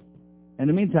know. In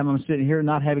the meantime, I'm sitting here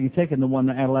not having taken the one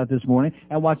Adalat this morning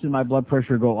and watching my blood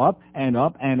pressure go up and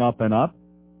up and up and up.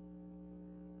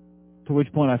 To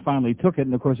which point I finally took it,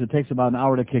 and of course it takes about an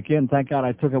hour to kick in. Thank God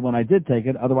I took it when I did take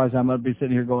it. Otherwise, I might be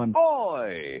sitting here going,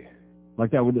 "Boy," like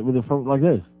that like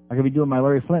this. I could be doing my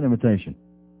Larry Flint imitation.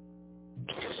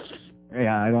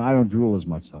 Yeah, I don't drool as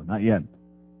much though, not yet.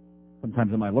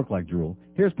 Sometimes it might look like drool.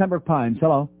 Here's Pembroke Pines.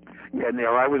 Hello. Yeah, Neil,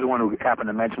 I was the one who happened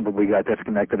to mention, but we got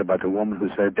disconnected about the woman who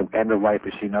said the end of life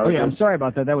as she knows. Oh, yeah, I'm sorry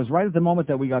about that. That was right at the moment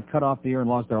that we got cut off the air and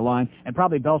lost our line, and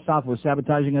probably Bell South was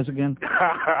sabotaging us again.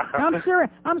 I'm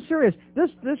serious. This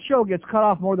show gets cut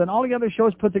off more than all the other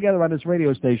shows put together on this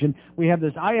radio station. We have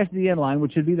this ISDN line,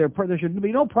 which should be there. There should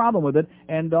be no problem with it,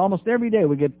 and almost every day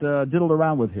we get diddled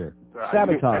around with here.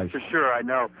 Sabotage. For sure, I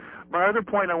know. My other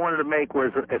point I wanted to make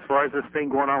was, as far as this thing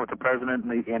going on with the president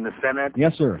and the Senate.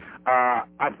 Yes, sir.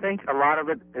 I think a lot of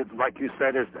it is, like you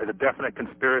said, is a definite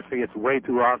conspiracy. It's way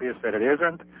too obvious that it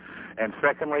isn't. And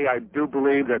secondly, I do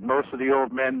believe that most of the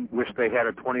old men wish they had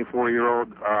a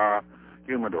 24-year-old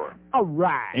humidor. All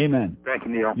right. Amen. Thank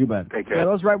you, Neil. You bet. Take care. Yeah,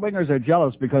 those right-wingers are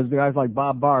jealous because the guys like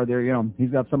Bob Barr, he's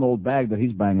got some old bag that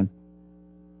he's banging.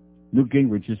 Newt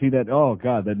Gingrich, you see that? Oh,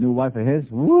 God, that new wife of his?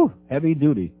 Woo, heavy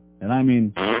duty. And I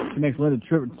mean, she makes Linda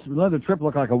Tripp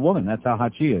look like a woman. That's how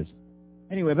hot she is.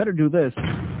 Anyway, better do this.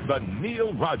 The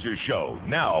Neil Rogers Show,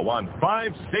 now on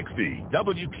 560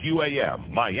 WQAM,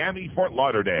 Miami, Fort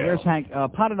Lauderdale. There's Hank.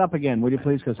 Pot it up again, will you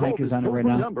please? Because Hank is on it right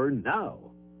now. Number now.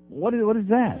 What is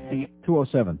that?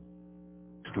 207.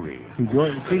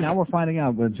 See, now we're finding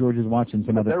out when George is watching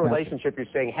some other. Their relationship, you're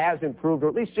saying, has improved, or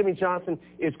at least Jimmy Johnson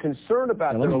is concerned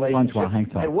about their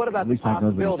relationship. And what about the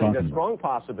possibility, the strong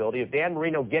possibility, of Dan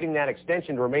Marino getting that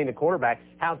extension to remain the quarterback?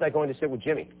 How's that going to sit with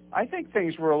Jimmy? I think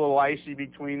things were a little icy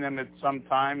between them at some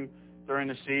time during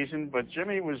the season, but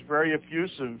Jimmy was very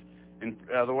effusive in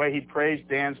the way he praised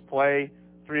Dan's play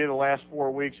 3 of the last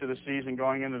 4 weeks of the season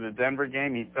going into the Denver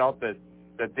game. He felt that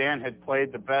Dan had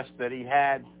played the best that he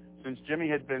had since Jimmy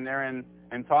had been there, and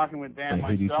talking with Dan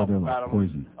myself about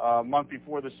a month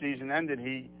before the season ended,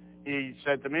 he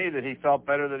said to me that he felt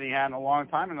better than he had in a long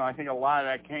time, and I think a lot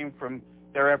of that came from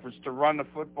their efforts to run the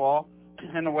football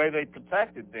and the way they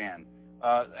protected Dan.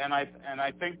 And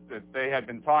I think that they had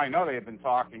been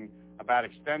talking about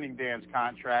extending Dan's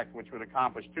contract, which would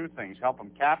accomplish 2 things: help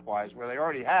him cap-wise, where they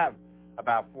already have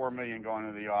about $4 million going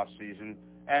into the off season,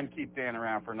 and keep Dan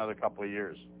around for another couple of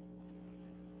years.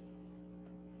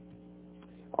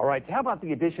 All right, how about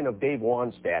the addition of Dave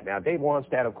Wannstedt? Now, Dave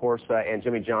Wannstedt, of course, and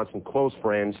Jimmy Johnson, close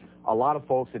friends. A lot of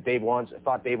folks that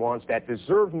thought Dave Wannstedt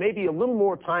deserved maybe a little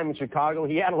more time in Chicago.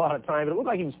 He had a lot of time, but it looked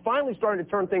like he was finally starting to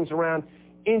turn things around.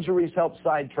 Injuries helped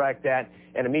sidetrack that,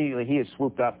 and immediately he is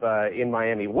swooped up in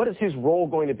Miami. What is his role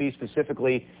going to be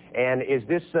specifically, and is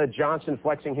this Johnson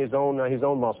flexing his own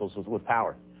muscles with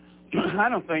power? I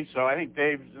don't think so. I think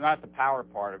Dave's not the power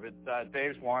part of it.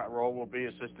 Dave's role will be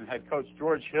assistant head coach.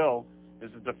 George Hill is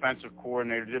the defensive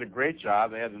coordinator, did a great job.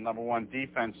 They had the #1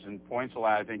 defense in points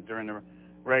allowed, I think, during the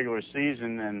regular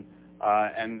season,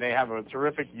 and they have a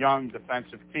terrific young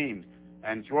defensive team.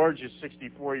 And George is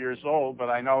 64 years old, but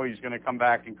I know he's going to come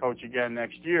back and coach again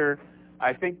next year.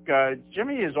 I think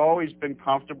Jimmy has always been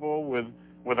comfortable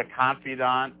with a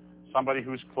confidant, somebody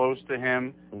who's close to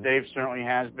him. Dave certainly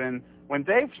has been. When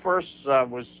Dave first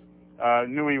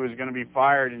knew he was going to be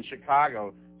fired in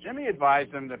Chicago, Jimmy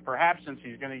advised him that perhaps since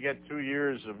he's going to get 2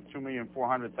 years of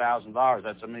 $2,400,000,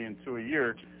 that's $1.2 million a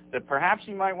year, that perhaps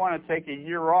he might want to take a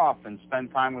year off and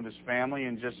spend time with his family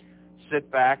and just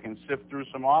sit back and sift through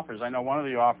some offers. I know one of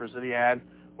the offers that he had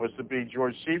was to be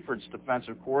George Seifert's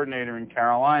defensive coordinator in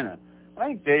Carolina. I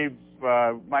think Dave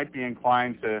might be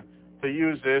inclined to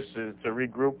use this to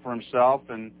regroup for himself,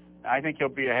 and I think he'll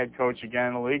be a head coach again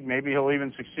in the league. Maybe he'll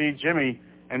even succeed Jimmy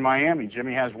in Miami.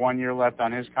 Jimmy has 1 year left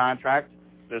on his contract.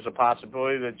 There's a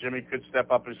possibility that Jimmy could step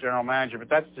up as general manager, but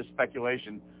that's just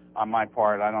speculation on my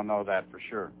part. I don't know that for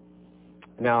sure.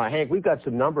 Now, Hank, we've got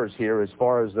some numbers here as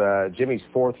far as Jimmy's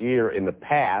 4th year in the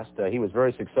past. He was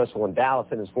very successful in Dallas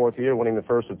in his 4th year, winning the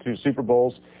first of 2 Super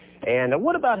Bowls. And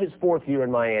what about his fourth year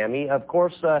in Miami? Of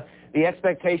course, the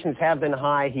expectations have been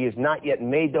high. He has not yet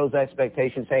made those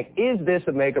expectations. Hank, is this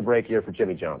a make-or-break year for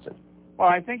Jimmy Johnson? Well,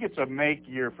 I think it's a make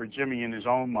year for Jimmy in his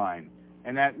own mind.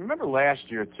 And that, remember last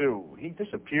year, too, he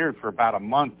disappeared for about a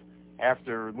month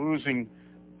after losing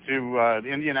to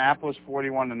Indianapolis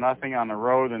 41-0 on the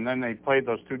road, and then they played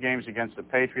those 2 games against the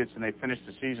Patriots, and they finished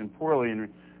the season poorly. And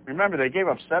remember, they gave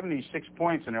up 76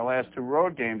 points in their last 2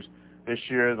 road games this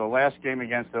year, the last game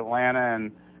against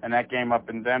Atlanta and that game up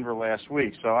in Denver last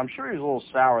week. So I'm sure he's a little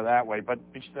sour that way. But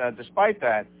despite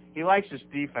that, he likes his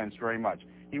defense very much.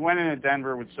 He went into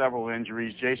Denver with several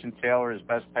injuries. Jason Taylor, his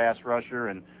best pass rusher,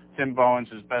 and Tim Bowens,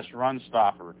 his best run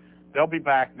stopper. They'll be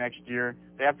back next year.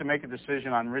 They have to make a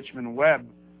decision on Richmond Webb,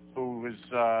 who is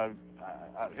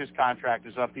his contract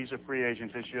is up. He's a free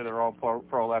agent this year. They're all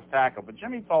pro left tackle. But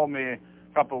Jimmy told me a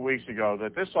couple of weeks ago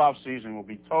that this offseason will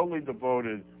be totally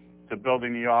devoted to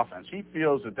building the offense. He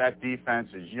feels that defense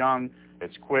is young,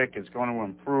 it's quick, it's going to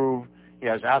improve. He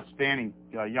has outstanding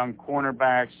young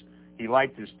cornerbacks. He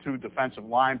liked his 2 defensive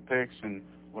line picks, and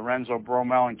Lorenzo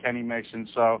Bromell and Kenny Mixon.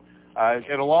 So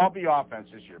it'll all be offense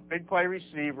this year. Big play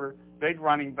receiver, big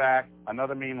running back,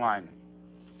 another mean lineman.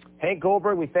 Hank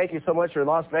Goldberg, we thank you so much. You're in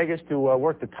Las Vegas to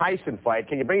work the Tyson fight.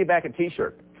 Can you bring me back a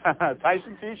T-shirt?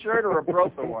 Tyson T-shirt or a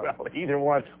Brosa one? Well, either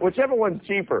one. Whichever one's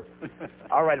cheaper.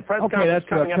 All right, a press Okay, conference that's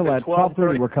coming up at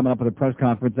 12:30. We're coming up at a press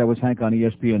conference. That was Hank on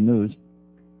ESPN News.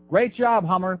 Great job,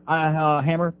 Hammer.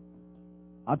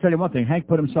 I'll tell you one thing. Hank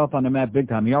put himself on the map big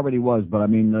time. He already was, but I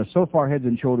mean, so far heads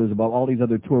and shoulders above all these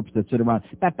other twerps that sit around,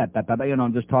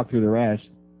 and just talk through their ass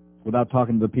without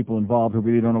talking to the people involved who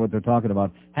really don't know what they're talking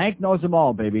about. Hank knows them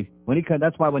all, baby.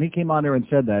 That's why when he came on there and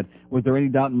said that, was there any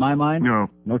doubt in my mind?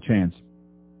 No chance.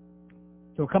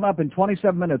 So come up in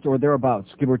 27 minutes or thereabouts,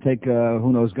 give or take,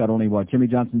 who knows, God only what, Jimmy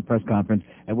Johnson's press conference,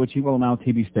 at which he will announce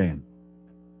he'll be staying.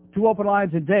 2 open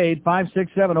lines in Dade,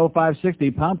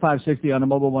 567-0560, pound 560 on the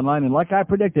mobile one line. And like I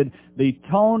predicted, the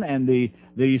tone and the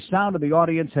sound of the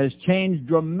audience has changed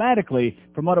dramatically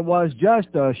from what it was just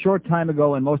a short time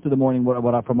ago and most of the morning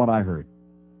from what I heard.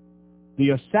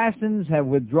 The assassins have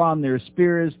withdrawn their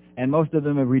spears, and most of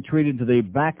them have retreated to the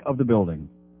back of the building.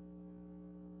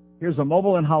 Here's a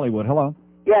mobile in Hollywood. Hello.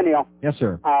 Yeah, Neil. Yes,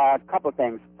 sir. A couple of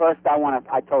things. First,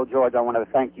 I told George I want to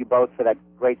thank you both for that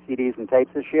great CDs and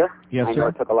tapes this year. Yes, I sir. know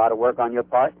it took a lot of work on your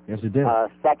part. Yes, it did.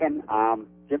 Second,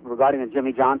 regarding the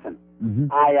Jimmy Johnson, Mm-hmm.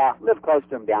 I live close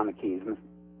to him down the Keys,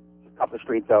 a couple of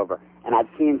streets over, and I've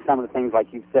seen some of the things like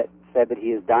you've said that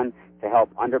he has done to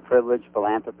help underprivileged,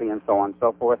 philanthropy, and so on and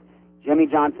so forth. Jimmy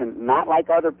Johnson, not like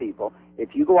other people, if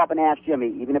you go up and ask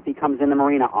Jimmy, even if he comes in the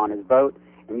marina on his boat,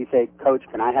 and you say, Coach,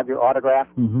 can I have your autograph?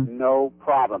 Mm-hmm. No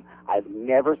problem. I've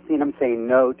never seen him say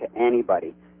no to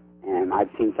anybody. And I've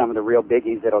seen some of the real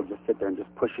biggies that'll just sit there and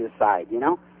just push you aside, you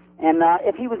know? And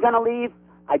if he was going to leave,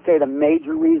 I'd say the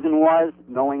major reason was,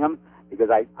 knowing him, because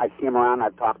I see him around,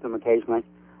 I've talked to him occasionally,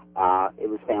 it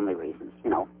was family reasons. You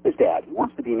know, his dad. He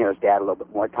wants to be near his dad a little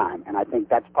bit more time. And I think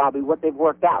that's probably what they've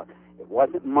worked out. It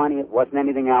wasn't money. It wasn't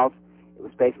anything else. It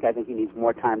was basically, I think he needs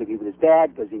more time to be with his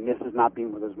dad because he misses not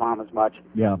being with his mom as much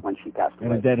when she passed away.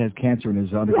 And his dad has cancer and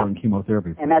is undergoing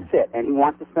chemotherapy. And that's it. And he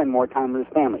wants to spend more time with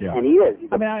his family. Yeah. And he is.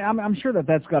 I mean, I'm sure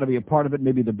that's got to be a part of it,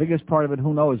 maybe the biggest part of it.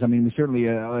 Who knows? I mean, certainly,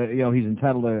 he's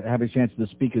entitled to have a chance to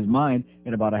speak his mind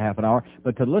in about a half an hour.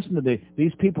 But to listen to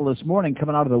these people this morning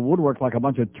coming out of the woodwork like a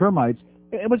bunch of termites,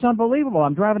 it was unbelievable.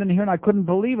 I'm driving in here and I couldn't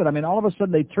believe it. I mean, all of a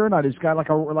sudden they turn on this guy like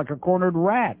a cornered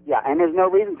rat. Yeah, and there's no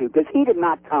reason to, because he did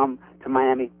not come to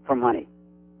Miami for money.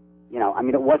 You know, I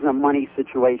mean, it wasn't a money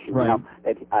situation. Right. You know,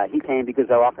 that he came because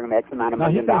they're offering him X amount of Now,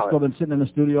 he $1 could have million. still been sitting in the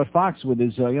studio at Fox with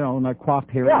his, like coiffed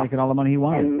hair and making all the money he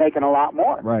wanted. And making a lot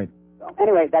more. Right. So,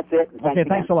 anyway, that's it. Okay,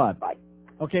 thanks a lot. Bye.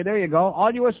 Okay, there you go.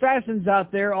 All you assassins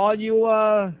out there, all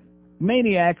you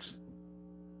maniacs.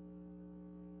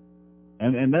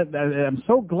 And I'm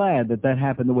so glad that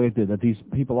happened the way it did, that these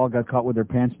people all got caught with their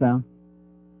pants down.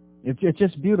 It's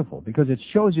just beautiful because it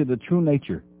shows you the true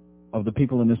nature of the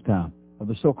people in this town, of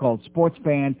the so-called sports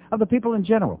fan, of the people in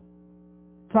general.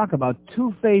 Talk about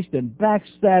two-faced and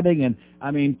backstabbing and, I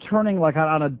mean, turning like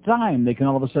on a dime. They can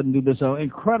all of a sudden do this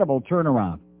incredible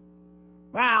turnaround.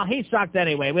 Well, he sucked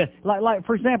anyway. Like,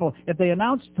 for example, if they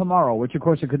announced tomorrow, which of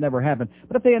course it could never happen,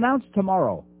 but if they announced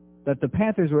tomorrow that the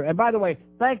Panthers were, and by the way,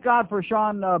 thank God for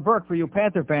Sean Burke, for you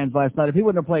Panther fans last night. If he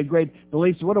wouldn't have played great, the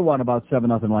Leafs would have won about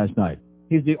 7-0 last night.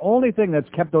 He's the only thing that's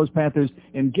kept those Panthers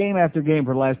in game after game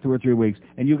for the last 2 or 3 weeks,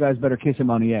 and you guys better kiss him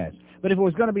on the ass. But if it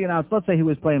was going to be announced, let's say he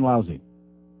was playing lousy,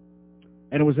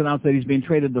 and it was announced that he's being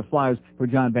traded to the Flyers for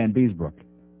John Van Beesbrook,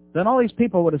 then all these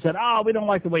people would have said, oh, we don't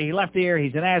like the way he left here.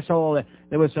 He's an asshole.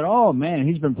 They would have said, oh, man,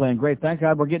 he's been playing great. Thank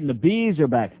God we're getting the Bees are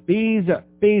back. Bees are.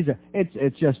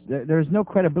 It's just, there's no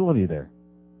credibility there.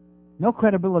 No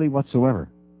credibility whatsoever.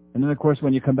 And then, of course,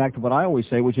 when you come back to what I always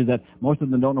say, which is that most of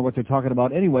them don't know what they're talking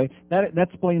about anyway, that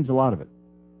explains a lot of it.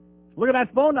 Look at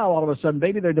that phone now all of a sudden,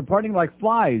 baby. They're departing like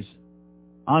flies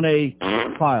on a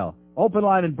file. Open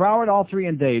line in Broward, all three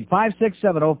in Dade.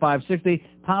 5670560,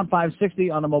 pound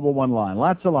 560 on the mobile one line.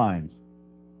 Lots of lines.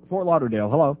 Fort Lauderdale,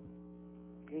 hello.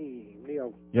 Hey,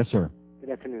 Leo. Yes, sir. Good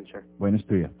afternoon, sir. Buenos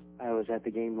to you. I was at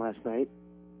the game last night.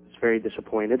 I was very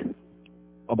disappointed.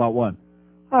 About what?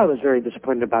 I was very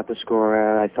disappointed about the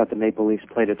score. I thought the Maple Leafs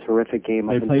played a terrific game.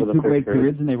 They played two great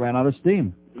periods and they ran out of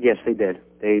steam. Yes, they did.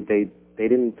 They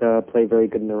didn't play very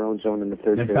good in their own zone in the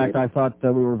third period. In fact, I thought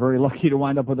we were very lucky to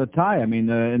wind up with a tie. I mean,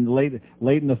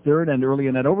 late in the third and early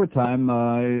in that overtime,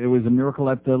 it was a miracle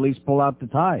that the Leafs pull out the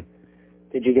tie.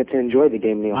 Did you get to enjoy the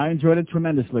game, Neil? I enjoyed it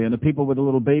tremendously, and the people with the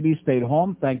little babies stayed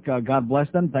home. Thank God bless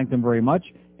them. Thank them very much,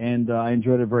 and I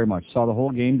enjoyed it very much. Saw the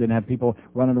whole game. Didn't have people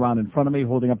running around in front of me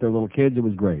holding up their little kids. It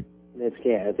was great.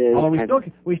 Although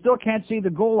we still can't see the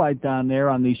goal light down there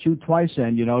on the shoot twice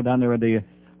end. Down there at the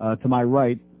to my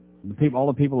right. All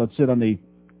the people that sit on the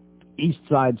east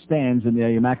side stands in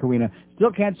the Macarena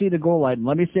still can't see the goal light. And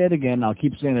let me say it again. I'll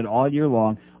keep saying it all year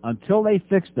long. Until they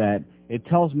fix that, it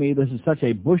tells me this is such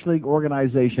a Bush League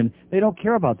organization. They don't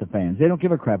care about the fans. They don't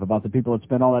give a crap about the people that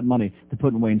spend all that money to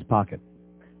put in Wayne's pocket.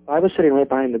 I was sitting right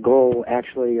behind the goal,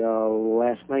 actually,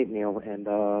 last night, Neil, and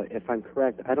if I'm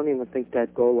correct, I don't even think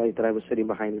that goal light that I was sitting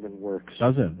behind even works.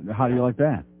 Does it? How do you like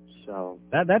that? So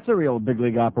that's a real big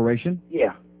league operation.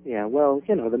 Yeah. Well,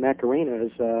 the Macarena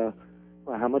is,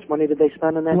 how much money did they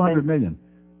spend on that $200 thing? million.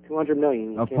 $200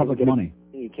 million. Of public money.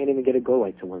 You can't even get a goal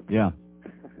light to work. Yeah.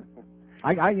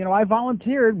 I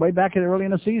volunteered way back early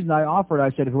in the season. I offered.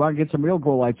 I said, if we want to get some real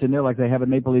goal lights in there, like they have at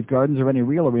Maple Leaf Gardens or any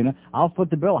real arena, I'll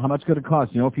foot the bill. How much could it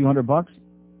cost? A few $100?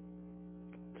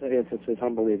 It's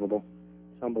unbelievable.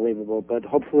 It's unbelievable. But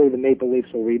hopefully the Maple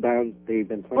Leafs will rebound. They've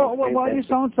been playing. Well, why are you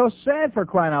sound so sad, for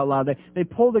crying out loud? They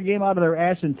pulled the game out of their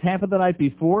ass in Tampa the night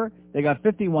before. They got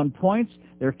 51 points.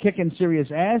 They're kicking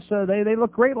serious ass. They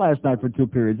looked great last night for two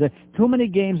periods. Too many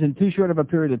games in too short of a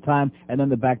period of time, and then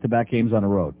the back-to-back games on the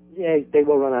road. Yeah, they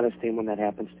will run out of steam when that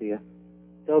happens to you.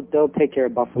 They'll take care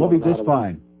of Buffalo. We'll be just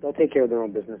fine. They'll take care of their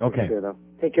own business. Okay. Sure, though.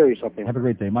 Take care of yourself, man. Have a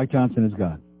great day. Mike Johnson is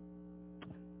gone.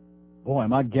 Boy,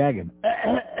 am I gagging.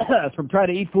 That's from trying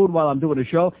to eat food while I'm doing a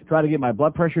show, trying to get my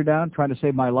blood pressure down, trying to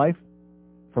save my life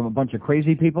from a bunch of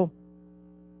crazy people.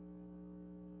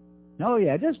 Oh,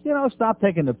 yeah, just, stop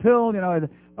taking the pill,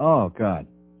 Oh, God.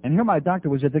 And here my doctor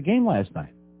was at the game last night.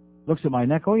 Looks at my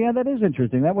neck. Oh, yeah, that is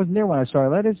interesting. That wasn't there when I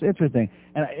started. That is interesting.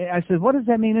 And I said, what does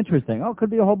that mean, interesting? Oh, it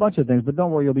could be a whole bunch of things, but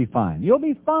don't worry, you'll be fine. You'll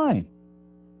be fine.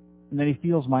 And then he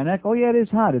feels my neck. Oh, yeah, it is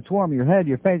hot. It's warm. Your head,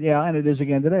 your face. Yeah, and it is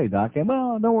again today, Doc. And,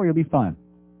 well, don't worry, you'll be fine.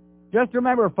 Just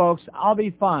remember, folks, I'll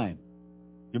be fine.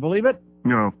 You believe it?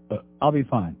 No. I'll be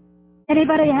fine.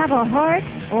 Anybody have a heart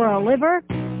or a liver?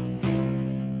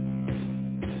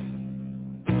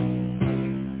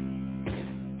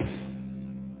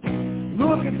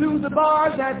 Looking through the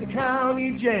bars at the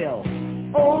county jail,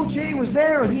 O.J. was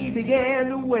there and he began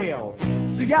to wail.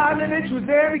 Stoyanovich was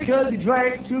there because he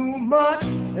drank too much,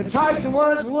 and Tyson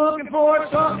was looking for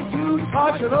something to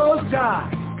touch of those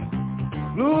jocks.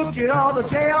 Look at all the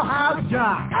jailhouse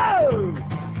jocks. Oh!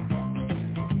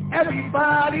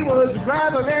 Everybody was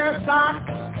grabbing their socks,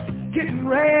 getting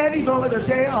ready for the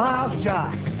jailhouse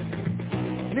jocks.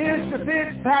 Mr.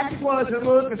 Fitzpatrick wasn't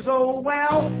looking so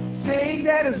well, saying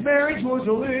that his marriage was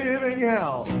a living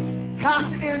hell.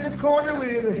 Costa in the corner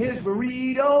with his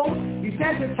burrito, he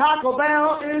said that Taco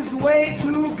Bell is the way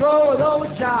to go with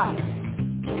those jocks.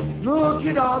 Look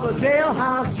at all the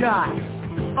jailhouse jocks.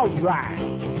 Alright.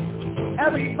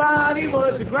 Everybody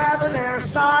was grabbing their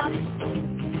socks,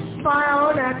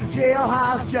 smiling at the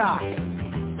jailhouse jocks.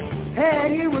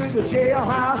 Hanging with the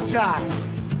jailhouse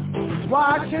jocks,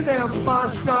 watching them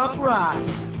bust up rock.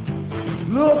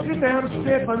 Look at them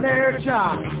sniffing their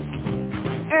chops.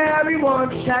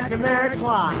 Everyone checking their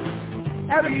clock.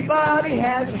 Everybody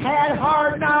has had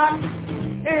hard knocks,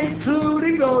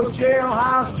 including those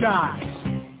jailhouse jocks.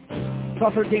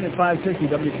 12:13 at 560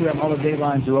 WQM. All the date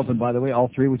lines are open, by the way, all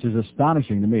three, which is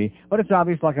astonishing to me. But it's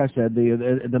obvious, like I said,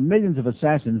 the millions of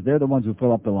assassins, they're the ones who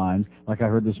fill up the lines, like I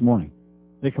heard this morning.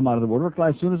 They come out of the woodwork.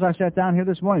 As soon as I sat down here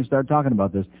this morning and started talking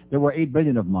about this, there were 8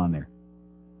 billion of them on there.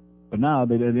 But now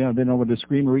they don't know whether to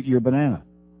scream or eat your banana.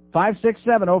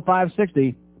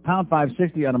 567-0560, pound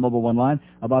 560 on a mobile one line.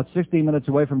 About 16 minutes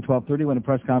away from 12:30 when the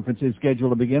press conference is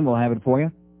scheduled to begin. We'll have it for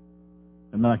you.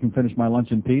 And then I can finish my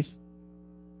lunch in peace.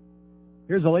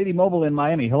 Here's a lady mobile in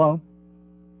Miami. Hello?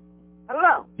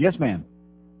 Hello? Yes, ma'am.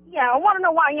 Yeah, I want to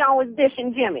know why you always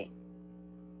dishing Jimmy.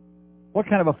 What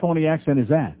kind of a phony accent is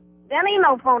that? That ain't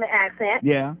no phony accent.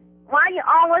 Yeah. Why you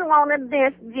always want to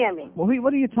dish Jimmy? Well,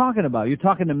 what are you talking about? You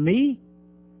talking to me?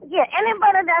 Yeah,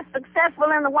 anybody that's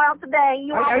successful in the world today,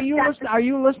 Are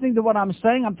you listening to what I'm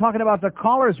saying? I'm talking about the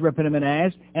callers ripping him in the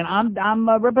ass, and I'm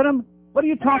ripping him? What are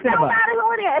you talking about? No matter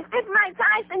who it is. If it's Mike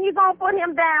Tyson, you're going to put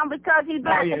him down because he's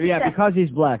black. Oh, yeah, because he's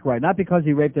black, right. Not because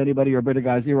he raped anybody or bit a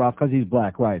guy's ear off, because he's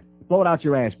black, right. Blow it out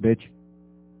your ass, bitch.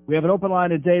 We have an open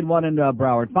line at Dade 1 in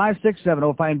Broward.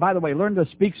 56705. And by the way, learn to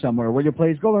speak somewhere, will you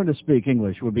please? Go learn to speak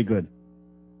English. Would be good.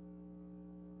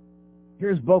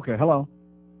 Here's Boca. Hello.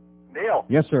 Neil.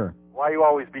 Yes, sir. Why you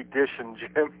always be dishing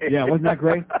Jimmy? Yeah, wasn't that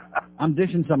great? I'm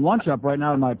dishing some lunch up right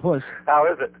now in my puss.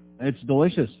 How is it? It's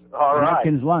delicious. All right.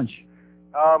 Atkins lunch.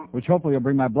 Which hopefully will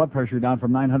bring my blood pressure down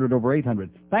from 900 over 800.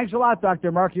 Thanks a lot,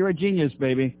 Dr. Mark. You're a genius,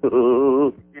 baby.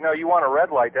 You know, you want a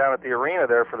red light down at the arena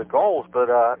there for the goals, but,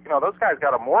 you know, those guys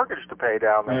got a mortgage to pay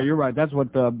down there. Yeah, you're right. That's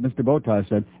what Mr. Bowtie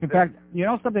said. In fact, you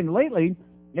know something? Lately,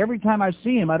 every time I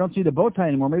see him, I don't see the bow tie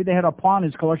anymore. Maybe they had to pawn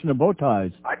his collection of bow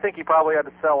ties. I think he probably had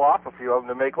to sell off a few of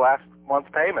them to make last month's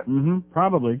payment. Mm-hmm,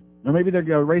 probably. Or maybe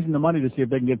they're raising the money to see if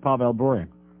they can get Pavel Bure.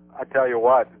 I tell you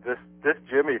what, this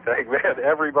Jimmy thing, man,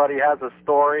 everybody has a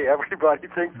story. Everybody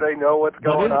thinks they know what's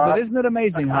going on. But isn't it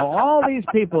amazing how all these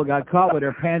people got caught with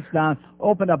their pants down,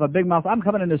 opened up a big mouth. I'm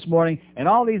coming in this morning, and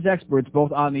all these experts,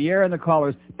 both on the air and the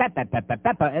callers,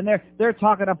 and they're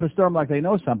talking up a storm like they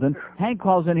know something. Hank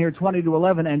calls in here 20 to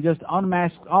 11 and just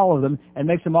unmasks all of them and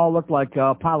makes them all look like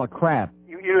a pile of crap.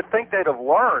 You'd think they'd have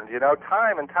learned, you know,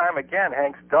 time and time again.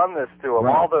 Hank's done this to them.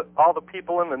 Right. All the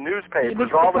people in the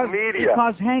newspapers, all the media.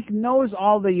 Because Hank knows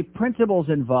all the principles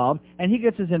involved, and he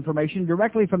gets his information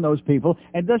directly from those people,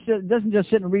 and doesn't just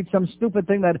sit and read some stupid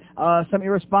thing that some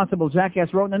irresponsible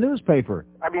jackass wrote in the newspaper.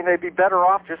 I mean, they'd be better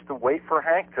off just to wait for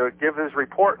Hank to give his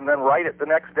report and then write it the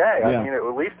next day. Yeah. I mean,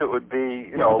 at least it would be,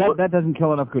 you know... That doesn't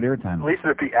kill enough good airtime. At least it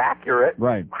would be accurate.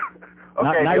 Right.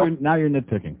 Okay, now you're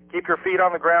nitpicking. Keep your feet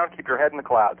on the ground. Keep your head in the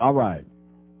clouds. All right.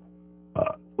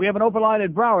 We have an open line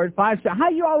at Broward. 5. How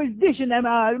you always dishing them,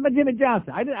 Jimmy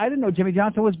Johnson? I didn't know Jimmy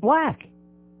Johnson was black.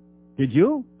 Did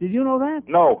you? Did you know that?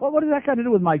 No. What does that got to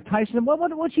do with Mike Tyson?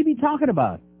 What'd she be talking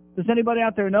about? Does anybody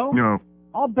out there know? No.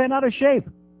 All bent out of shape.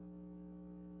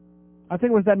 I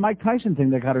think it was that Mike Tyson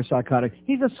thing that got her psychotic.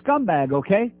 He's a scumbag,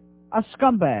 okay? A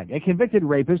scumbag, a convicted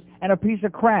rapist, and a piece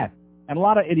of crap. And a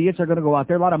lot of idiots are going to go out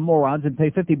there, a lot of morons, and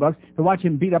pay $50 to watch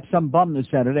him beat up some bum this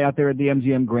Saturday out there at the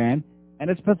MGM Grand. And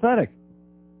it's pathetic.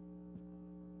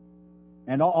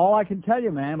 And all I can tell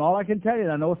you, ma'am, all I can tell you,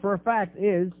 and I know for a fact,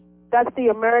 is... That's the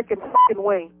American fucking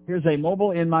way. Here's a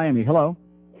mobile in Miami. Hello?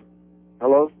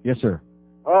 Hello? Yes, sir.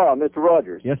 Oh, Mr.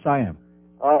 Rogers. Yes, I am.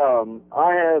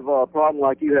 I have a problem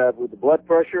like you have with the blood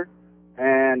pressure,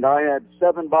 and I had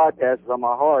 7 bypasses on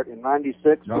my heart in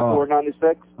 96, before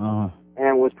 96.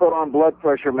 And was put on blood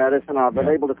pressure medicine. I've been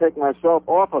able to take myself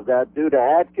off of that due to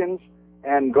Atkins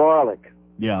and garlic.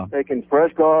 Yeah. Taking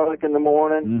fresh garlic in the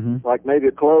morning, like maybe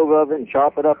a clove of it, and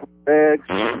chop it up with eggs.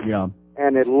 Yeah.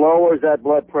 And it lowers that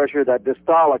blood pressure, that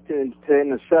diastolic, to in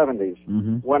the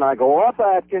 70s. When I go off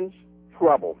Atkins,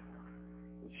 trouble.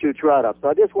 It shoots right up. So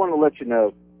I just wanted to let you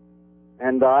know.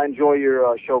 And I enjoy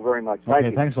your show very much. Thank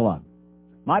you. Thanks a lot.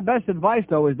 My best advice,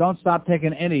 though, is don't stop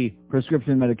taking any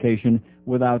prescription medication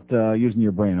without using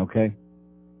your brain, okay?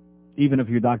 Even if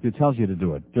your doctor tells you to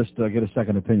do it. Just get a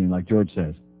second opinion, like George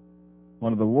says.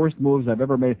 One of the worst moves I've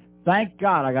ever made. Thank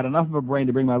God I got enough of a brain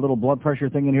to bring my little blood pressure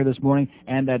thing in here this morning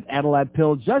and that Adalat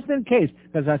pill just in case.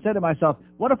 Because I said to myself,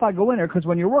 what if I go in there? Because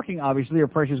when you're working, obviously, your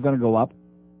pressure's going to go up.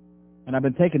 And I've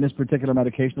been taking this particular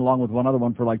medication along with one other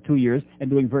one for like 2 years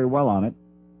and doing very well on it.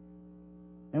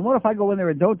 And what if I go in there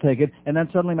and don't take it, and then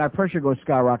suddenly my pressure goes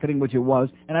skyrocketing, which it was,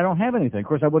 and I don't have anything? Of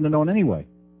course, I wouldn't have known anyway.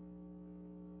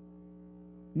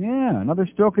 Yeah, another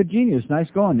stroke of genius. Nice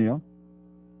going, Neil.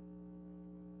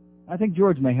 I think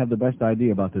George may have the best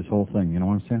idea about this whole thing. You know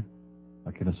what I'm saying?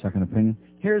 I'll get a second opinion.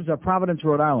 Here's Providence,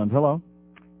 Rhode Island. Hello.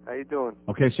 How you doing?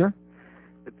 Okay, sir.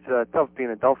 It's tough being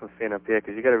a Dolphin fan up here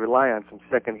because you got to rely on some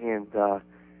second-hand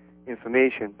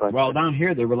information. But well, down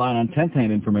here they rely on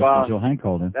 10th-hand information until Hank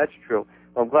called in. That's true.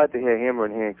 Well, I'm glad to hear Hammer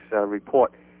and Hank's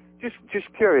report. Just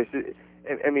curious.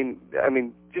 I mean,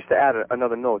 just to add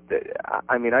another note.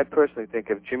 I mean, I personally think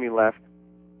if Jimmy left,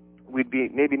 we'd be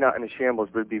maybe not in a shambles,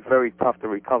 but it'd be very tough to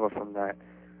recover from that.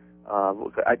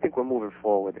 I think we're moving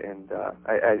forward, and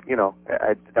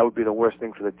that would be the worst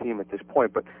thing for the team at this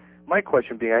point. But my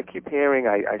question being, I keep hearing,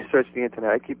 I searched the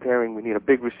internet, I keep hearing we need a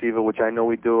big receiver, which I know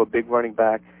we do, a big running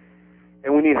back.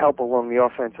 and we need help along the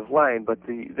offensive line. But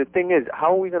the thing is,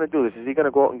 how are we going to do this? Is he going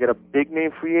to go out and get a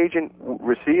big-name free agent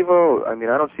receiver? I mean,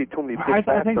 I don't see too many big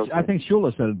I think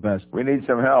Shula said it best. We need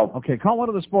some help. Okay, call one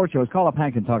of the sports shows. Call up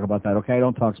Hank and talk about that, okay?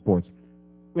 Don't talk sports.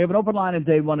 We have an open line in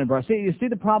day one in Bar. See, you see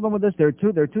the problem with this? There are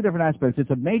two different aspects.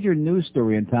 It's a major news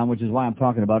story in town, which is why I'm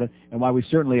talking about it, and why we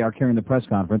certainly are carrying the press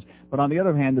conference. But on the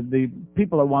other hand, the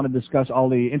people that want to discuss all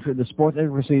the sports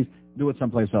intricacies do it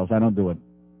someplace else. I don't do it,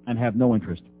 and have no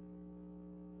interest.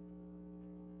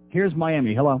 Here's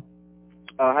Miami. Hello.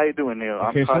 How you doing, Neil?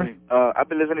 Okay, I'm calling. I've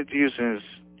been listening to you since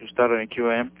you started in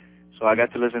QM, so I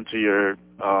got to listen to your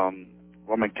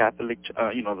Roman Catholic,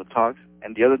 the talks.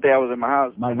 And the other day I was in my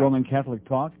house. My Roman Catholic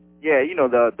talk? Yeah,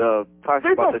 the talks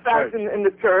about the church. In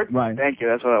the church. Right. Thank you.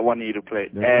 That's what I wanted you to play.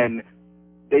 And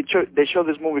they show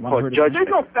this movie called Judgment. There's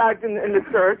no fact in the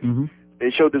church. Mm-hmm. They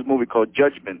showed this movie called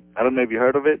Judgment. I don't know if you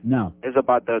heard of it. No. It's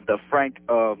about the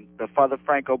Father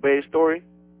Frank Obey story.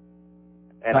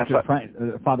 And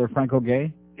Father Franco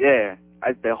Gay? Yeah.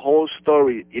 The whole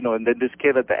story, and then this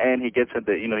kid at the end, he gets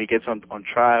on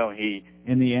trial. And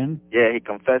in the end? Yeah, he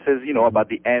confesses, about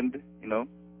the end,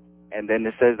 and then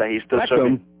it says that he's still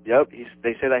serving. Yep,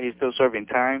 they say that he's still serving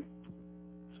time.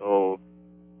 So,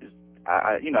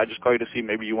 I just call you to see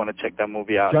maybe you want to check that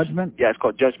movie out. Judgment? Yeah, it's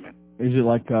called Judgment. Is it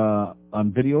like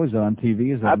on video? Is it on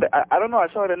TV? Is it? I don't know. I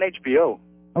saw it on HBO.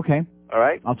 Okay. All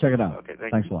right. I'll check it out. Okay,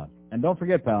 thanks a lot. And don't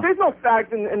forget, pal. There's no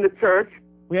fact in the church.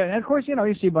 Yeah, and of course,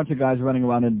 you see a bunch of guys running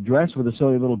around in dress with a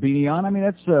silly little beanie on. I mean,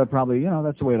 that's probably,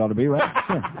 that's the way it ought to be, right?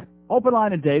 Yeah. Open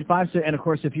line and date, 5-6, and of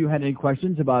course, if you had any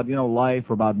questions about, life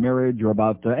or about marriage or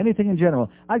about anything in general,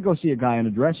 I'd go see a guy in a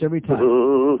dress every time.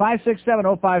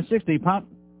 567-0560, pound.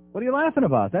 What are you laughing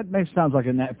about? That sounds like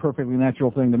a perfectly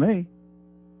natural thing to me.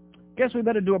 Guess we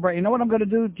better do a break. You know what I'm going to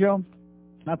do, Joe?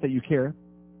 Not that you care.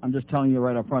 I'm just telling you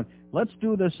right up front. Let's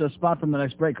do this spot from the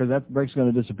next break, because that break's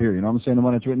going to disappear. You know what I'm saying? The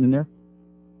one that's written in there?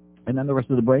 And then the rest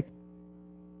of the break?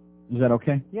 Is that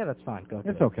okay? Yeah, that's fine. Go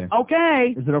ahead. It's okay.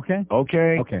 Okay. Is it okay?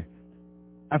 Okay. Okay.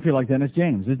 I feel like Dennis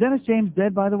James. Is Dennis James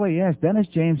dead, by the way? Yes, Dennis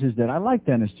James is dead. I like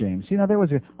Dennis James.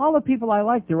 All the people I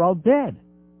like, they're all dead.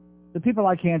 The people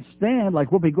I can't stand, like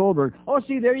Whoopi Goldberg. Oh,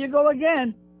 see, there you go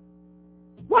again.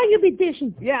 Why you be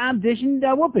dishing? Yeah, I'm dishing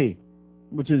Whoopi,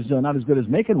 which is not as good as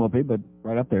making Whoopi, but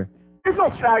right up there. There's no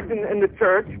fact in the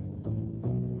church.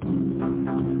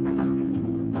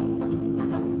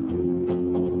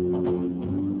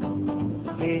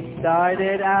 He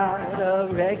started out a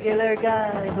regular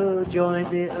guy who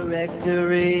joined the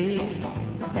rectory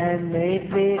and made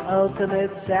the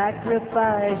ultimate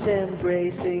sacrifice,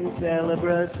 embracing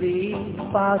celibacy.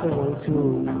 Father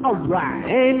O'Toole. All right.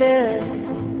 Amen.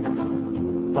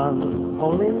 From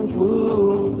Holy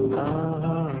Food.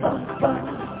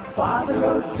 Father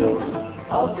O'Toole,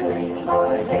 altering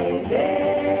for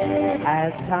amen.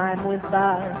 As time went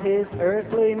by, his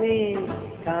earthly needs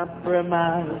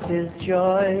compromised his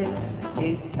choice.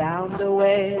 He found a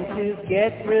way to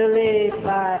get relief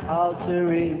by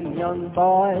altering young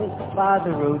boys.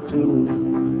 Father O'Toole,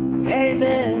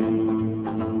 amen.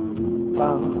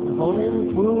 From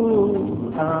Holy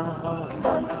Food.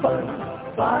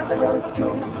 Father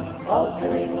O'Toole,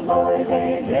 altering boys,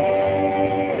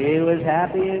 amen. He was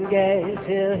happy and gay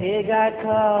till he got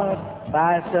caught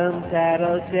by some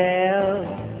tattletale.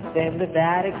 Then the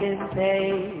Vatican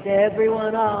paid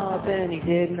everyone off and he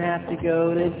didn't have to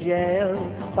go to jail.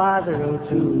 Father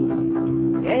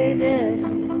O'Toole, amen.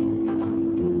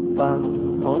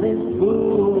 From Holy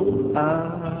Fool.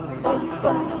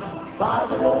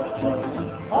 Father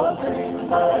O'Toole, altering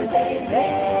boys,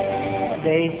 amen.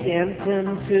 They sent him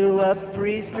to a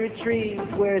priest retreat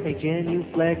where they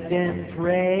genuflect and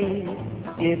pray.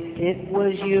 If it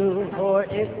was you or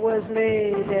it was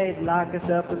me, they'd lock us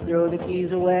up and throw the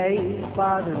keys away.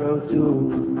 Father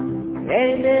O'Toole,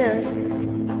 amen.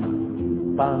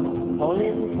 From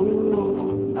Holy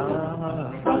Fool.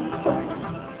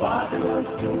 Father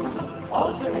O'Toole,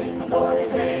 altering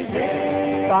boys,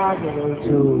 amen. Father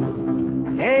O'Toole,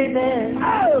 amen.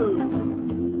 Oh!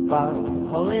 From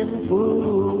Holy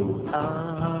Fool.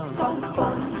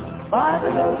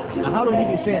 Now, how do we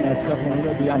be saying that stuff when we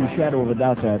don't beyond the shadow of a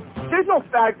doubt that? There's no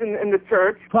fact in the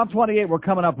church. Club 28, we're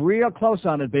coming up real close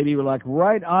on it, baby. We're like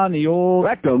right on the old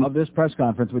rectum of this press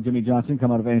conference with Jimmy Johnson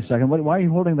coming up any second. Why are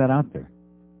you holding that out there?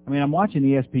 I mean, I'm watching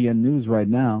ESPN News right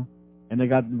now, and they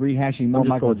got rehashing more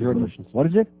Michael Jordan. What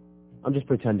is it? I'm just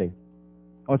pretending.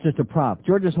 Oh, it's just a prop.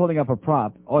 George is holding up a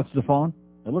prop. Oh, it's the phone?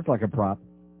 It looked like a prop.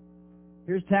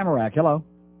 Here's Tamarack. Hello.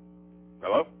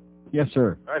 Hello? Yes,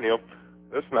 sir. Hi, Neil.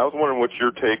 Listen, I was wondering what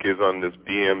your take is on this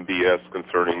BMBS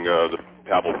concerning the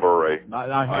Pavel Bure.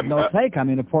 I have no take. I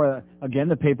mean, again,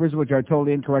 the papers, which are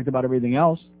totally incorrect about everything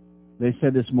else, they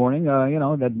said this morning,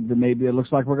 that maybe it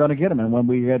looks like we're going to get him. And when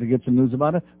we get to get some news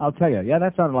about it, I'll tell you. Yeah,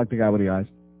 that sounded like the guy with the eyes.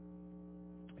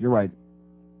 You're right.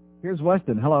 Here's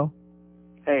Weston. Hello.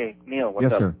 Hey, Neil. What's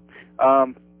up? Yes, sir.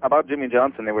 About Jimmy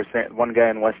Johnson, they were saying one guy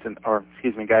in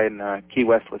Key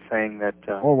West was saying that.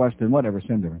 Or Weston, whatever,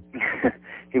 same difference.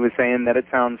 He was saying that it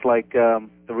sounds like the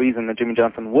reason that Jimmy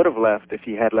Johnson would have left, if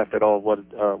he had left at all,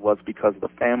 was because of the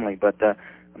family. But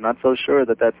I'm not so sure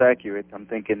that that's accurate. I'm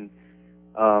thinking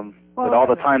with all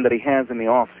the time that he has in the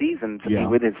off season to be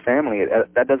with his family,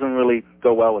 that doesn't really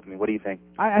go well with me. What do you think?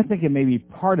 I think it may be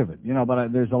part of it,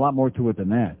 but there's a lot more to it than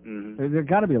that. There's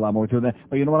got to be a lot more to it than that.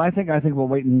 But you know what I think? I think we'll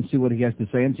wait and see what he has to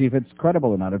say and see if it's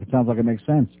credible or not, if it sounds like it makes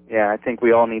sense. Yeah, I think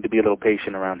we all need to be a little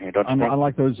patient around here, don't you think?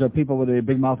 Unlike those people with a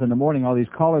big mouth in the morning, all these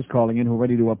callers calling in who are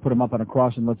ready to put them up on a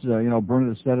cross and let's burn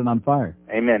it, set it on fire.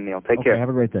 Amen, Neil. Take care. Have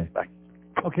a great day. Bye.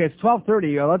 Okay, it's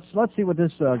 12:30. Let's see what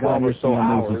this guy 12 or so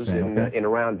hours is saying. in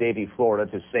around Davie, Florida,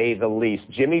 to say the least.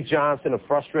 Jimmy Johnson, a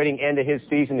frustrating end to his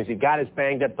season as he got his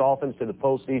banged-up Dolphins to the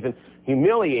postseason,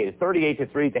 humiliated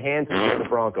 38-3 at the hands of the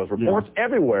Broncos. Reports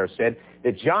everywhere said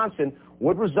that Johnson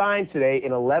would resign today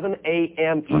in 11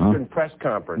 a.m. Eastern press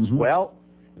conference. Well,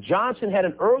 Johnson had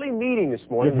an early meeting this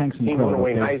morning with Team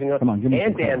Wayne Huizenga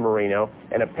and Dan Marino,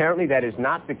 and apparently that is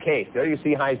not the case. There you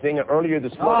see Huizenga earlier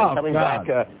this morning coming back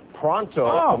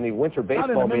pronto from the winter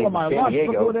baseball meeting in San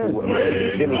Diego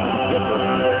to Jimmy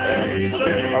around.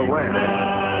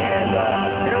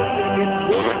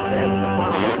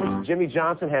 And Jimmy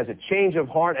Johnson has a change of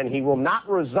heart, and he will not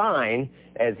resign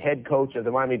as head coach of the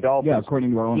Miami Dolphins. Yeah,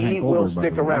 according to our own Hank Goldberg. He will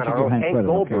stick around. Our own Hank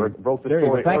Goldberg broke the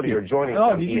story earlier, joining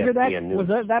us on did you hear that? News.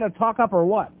 Was that a talk-up or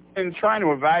what? In trying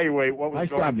to evaluate what was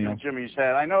going Neil. through Jimmy's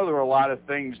head, I know there were a lot of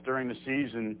things during the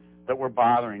season that were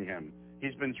bothering him.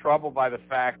 He's been troubled by the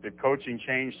fact that coaching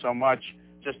changed so much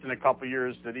just in a couple of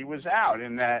years that he was out,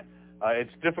 and that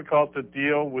it's difficult to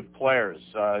deal with players,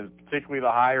 particularly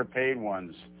the higher-paid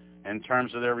ones, in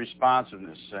terms of their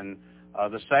responsiveness. And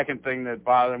the second thing that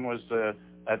bothered him was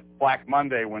at Black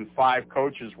Monday when 5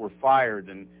 coaches were fired,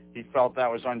 and he felt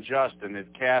that was unjust, and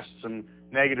it cast some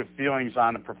negative feelings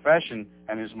on the profession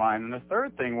and his mind. And the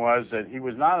third thing was that he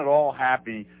was not at all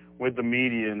happy with the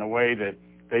media in the way that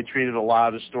they treated a lot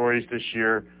of the stories this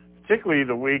year, particularly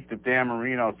the week that Dan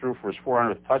Marino threw for his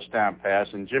 400th touchdown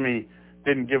pass, and Jimmy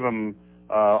didn't give him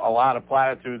a lot of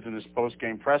platitudes in his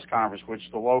post-game press conference,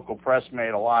 which the local press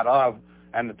made a lot of,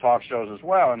 and the talk shows as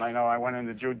well. And I know I went in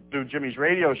to do Jimmy's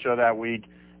radio show that week,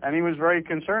 and he was very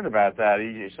concerned about that.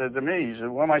 He said to me, he said,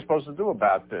 what am I supposed to do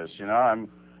about this?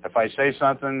 If I say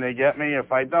something, they get me.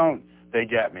 If I don't, they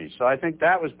get me. So I think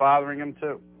that was bothering him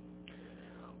too.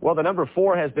 Well, the number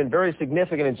 4 has been very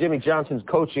significant in Jimmy Johnson's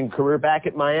coaching career. Back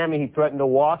at Miami, he threatened to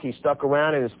walk. He stuck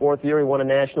around. In his 4th year, he won a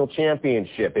national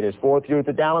championship. In his 4th year with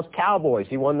the Dallas Cowboys,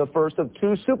 he won the first of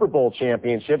 2 Super Bowl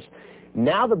championships.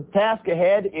 Now the task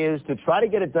ahead is to try to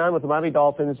get it done with the Miami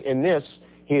Dolphins in this,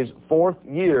 his 4th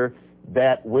year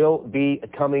that will be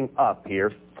coming up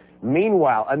here.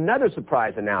 Meanwhile, another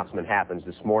surprise announcement happens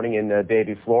this morning in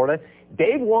Davie, Florida.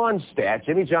 Dave Wannstedt,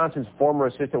 Jimmy Johnson's former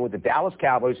assistant with the Dallas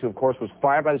Cowboys, who, of course, was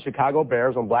fired by the Chicago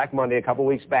Bears on Black Monday a couple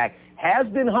weeks back, has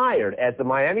been hired as the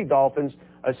Miami Dolphins'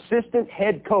 assistant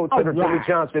head coach under Jimmy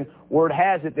Johnson. Word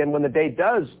has it then when the day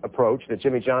does approach that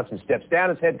Jimmy Johnson steps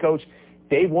down as head coach,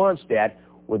 Dave Wannstedt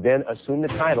would then assume the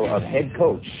title of head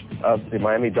coach of the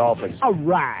Miami Dolphins. All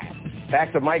right.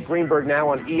 Back to Mike Greenberg now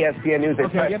on ESPN News.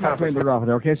 Okay, get Mike Greenberg off of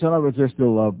there. Okay, so in other words, they're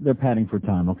still they're padding for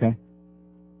time. Okay.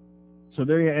 So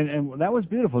there, and that was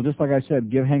beautiful. Just like I said,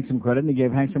 give Hank some credit, and he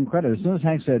gave Hank some credit. As soon as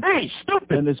Hank said, "Hey, stupid,"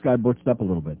 then this guy blitzed up a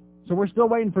little bit. So we're still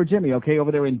waiting for Jimmy. Okay,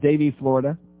 over there in Davie,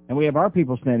 Florida, and we have our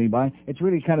people standing by. It's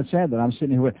really kind of sad that I'm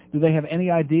sitting here with. Do they have any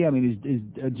idea? I mean, is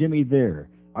Jimmy there?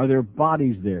 Are there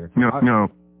bodies there? No.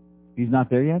 He's not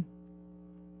there yet.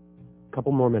 A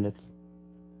couple more minutes.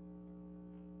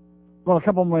 Well, a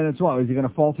couple minutes, what? Is he going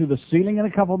to fall through the ceiling in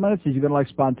a couple minutes? Is he going to,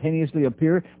 spontaneously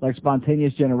appear, like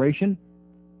spontaneous generation?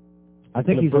 I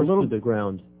think he's a little... through the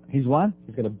ground. He's what?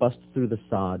 He's going to bust through the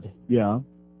sod. Yeah.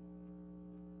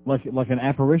 Like an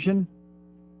apparition?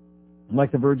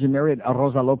 Like the Virgin Mary at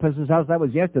Rosa Lopez's house? That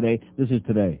was yesterday. This is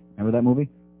today. Remember that movie?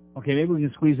 Okay, maybe we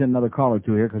can squeeze in another call or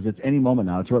two here, because it's any moment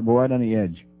now. We're right on the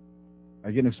edge.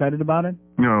 Are you getting excited about it?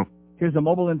 No. Here's the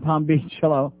mobile in Palm Beach.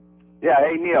 Hello. Yeah,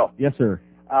 hey, Neil. Yes, sir.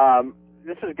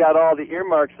 This has got all the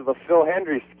earmarks of a Phil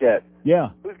Hendry skit. Yeah.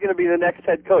 Who's going to be the next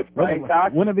head coach? Brian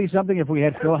Cox? Wouldn't it be something if we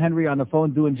had Phil Hendry on the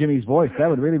phone doing Jimmy's voice? That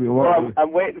would really be Well,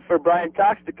 I'm waiting for Brian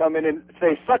Cox to come in and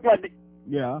say, suck my dick.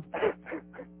 Yeah.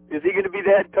 Is he going to be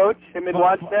the head coach, him and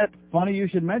Wannstedt? Funny you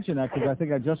should mention that because I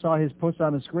think I just saw his post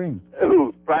on the screen.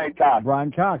 Who? Brian Cox.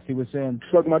 Brian Cox. He was saying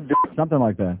Suck my dick. something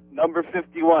like that. Number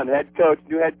 51, head coach,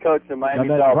 new head coach in Miami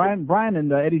Dolphins. Brian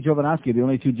and Eddie Jovanovski, the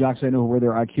only two jocks I know who wear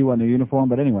their IQ on their uniform,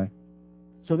 but anyway.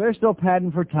 So they're still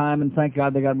padding for time, and thank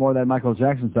God they got more of that Michael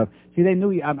Jackson stuff. See, they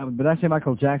knew, but I say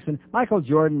Michael Jackson? Michael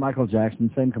Jordan, Michael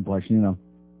Jackson, same complexion, you know.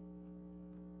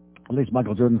 At least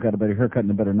Michael Jordan's got a better haircut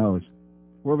and a better nose.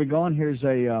 Where are we going? Here's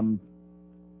a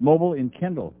mobile in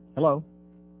Kendall. Hello.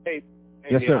 Hey,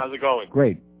 Yes, Neil, sir. how's it going?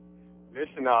 Great.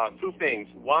 Listen, two things.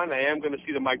 One, I am going to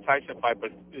see the Mike Tyson fight,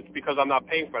 but it's because I'm not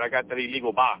paying for it. I got that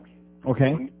illegal box.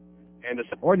 Okay. And the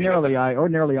Ordinarily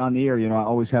on the air, you know, I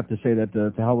always have to say that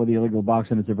to hell with the illegal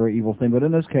boxing, it's a very evil thing. But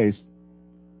in this case,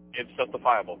 it's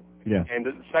justifiable. yeah. And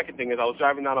the second thing is I was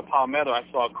driving down to Palmetto. I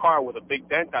saw a car with a big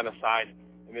dent on the side,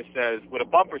 and it says, with a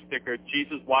bumper sticker,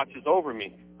 Jesus watches over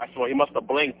me. I said, well, he must have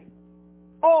blinked.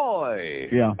 Oi!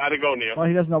 Yeah. How'd it go, Neil? Well,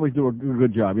 he doesn't always do a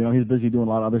good job. You know, he's busy doing a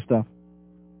lot of other stuff.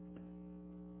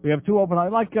 We have two open,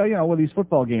 like, you know, with these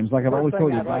football games, like I've always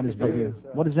told you, God is big.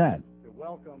 What is that? To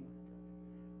welcome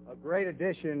a great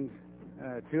addition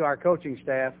to our coaching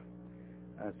staff,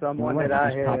 someone that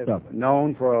I have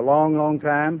known for a long, long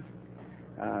time,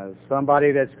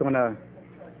 somebody that's going to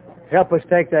help us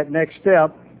take that next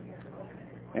step,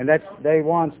 and that's Dave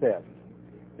Wannstedt.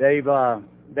 Dave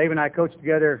and I coached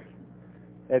together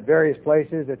at various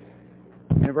places, at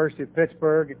University of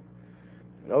Pittsburgh,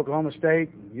 at Oklahoma State,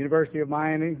 University of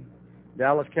Miami,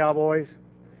 Dallas Cowboys,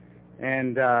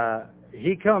 and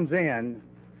he comes in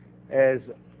as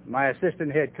my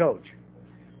assistant head coach.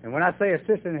 And when I say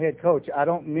assistant head coach, I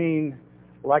don't mean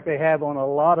like they have on a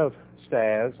lot of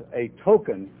staffs, a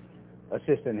token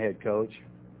assistant head coach.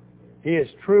 He is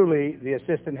truly the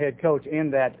assistant head coach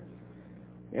in that,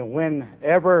 and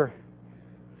whenever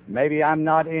maybe I'm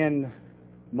not in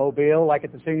Mobile, like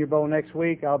at the Senior Bowl next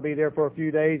week, I'll be there for a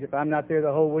few days. If I'm not there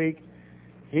the whole week,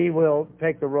 he will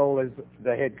take the role as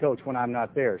the head coach when I'm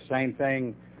not there. Same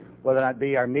thing, whether or not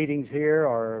be our meetings here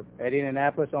or at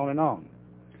Indianapolis, on and on.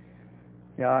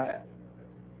 You know,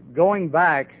 going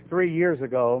back 3 years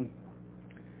ago,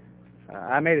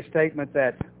 I made a statement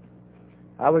that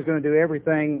I was going to do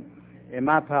everything in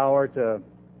my power to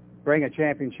bring a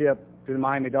championship to the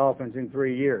Miami Dolphins in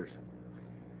 3 years.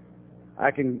 I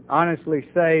can honestly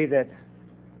say that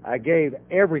I gave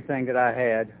everything that I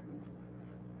had,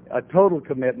 a total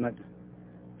commitment,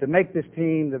 to make this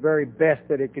team the very best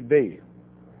that it could be.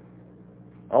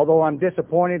 Although I'm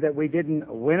disappointed that we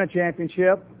didn't win a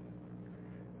championship,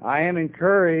 I am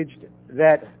encouraged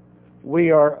that we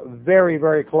are very,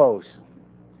 very close.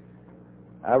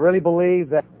 I really believe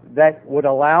that that would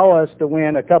allow us to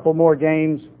win a couple more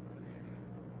games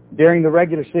during the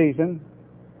regular season,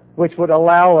 which would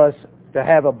allow us to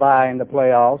have a bye in the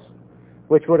playoffs,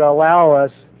 which would allow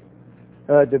us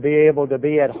to be able to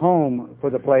be at home for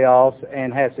the playoffs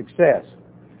and have success.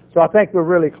 So I think we're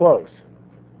really close.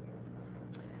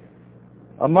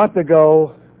 A month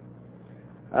ago,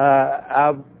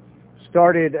 I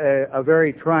started a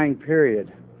very trying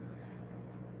period.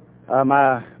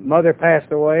 My mother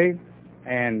passed away,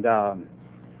 and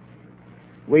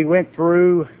we went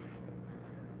through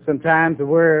some times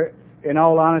where, in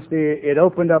all honesty, it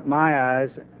opened up my eyes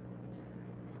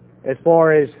as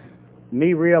far as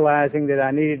me realizing that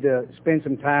I needed to spend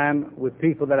some time with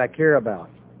people that I care about.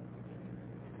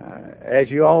 As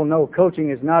you all know,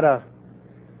 coaching is not a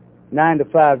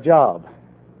 9-to-5 job.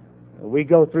 We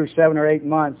go through 7 or 8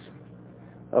 months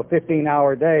of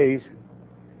 15-hour days,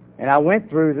 and I went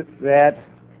through that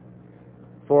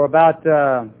for about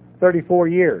 34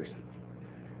 years.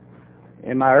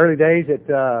 In my early days, it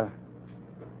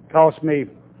cost me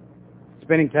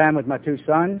spending time with my 2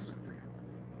 sons.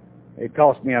 It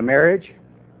cost me a marriage.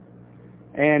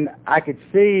 And I could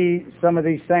see some of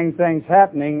these same things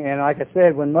happening, and like I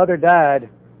said, when Mother died,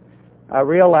 I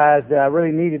realized that I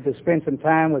really needed to spend some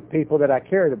time with people that I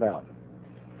cared about.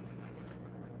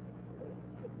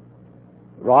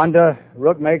 Rhonda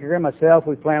Rookmaker and myself,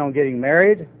 we plan on getting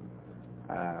married.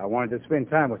 I wanted to spend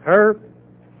time with her.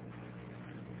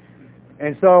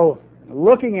 And so,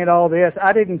 looking at all this,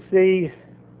 I didn't see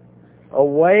a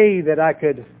way that I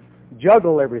could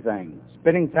juggle everything.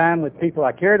 Spending time with people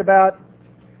I cared about,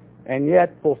 and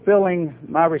yet fulfilling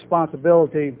my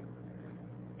responsibility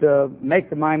to make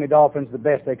the Miami Dolphins the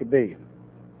best they could be.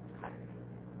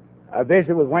 I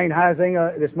visited with Wayne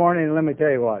Huizenga this morning, and let me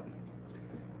tell you what.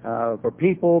 For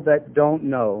people that don't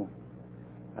know,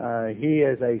 he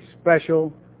is a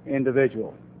special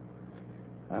individual.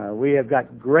 We have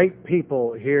got great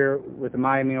people here with the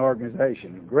Miami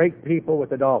organization, great people with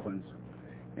the Dolphins,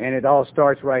 and it all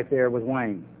starts right there with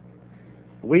Wayne.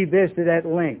 we visited at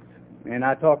length, and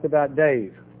I talked about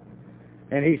Dave.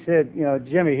 And he said, you know,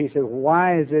 Jimmy, he said,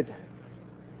 why is it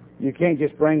you can't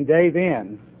just bring Dave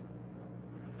in?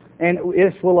 And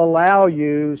this will allow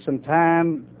you some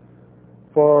time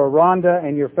for Rhonda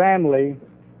and your family,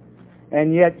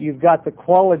 and yet you've got the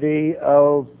quality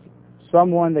of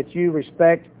someone that you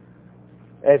respect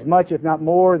as much, if not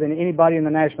more, than anybody in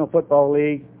the National Football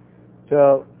League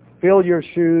to fill your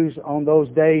shoes on those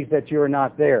days that you're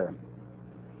not there.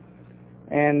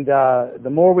 And the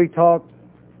more we talked,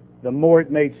 the more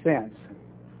it made sense.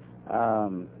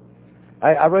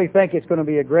 I really think it's going to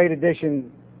be a great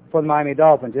addition for the Miami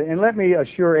Dolphins. And let me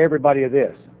assure everybody of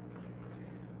this.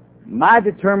 My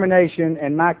determination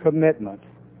and my commitment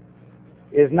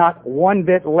is not one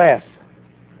bit less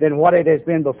than what it has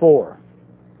been before.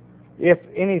 If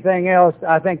anything else,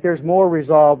 I think there's more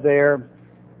resolve there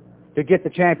to get the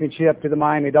championship to the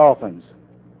Miami Dolphins.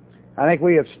 I think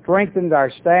we have strengthened our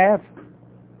staff.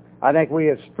 I think we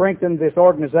have strengthened this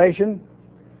organization.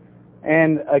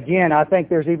 And again, I think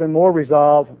there's even more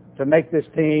resolve to make this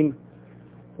team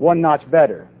one notch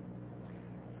better.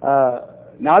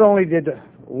 Not only did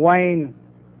Wayne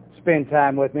spend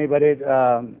time with me, but it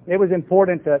was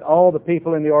important that all the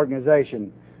people in the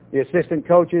organization, the assistant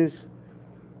coaches,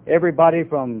 everybody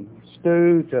from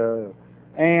Stu to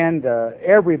Ann,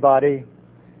 everybody,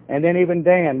 and then even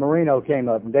Dan Marino came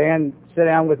up. Dan sat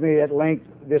down with me at length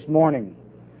this morning,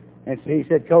 and he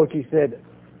said, Coach, he said,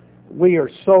 we are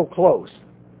so close.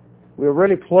 We're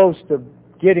really close to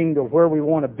getting to where we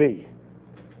want to be.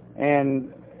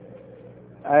 And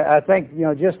I think, you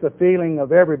know, just the feeling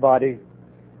of everybody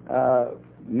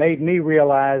made me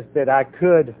realize that I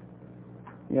could,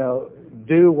 you know,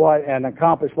 do what and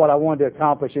accomplish what I wanted to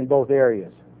accomplish in both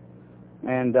areas.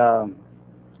 And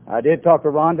I did talk to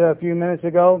Rhonda a few minutes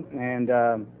ago, and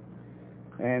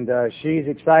she's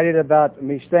excited about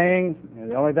me staying.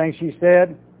 And the only thing she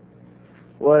said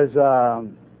was,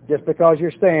 just because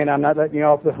you're staying, I'm not letting you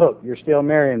off the hook. You're still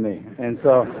marrying me. And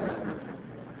so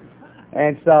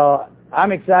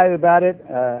I'm excited about it.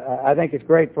 I think it's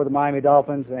great for the Miami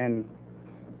Dolphins, and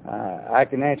I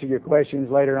can answer your questions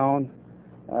later on.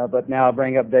 But now I'll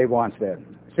bring up Dave Wannstedt,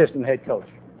 assistant head coach.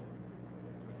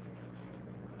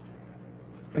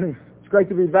 It's great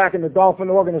to be back in the Dolphin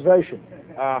organization.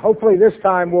 Hopefully this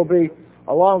time will be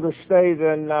a longer stay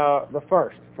than the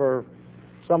first. For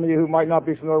some of you who might not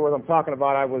be familiar with what I'm talking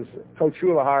about, Coach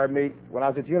Shula hired me when I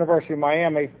was at the University of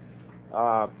Miami.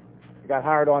 I got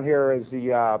hired on here as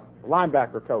the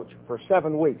linebacker coach for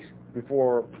 7 weeks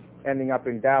before ending up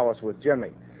in Dallas with Jimmy.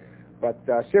 But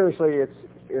seriously,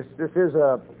 this is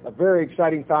a very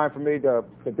exciting time for me to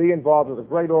be involved with a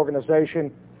great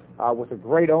organization, with a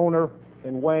great owner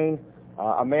in Wayne,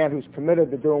 a man who's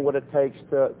committed to doing what it takes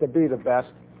to be the best.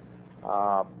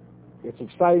 It's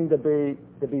exciting to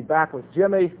be back with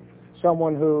Jimmy,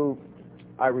 someone who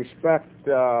I respect,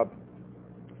 as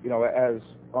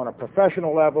on a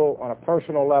professional level, on a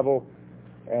personal level,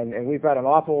 and we've had an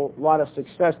awful lot of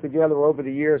success together over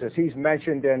the years, as he's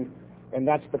mentioned, and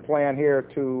that's the plan here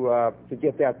to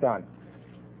get that done.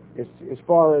 As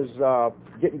far as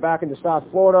getting back into South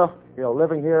Florida,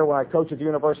 living here when I coach at the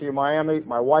University of Miami,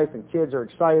 my wife and kids are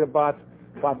excited about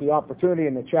the opportunity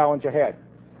and the challenge ahead.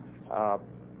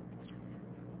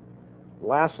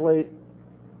 Lastly,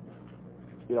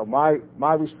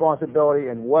 my responsibility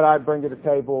and what I bring to the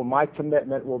table, my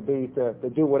commitment will be to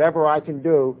do whatever I can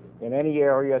do in any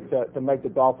area to make the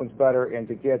Dolphins better and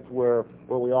to get where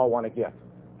we all want to get.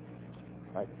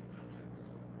 Right.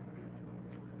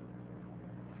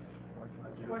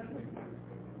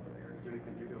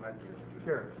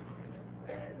 Sure.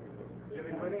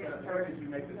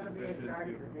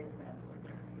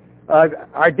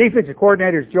 Our defensive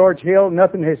coordinator is George Hill.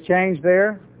 Nothing has changed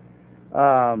there.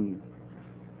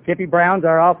 Kippy Brown's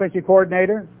our offensive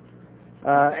coordinator.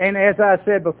 And as I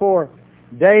said before,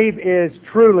 Dave is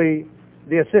truly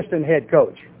the assistant head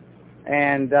coach.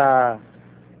 And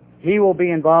he will be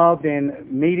involved in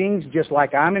meetings just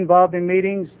like I'm involved in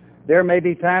meetings. There may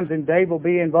be times when Dave will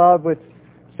be involved with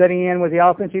sitting in with the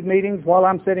offensive meetings while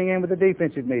I'm sitting in with the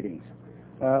defensive meetings,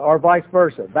 or vice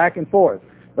versa, back and forth.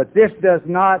 But this does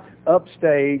not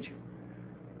upstage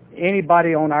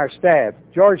anybody on our staff.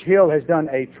 George Hill has done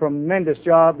a tremendous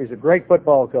job. He's a great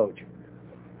football coach.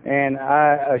 And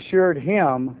I assured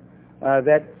him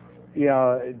that,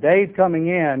 Dave coming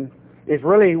in is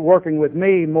really working with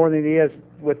me more than he is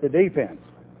with the defense.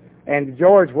 And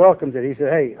George welcomes it. He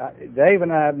said, hey, Dave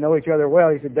and I know each other well.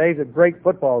 He said, Dave's a great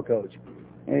football coach.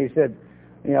 And he said,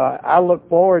 I look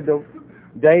forward to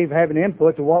Dave having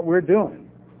input to what we're doing.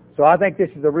 So I think this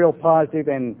is a real positive.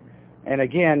 And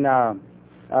again,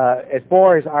 As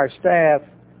far as our staff,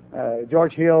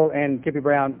 George Hill and Kippy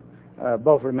Brown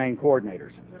both remain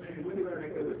coordinators. When did you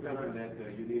make the decision that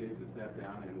you needed to step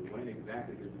down, and when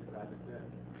exactly did you decide to step?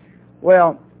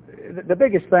 Well, the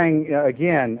biggest thing,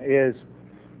 again, is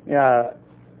the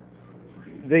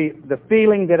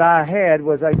feeling that I had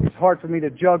was it's hard for me to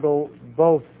juggle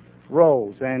both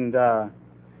roles and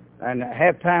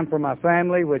have time for my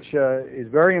family, which is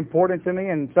very important to me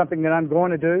and something that I'm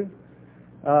going to do,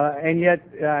 and yet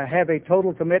have a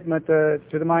total commitment to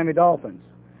the Miami Dolphins.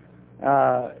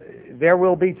 There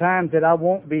will be times that I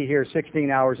won't be here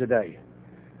 16 hours a day.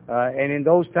 And in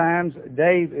those times,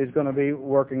 Dave is going to be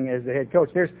working as the head coach.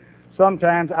 There's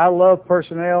sometimes I love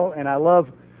personnel and I love,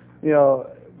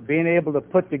 being able to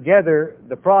put together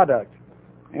the product.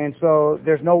 And so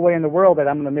there's no way in the world that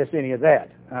I'm going to miss any of that.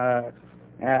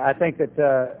 I think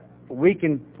that we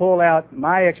can pull out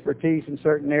my expertise in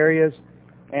certain areas,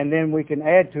 and then we can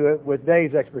add to it with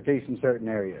Dave's expertise in certain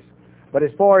areas. But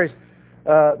as far as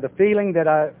the feeling that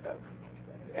I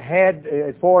had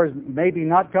as far as maybe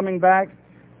not coming back,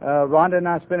 Rhonda and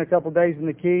I spent a couple days in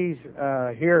the Keys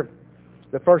here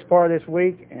the first part of this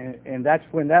week, and that's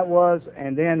when that was.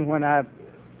 And then when I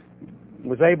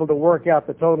was able to work out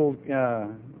the total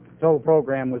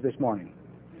program was this morning.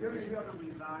 Did you ever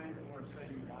resign or say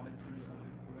you wanted to resign?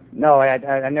 No,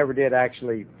 I never did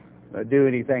actually do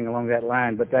anything along that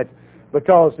line, but that's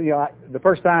because the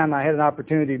first time I had an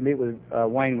opportunity to meet with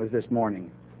Wayne was this morning.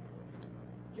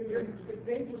 If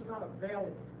Dave was not available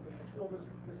to fulfill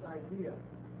this idea,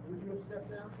 would you have stepped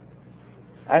down?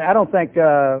 I don't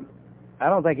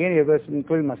think any of us,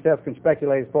 including myself, can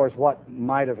speculate as far as what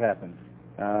might have happened.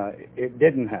 It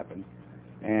didn't happen,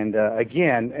 and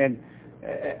again,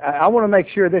 I want to make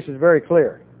sure this is very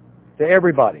clear to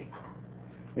everybody.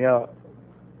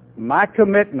 My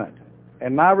commitment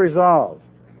and my resolve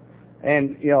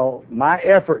and my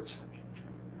efforts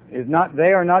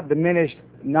they are not diminished,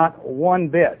 not one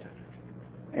bit.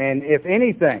 And if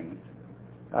anything,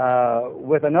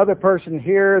 with another person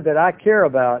here that I care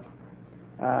about,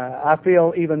 I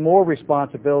feel even more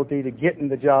responsibility to getting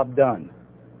the job done.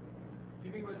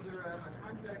 Jimmy, was there a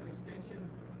contract extension?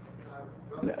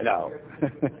 No,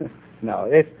 no.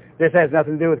 This has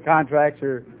nothing to do with contracts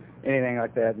or anything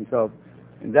like that, and so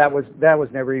that was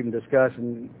never even discussed,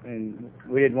 and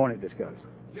we didn't want it discussed.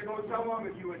 Jim, how long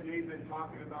have you and Dave been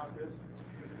talking about this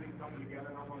thing coming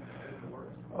together? How long has it been in the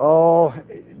works? Oh,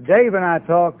 Dave and I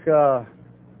talk.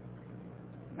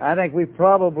 I think we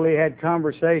probably had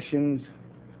conversations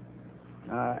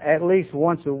at least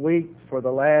once a week for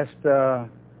the last 10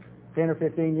 or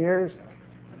 15 years.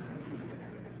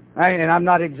 And I'm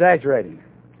not exaggerating.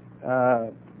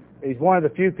 He's one of the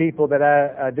few people that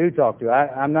I do talk to.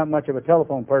 I'm not much of a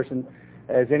telephone person,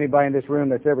 as anybody in this room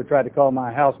that's ever tried to call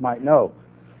my house might know.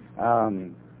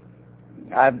 Like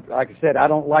I said, I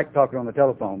don't like talking on the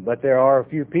telephone, but there are a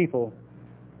few people,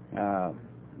 my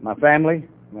family,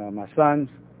 my sons,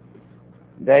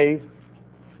 Dave,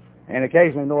 and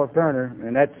occasionally North Turner,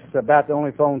 and that's about the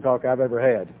only phone talk I've ever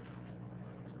had.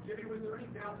 Jimmy, was there any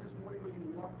doubt this morning when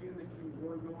you walked in that you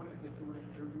were going, that you were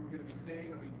going to be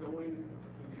staying? I mean, going, when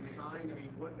you resigned? I mean,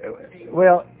 what changed?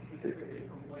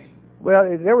 Well,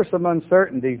 there were some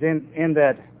uncertainties in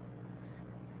that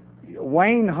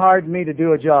Wayne hired me to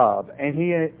do a job, and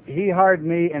he hired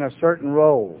me in a certain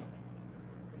role.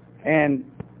 And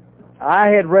I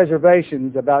had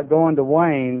reservations about going to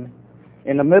Wayne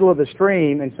in the middle of the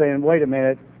stream and saying, wait a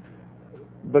minute,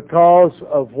 because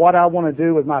of what I want to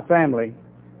do with my family,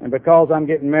 and because I'm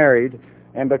getting married,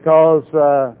 and because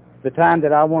the time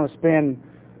that I want to spend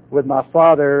with my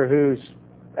father, who's,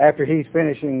 after he's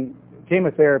finishing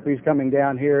chemotherapy, is coming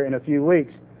down here in a few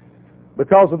weeks.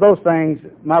 Because of those things,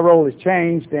 my role has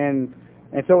changed, and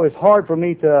so it's hard for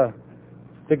me to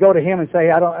go to him and say,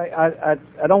 I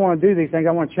don't want to do these things.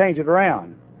 I want to change it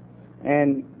around.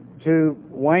 And to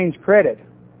Wayne's credit,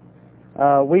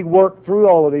 we worked through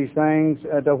all of these things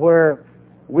to where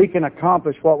we can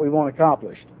accomplish what we want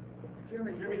accomplished.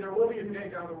 Jimmy, there will be a day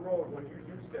down the road when you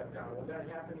step down. Will that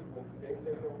happen? Will Dave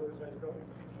take over as head coach?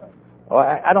 Well,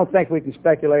 I don't think we can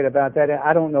speculate about that.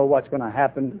 I don't know what's going to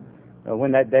happen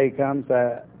when that day comes.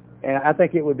 And I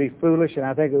think it would be foolish, and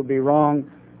I think it would be wrong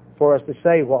for us to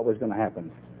say what was going to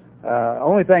happen.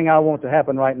 Only thing I want to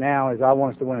happen right now is I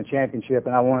want us to win a championship,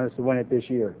 and I want us to win it this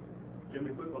year.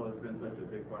 Jimmy, football has been such a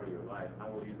big part of your life. How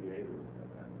will you be able to step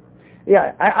back?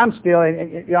 Yeah, I'm still,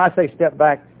 I say step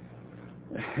back.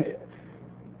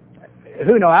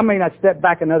 Who knows? I may not step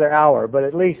back another hour, but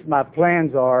at least my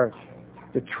plans are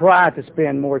to try to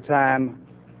spend more time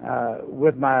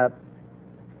with my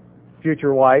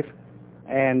future wife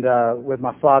and with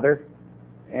my father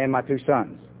and my 2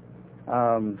 sons.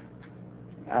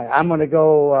 I'm going to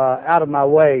go out of my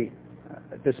way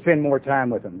to spend more time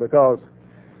with them because,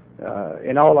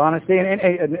 in all honesty,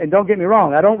 and don't get me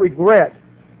wrong, I don't regret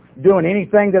doing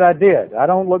anything that I did. I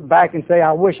don't look back and say,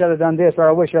 I wish I'd have done this or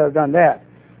I wish I'd have done that.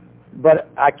 But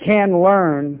I can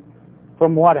learn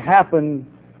from what happened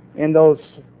in those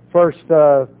first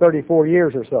 34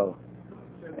 years or so.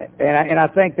 And I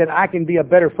think that I can be a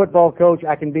better football coach.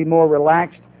 I can be more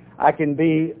relaxed. I can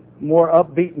be more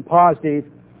upbeat and positive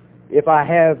if I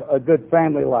have a good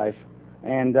family life.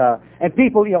 And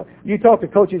people, you talk to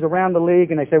coaches around the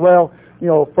league and they say, well,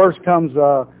 first comes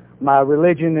my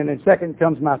religion, and then second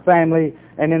comes my family,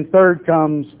 and then third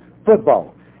comes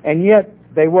football. And yet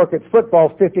they work at football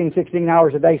 15, 16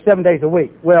 hours a day, 7 days a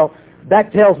week. Well,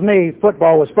 that tells me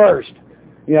football was first,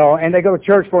 and they go to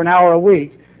church for an hour a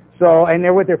week. So, and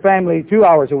they're with their family 2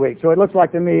 hours a week. So it looks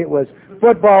like to me it was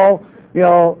football,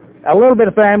 a little bit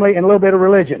of family and a little bit of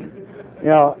religion,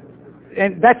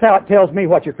 and that's how it tells me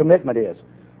what your commitment is.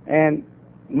 And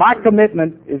my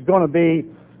commitment is going to be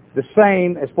the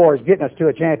same as far as getting us to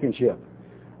a championship.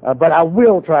 But I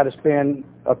will try to spend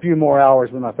a few more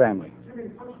hours with my family.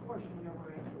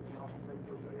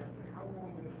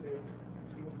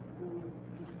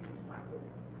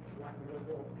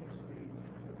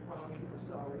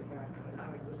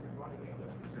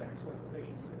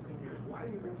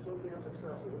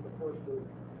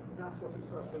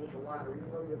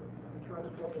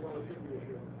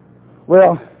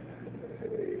 Well,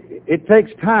 it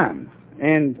takes time.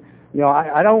 And,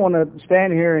 I don't want to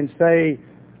stand here and say,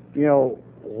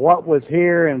 what was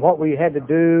here and what we had to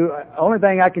do. Only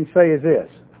thing I can say is this.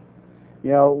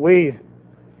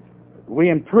 We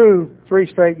improved 3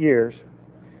 straight years.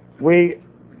 We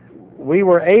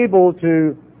were able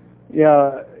to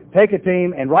take a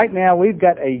team, and right now we've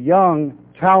got a young,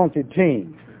 talented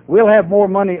team. We'll have more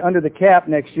money under the cap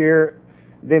next year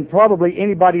than probably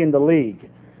anybody in the league.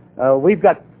 We've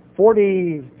got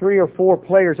 43 or 4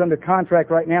 players under contract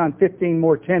right now and 15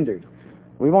 more tendered.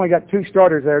 We've only got 2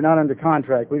 starters that are not under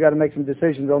contract. We've got to make some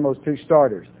decisions on those 2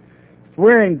 starters.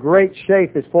 We're in great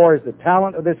shape as far as the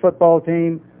talent of this football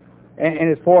team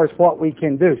and as far as what we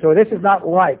can do. So this is not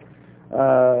like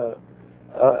a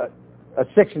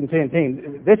 6-10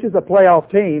 team. This is a playoff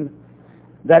team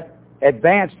that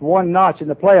advanced 1 notch in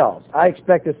the playoffs. I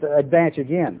expect us to advance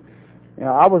again.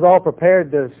 I was all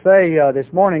prepared to say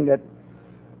this morning that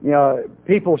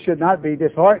people should not be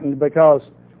disheartened because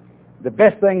the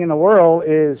best thing in the world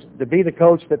is to be the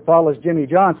coach that follows Jimmy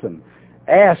Johnson.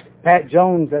 Ask Pat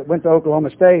Jones that went to Oklahoma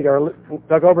State or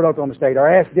took over to Oklahoma State, or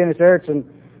ask Dennis Erickson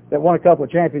that won a couple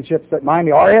of championships at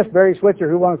Miami, or ask Barry Switzer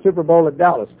who won a Super Bowl at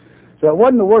Dallas. So it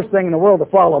wasn't the worst thing in the world to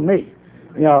follow me.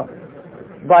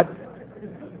 But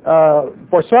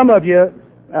for some of you,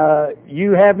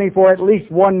 you have me for at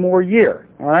least 1 more year,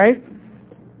 all right?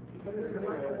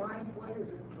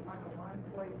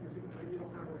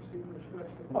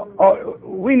 Oh,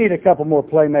 we need a couple more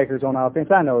playmakers on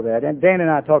offense. I know that. And Dan and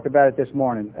I talked about it this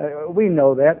morning. We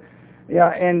know that.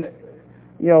 And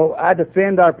I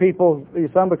defend our people,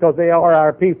 some because they are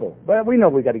our people. But we know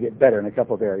we've got to get better in a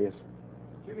couple of areas.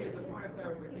 Jimmy, as a point of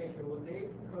clarification, will Dave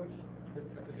coach the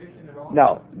position at all?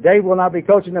 No, Dave will not be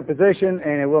coaching the position,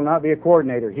 and it will not be a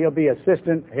coordinator. He'll be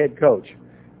assistant head coach.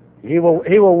 He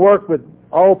will work with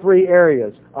all 3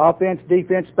 areas: offense,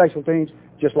 defense, special teams,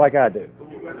 just like I do.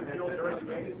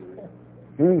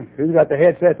 Who's got the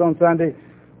headsets on Sunday?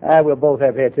 We'll both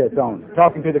have headsets on,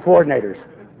 talking to the coordinators.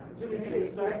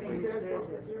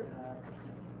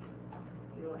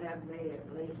 You'll have me at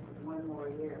least 1 more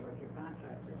year, but your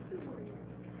contract is 2 more years.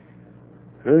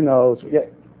 Who knows? Yeah.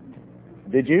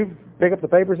 Did you pick up the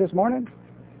papers this morning?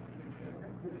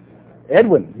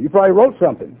 Edwin, you probably wrote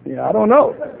something. I don't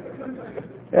know.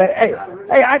 Hey,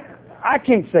 I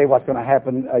can't say what's going to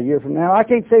happen a year from now. I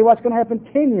can't say what's going to happen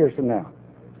 10 years from now.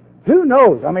 Who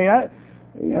knows? I mean,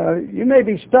 you may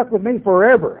be stuck with me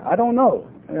forever. I don't know.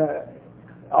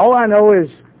 All I know is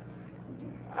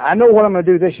I know what I'm going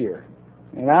to do this year,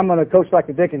 and I'm going to coach like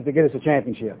the Dickens to get us a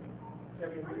championship.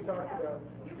 You've been a coach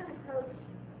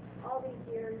all these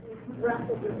years. You've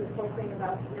wrestled with this whole thing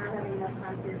about not having enough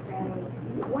time for your family.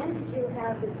 When did you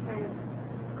have this kind of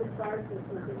catharsis?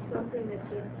 Was it something that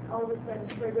just all of a sudden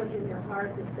triggered in your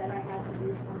heart that said, I have to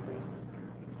do something?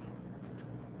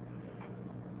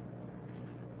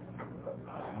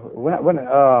 When I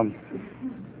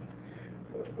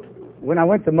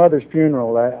went to Mother's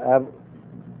funeral,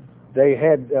 they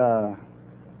had the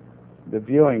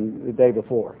viewing the day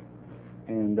before,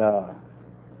 and I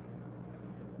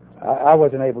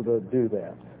wasn't able to do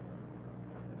that.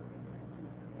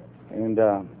 And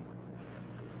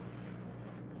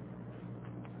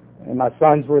and my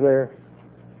sons were there.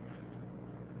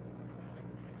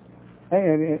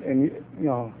 And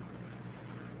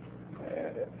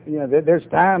there's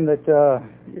time that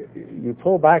you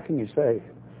pull back and you say,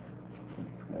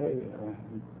 hey,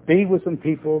 be with some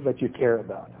people that you care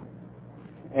about,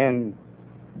 and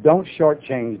don't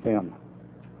shortchange them.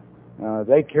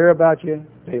 They care about you.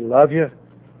 They love you.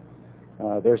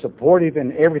 They're supportive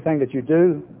in everything that you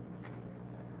do.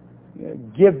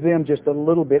 Give them just a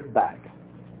little bit back,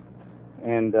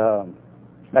 and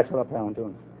that's what I plan on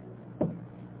doing.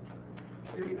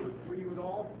 Were you at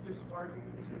all disheartened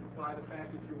by the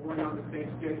fact that you weren't on the same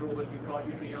schedule that you thought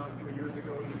you'd be on 3 years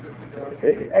ago?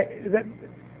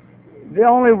 The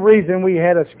only reason we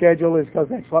had a schedule is because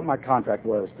that's what my contract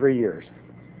was, 3 years.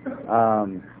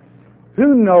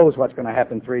 Who knows what's going to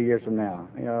happen 3 years from now?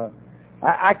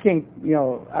 I can't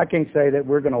say that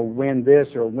we're going to win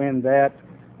this or win that.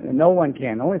 No one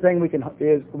can. The only thing we can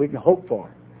hope for.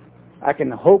 I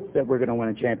can hope that we're going to win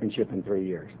a championship in 3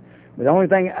 years. But the only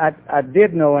thing I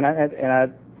did know, and I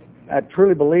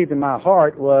truly believed in my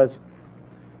heart, was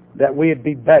that we'd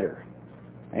be better,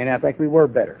 and I think we were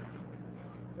better.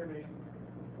 I mean,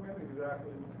 when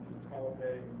exactly did you call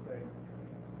Dave and say,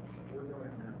 we're going to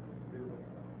do it?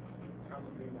 Come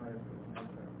and be my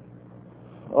assistant?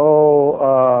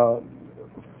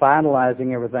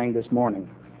 Finalizing everything this morning.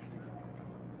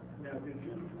 Now, did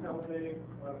you tell Dave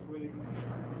last week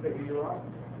to take a year off?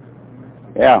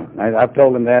 Yeah, I've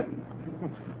told him that.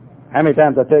 How many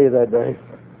times I tell you that, Dave?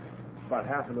 About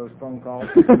half of those phone calls.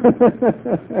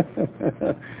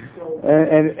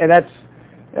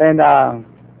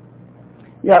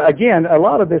 Again, a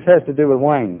lot of this has to do with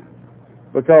Wayne,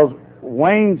 because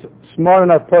Wayne's a smart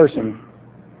enough person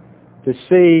to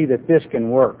see that this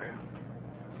can work.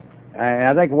 And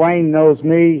I think Wayne knows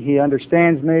me. He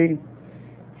understands me.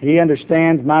 He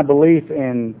understands my belief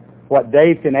in what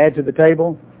Dave can add to the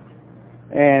table,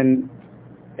 and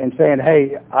saying,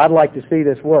 hey, I'd like to see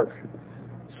this work.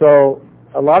 So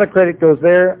a lot of credit goes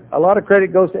there. A lot of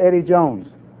credit goes to Eddie Jones.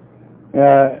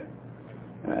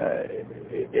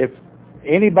 If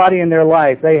anybody in their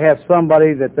life, they have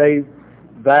somebody that they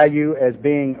value as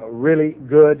being really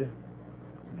good,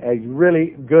 a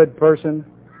really good person,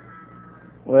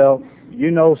 well,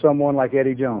 you know someone like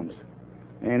Eddie Jones.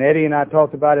 And Eddie and I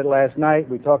talked about it last night.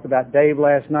 We talked about Dave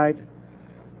last night.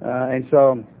 And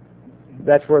so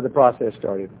that's where the process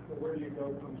started. So where do you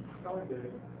go from telling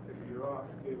Dave that you're off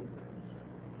to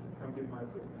come be my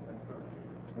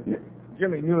assistant?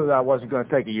 Jimmy knew that I wasn't going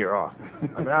to take a year off.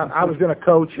 I mean, I was going to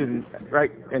coach,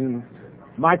 and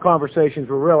my conversations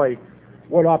were really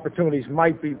what opportunities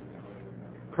might be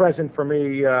present for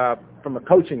me from the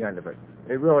coaching end of it.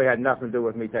 It really had nothing to do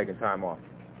with me taking time off.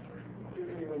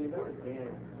 Jimmy, when you met with Dan this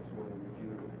morning, did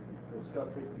you discuss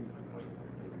it?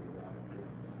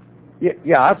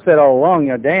 Yeah, I've said all along,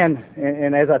 Dan,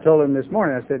 and as I told him this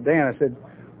morning, I said, Dan,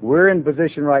 we're in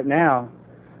position right now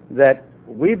that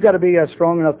we've got to be a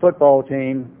strong enough football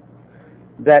team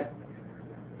that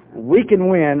we can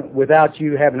win without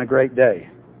you having a great day.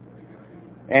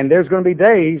 And there's going to be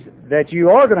days that you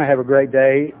are going to have a great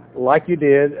day like you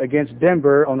did against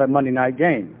Denver on that Monday night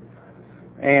game.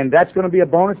 And that's going to be a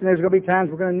bonus, and there's going to be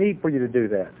times we're going to need for you to do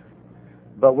that.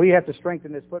 But we have to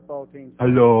strengthen this football team.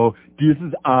 Hello, this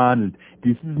is Arnold.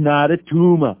 This is not a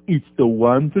tumor. It's the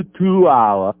 1 to 2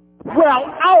 hour. Well,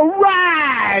 all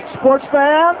right, sports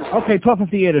fans. Okay,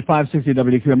 12:58 at 560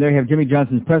 WQAM. There you have Jimmy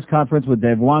Johnson's press conference with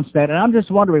Dave Wannstedt. And I'm just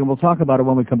wondering, and we'll talk about it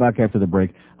when we come back after the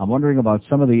break, I'm wondering about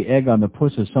some of the egg on the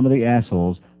puss of some of the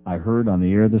assholes I heard on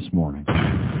the air this morning.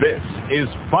 This is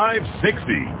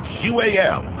 560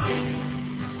 QAM.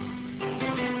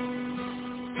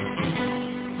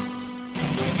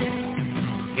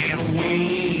 And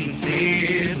we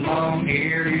said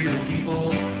long-haired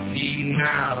people needing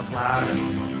how to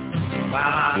fly. While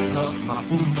I tuck my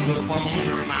food up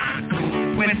under my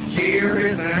coat with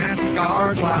cherries and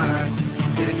scars wide.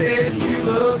 They said you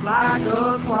look like a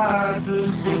twice as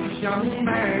rich young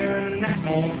man, that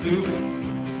won't do.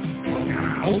 Well,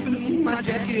 I opened my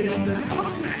jacket and the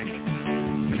snack.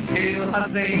 Until I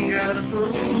think out of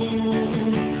through.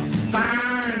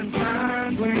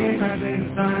 Fine, when I've been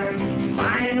fine.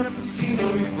 Fine up the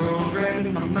scenery program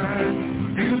in my mind.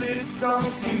 Do this song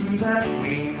to that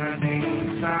when I think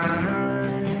time.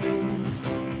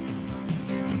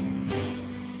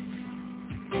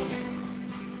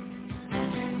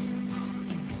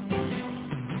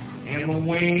 And the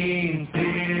wings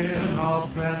sit off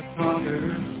that thunder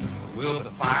with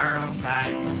the fire on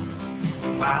tight.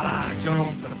 While I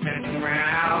jump the fence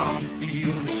around,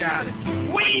 feel the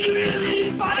shouting, we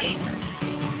really fight.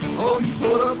 Oh, you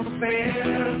put up a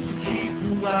fence, keep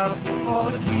out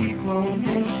all the people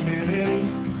spinning.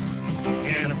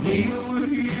 And if Neil would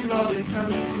hear all this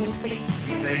kind of speak,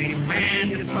 say, man,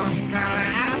 you're some kind of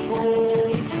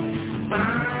asshole.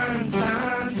 Signs,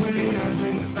 when I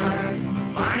sing the signs,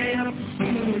 I up the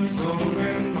singing soul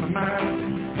in my mind.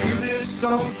 Do this,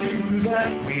 don't do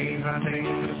that, means I sing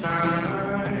the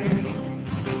signs.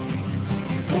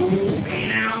 Oh, hey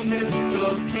now,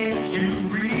 mister, can't you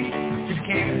read? Just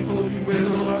can't hold you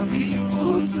will on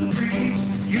people's agree.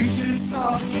 You should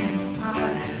talk to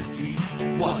piety.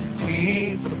 What we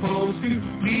ain't supposed to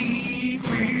be.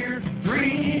 We're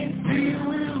green to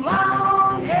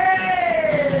long hair.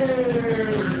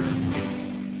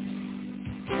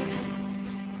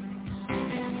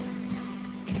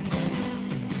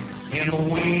 And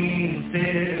Wayne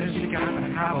says you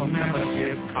gotta have a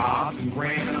membership card and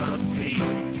rent a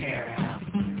seat hair out.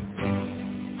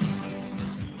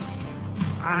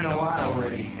 I know I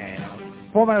already have.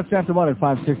 4 minutes after 1 at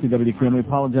 560 WQAM. We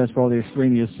apologize for all the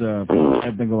extraneous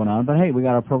everything going on. But, hey, we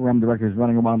got our program directors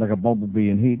running around like a bumblebee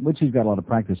in heat, which he's got a lot of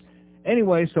practice.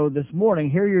 Anyway, so this morning,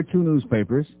 here are your two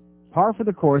newspapers. Par for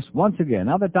the course once again.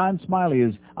 Now that Don Smiley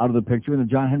is out of the picture and the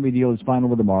John Henry deal is final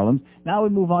with the Marlins, now we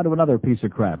move on to another piece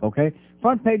of crap, okay?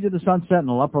 Front page of the Sun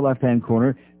Sentinel, upper left-hand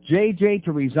corner, J.J.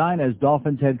 to resign as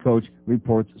Dolphins head coach,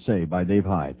 reports say, by Dave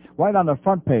Hyde. Right on the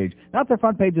front page, not the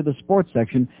front page of the sports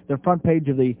section, the front page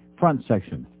of the front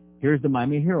section. Here's the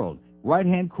Miami Herald.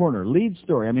 Right-hand corner, lead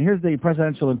story. I mean, here's the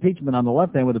presidential impeachment on the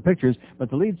left-hand with the pictures, but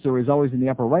the lead story is always in the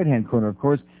upper right-hand corner, of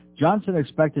course. Johnson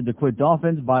expected to quit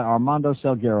Dolphins by Armando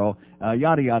Salguero,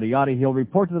 yada, yada, yada. He'll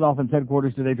report to the Dolphins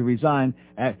headquarters today to resign.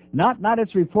 Not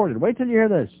it's reported. Wait till you hear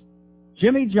this.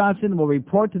 Jimmy Johnson will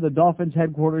report to the Dolphins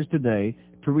headquarters today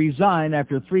to resign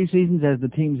after 3 seasons as the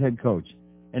team's head coach.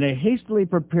 In a hastily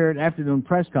prepared afternoon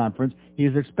press conference, he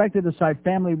is expected to cite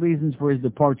family reasons for his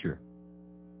departure.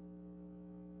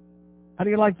 How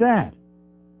do you like that?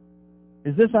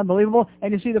 Is this unbelievable?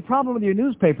 And you see, the problem with your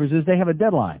newspapers is they have a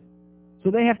deadline. So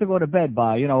they have to go to bed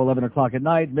by, 11 o'clock at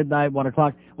night, midnight, 1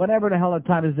 o'clock, whatever the hell the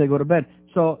time is they go to bed.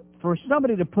 So for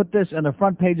somebody to put this on the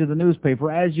front page of the newspaper,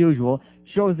 as usual,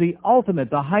 shows the ultimate,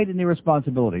 the height and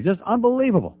irresponsibility. Just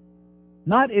unbelievable.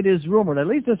 Not it is rumored. At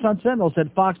least the Sun Sentinel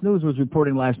said Fox News was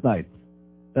reporting last night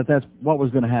that that's what was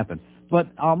going to happen. But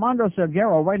Armando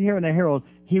Salguero, right here in the Herald,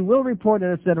 he will report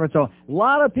it, et cetera. So a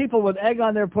lot of people with egg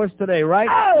on their puss today, right?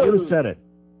 Oh! You said it.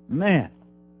 Man.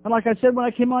 And like I said when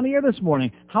I came on the air this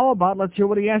morning, how about let's hear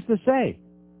what he has to say?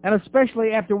 And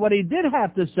especially after what he did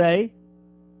have to say.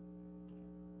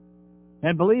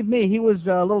 And believe me, he was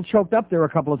a little choked up there a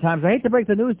couple of times. I hate to break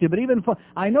the news to you, but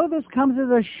I know this comes as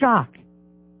a shock.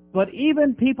 But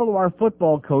even people who are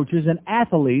football coaches and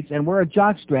athletes and wear a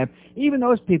jockstrap, even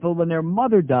those people, when their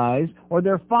mother dies or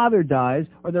their father dies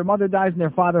or their mother dies and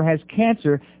their father has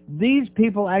cancer, these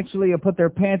people actually put their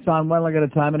pants on one leg at a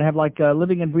time and have like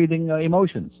living and breathing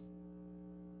emotions.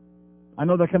 I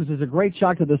know that comes as a great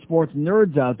shock to the sports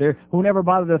nerds out there who never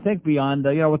bother to think beyond,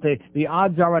 what the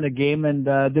odds are on a game and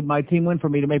did my team win for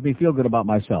me to make me feel good about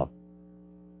myself.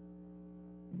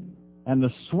 And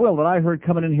the swill that I heard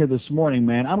coming in here this morning,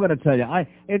 man, I'm going to tell you,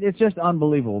 it's just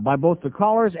unbelievable by both the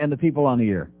callers and the people on the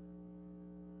air.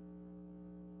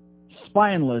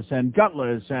 Spineless and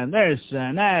gutless and this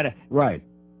and that. Right.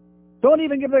 Don't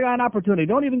even give the guy an opportunity.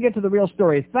 Don't even get to the real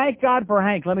story. Thank God for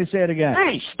Hank. Let me say it again.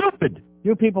 Hey, stupid!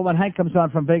 You people, when Hank comes on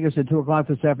from Vegas at 2 o'clock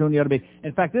this afternoon, you ought to be...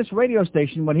 In fact, this radio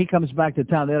station, when he comes back to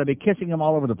town, they ought to be kissing him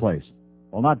all over the place.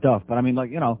 Well, not Duff, but I mean,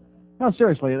 No,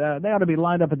 seriously, they ought to be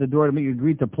lined up at the door to meet you,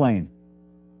 greet the plane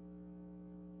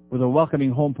with a welcoming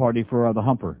home party for the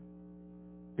Humper.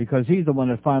 Because he's the one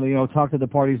that finally, talked to the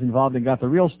parties involved and got the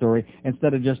real story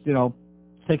instead of just,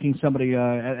 taking somebody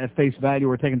at face value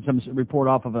or taking some report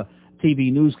off of a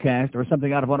TV newscast or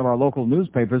something out of one of our local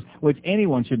newspapers, which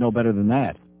anyone should know better than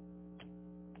that.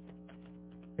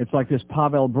 It's like this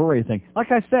Pavel Bure thing.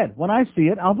 Like I said, when I see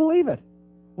it, I'll believe it.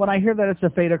 When I hear that it's a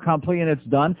fait accompli and it's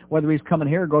done, whether he's coming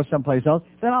here or goes someplace else,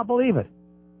 then I'll believe it.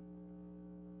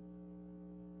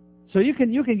 So you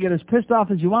can get as pissed off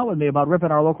as you want with me about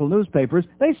ripping our local newspapers.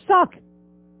 They suck.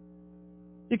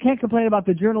 You can't complain about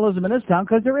the journalism in this town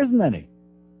because there isn't any.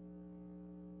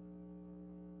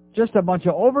 Just a bunch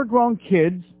of overgrown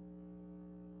kids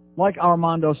like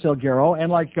Armando Salguero and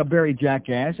like Barry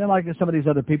Jackass and like some of these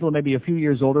other people who may be a few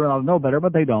years older and I'll know better,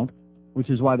 but they don't, which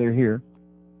is why they're here.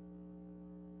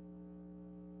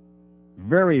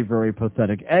 Very, very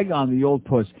pathetic. Egg on the old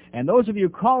puss. And those of you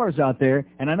callers out there,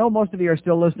 and I know most of you are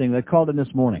still listening, that called in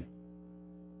this morning.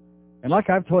 And like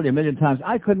I've told you a million times,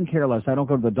 I couldn't care less. I don't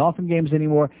go to the Dolphin games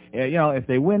anymore. If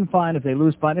they win, fine. If they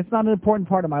lose, fine. It's not an important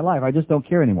part of my life. I just don't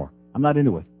care anymore. I'm not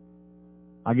into it.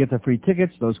 I get the free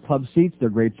tickets, those club seats, they're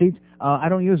great seats. I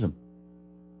don't use them.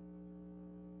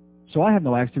 So I have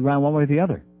no axe to grind one way or the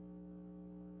other.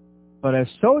 But as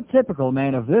so typical,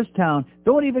 man, of this town,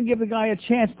 don't even give the guy a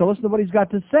chance to listen to what he's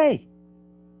got to say.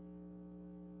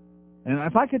 And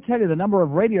if I could tell you the number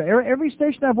of radio, every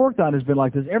station I've worked on has been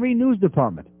like this, every news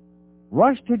department.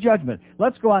 Rush to judgment.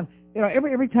 Let's go on. You know,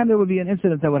 every time there would be an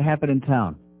incident that would happen in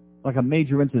town, like a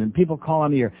major incident, people call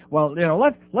on the air. Well, you know,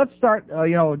 let's start,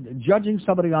 judging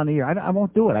somebody on the air. I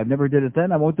won't do it. I never did it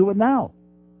then. I won't do it now.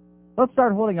 Let's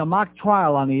start holding a mock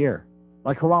trial on the air,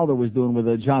 like Geraldo was doing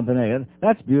with John Bonet.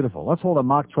 That's beautiful. Let's hold a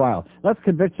mock trial. Let's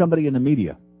convict somebody in the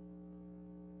media.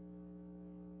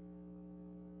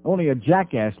 Only a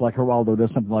jackass like Geraldo does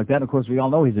something like that. And of course, we all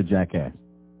know he's a jackass.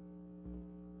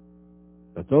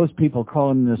 But those people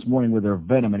calling in this morning with their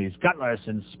venom, and he's gutless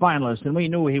and spineless, and we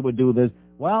knew he would do this.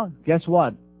 Well, guess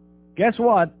what? Guess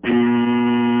what?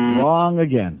 Wrong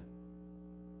again.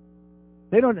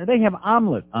 They have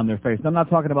omelet on their face. And I'm not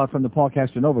talking about from the Paul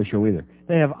Castronova show either.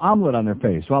 They have omelet on their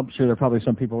face. Well, I'm sure there are probably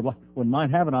some people wouldn't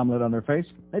mind having omelet on their face.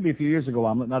 Maybe a few years ago,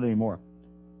 omelet, not anymore.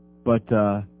 But,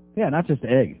 yeah, not just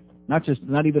egg.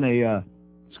 Not even a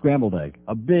scrambled egg.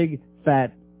 A big,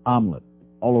 fat omelet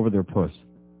all over their puss.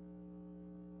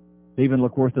 They even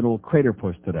look worse than old crater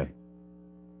puss today.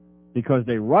 Because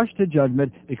they rush to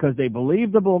judgment, because they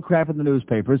believe the bull crap in the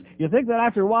newspapers. You think that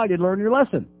after a while you'd learn your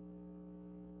lesson.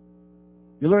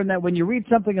 You learn that when you read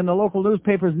something in the local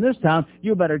newspapers in this town,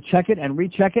 you better check it and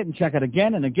recheck it and check it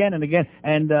again and again and again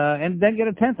and then get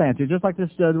a 10th answer. Just like this,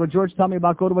 what George told me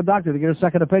about go to a doctor to get a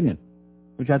second opinion,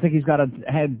 which I think he's got a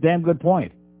damn good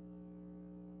point.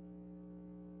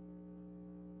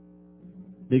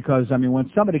 Because, I mean,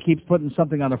 when somebody keeps putting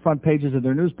something on the front pages of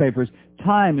their newspapers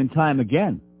time and time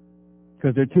again,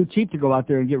 because they're too cheap to go out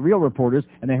there and get real reporters,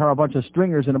 and they hire a bunch of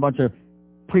stringers and a bunch of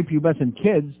prepubescent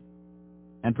kids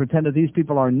and pretend that these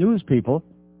people are news people,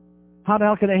 how the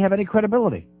hell can they have any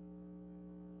credibility?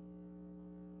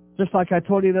 Just like I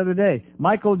told you the other day,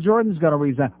 Michael Jordan's going to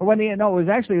resign. Or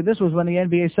this was when the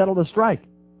NBA settled the strike.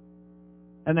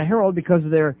 And the Herald, because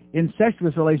of their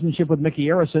incestuous relationship with Mickey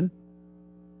Arison,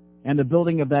 and the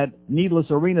building of that needless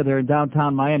arena there in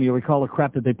downtown Miami. You recall the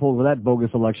crap that they pulled with that bogus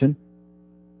election.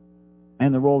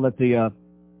 And the role that the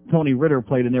Tony Ritter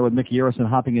played in there with Mickey Arison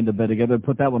hopping into bed together,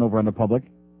 put that one over on the public.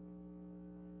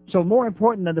 So more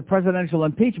important than the presidential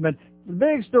impeachment, the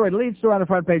big story, the lead story on the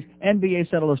front page,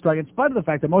 NBA settled a strike, in spite of the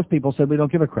fact that most people said we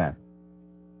don't give a crap.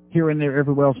 Here and there,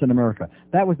 everywhere else in America.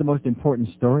 That was the most important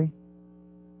story?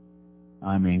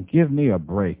 I mean, give me a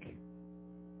break.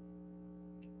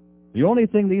 The only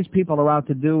thing these people are out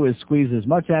to do is squeeze as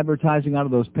much advertising out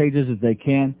of those pages as they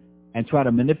can and try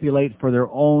to manipulate for their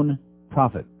own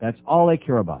profit. That's all they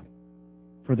care about.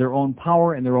 For their own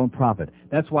power and their own profit.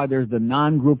 That's why there's the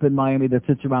non-group in Miami that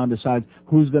sits around and decides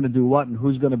who's going to do what and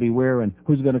who's going to be where and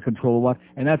who's going to control what.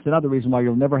 And that's another reason why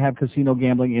you'll never have casino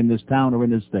gambling in this town or in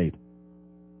this state.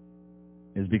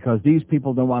 Is because these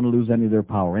people don't want to lose any of their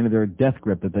power, any of their death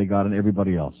grip that they got on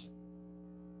everybody else.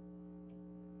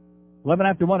 11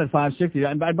 after 1 at 560.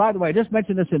 And by the way, I just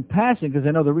mentioned this in passing because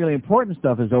I know the really important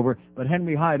stuff is over, but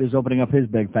Henry Hyde is opening up his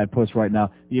big fat puss right now.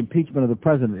 The impeachment of the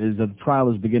president the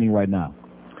trial is beginning right now.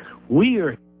 We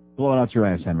are blowing out your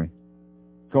ass, Henry.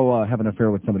 Go have an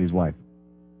affair with somebody's wife.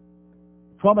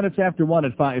 12 minutes after 1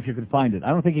 at 5, if you could find it. I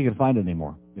don't think you can find it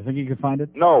anymore. You think you could find it?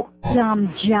 No.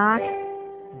 Dumb jock.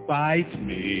 Bite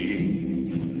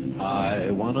me. I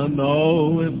want to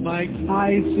know if Mike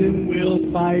Tyson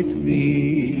will fight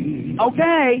me.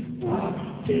 Okay.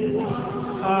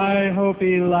 I hope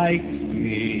he likes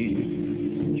me.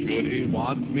 Should he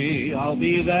want me, I'll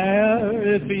be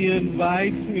there if he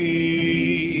invites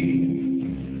me.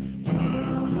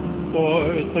 For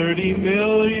 $30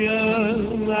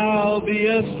 million, I'll be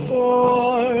a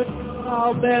sport.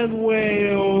 I'll bend way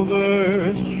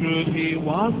over. Should he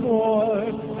want more?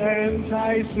 And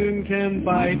Tyson can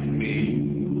bite me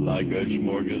like a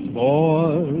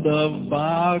smorgasbord of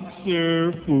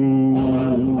boxer food.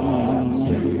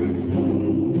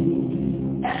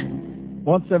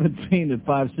 117 at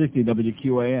 560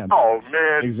 WQAM. Oh,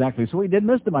 man. Exactly. So we did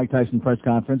miss the Mike Tyson press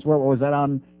conference. What was that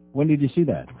on? When did you see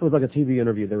that? It was like a TV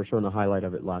interview. They were showing the highlight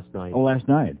of it last night. Oh, last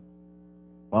night.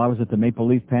 Well, I was at the Maple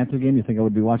Leaf Panther game. You think I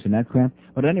would be watching that crap?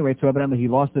 But anyway, so evidently he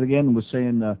lost it again and was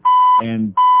saying,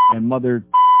 and mother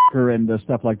her and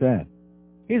stuff like that.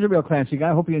 He's a real classy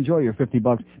guy. I hope you enjoy your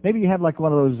 $50. Maybe you have like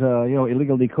one of those,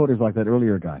 illegal decoders like that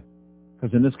earlier guy.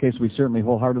 Because in this case, we certainly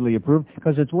wholeheartedly approve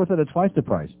because it's worth it at twice the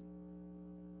price.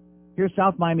 Here's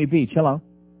South Miami Beach. Hello.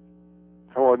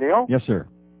 Hello, Neil? Yes, sir.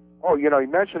 Oh,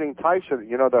 mentioning Tyson,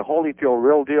 the Holyfield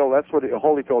real deal, that's what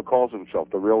Holyfield calls himself,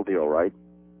 the real deal, right?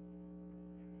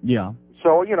 Yeah.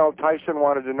 So, Tyson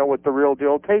wanted to know what the real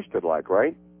deal tasted like,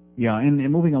 right? Yeah, and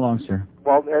moving along, sir.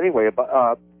 Well, anyway,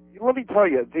 let me tell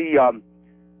you,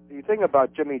 the thing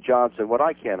about Jimmy Johnson, what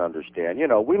I can't understand,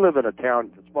 we live in a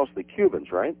town that's mostly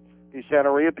Cubans, right? These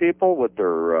Santeria people with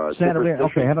their Santeria,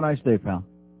 okay, have a nice day, pal.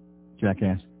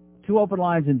 Jackass. 2 open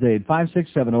lines in Dade,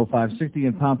 567-0560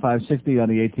 and pound 560 on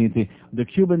the AT&T. The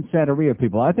Cuban Santeria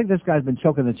people. I think this guy's been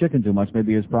choking the chicken too much,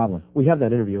 maybe his problem. We have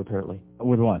that interview, apparently.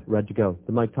 With what? Ready to go.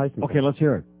 The Mike Tyson. Okay, let's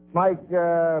hear it. Mike,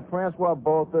 Francois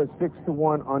Botha,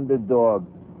 6-1 underdog.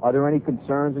 Are there any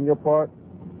concerns on your part?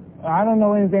 I don't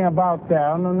know anything about that. I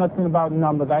don't know nothing about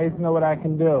numbers. I just know what I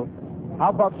can do. How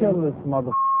about kill this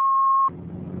mother?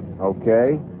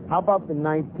 Okay. How about the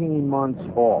 19 months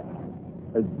off?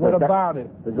 What about it?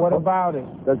 What about it?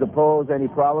 Does it pose any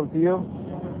problem to you?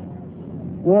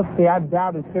 We'll see. I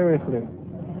doubt it seriously.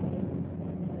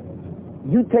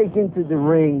 You take into the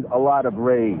ring a lot of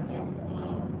rage.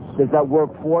 Does that work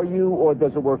for you, or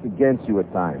does it work against you at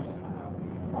times?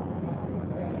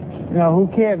 Who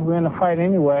cares? We're in a fight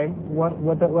anyway.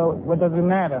 What does it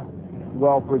matter?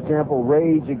 Well, for example,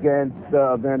 rage against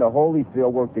Evander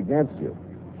Holyfield worked against you.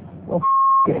 Well,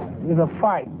 it. It's a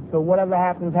fight. So whatever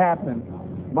happens, happens.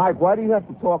 Mike, why do you have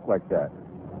to talk like that?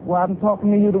 Well, I'm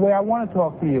talking to you the way I want to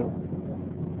talk to you.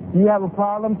 You have a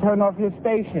problem, turn off your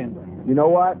station. You know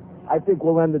what? I think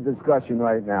we'll end the discussion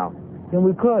right now. Then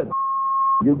we could.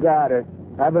 You got it.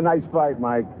 Have a nice fight,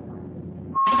 Mike.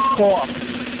 Talk.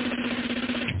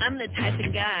 I'm the type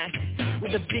of guy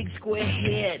with a big square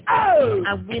head. Oh!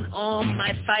 I win all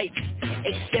my fights,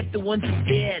 except the ones in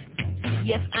bed.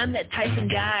 Yes, I'm that Tyson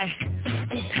guy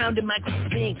who pounded Michael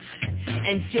Spinks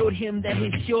and showed him that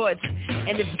his shorts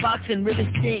and his boxing really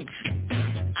stinks.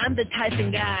 I'm the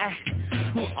Tyson guy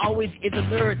who always is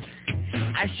alert.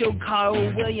 I showed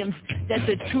Carl Williams that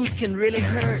the truth can really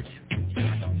hurt.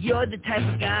 You're the type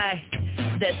of guy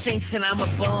that thinks that I'm a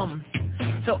bum.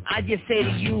 So I just say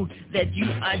to you that you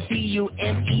are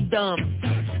D-U-M-E dumb.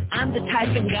 I'm the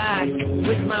type of guy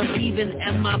with my weaving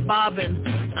and my bobbing.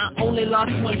 I only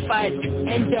lost one fight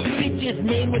and the bitch's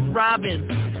name was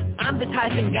Robin. I'm the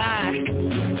type of guy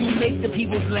who makes the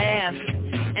people laugh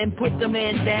and put the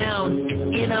man down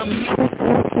in a...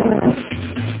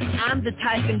 I'm the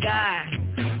type of guy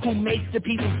who makes the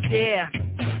people stare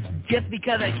just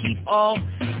because I keep all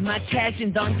my cash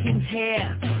in Don King's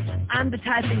hair. I'm the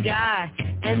type of guy,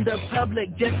 and the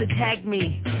public just attacked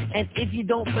me. And if you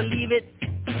don't believe it,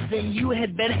 then you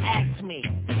had better ask me.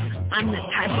 I'm the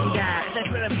type of guy. That's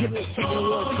what I'm giving to the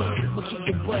world. I'ma kick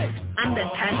your butt. I'm the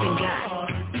type of guy.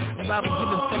 If I was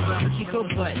giving fuck, I'ma kick your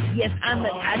butt. Yes, I'm the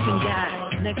type of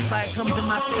guy. Next fight comes in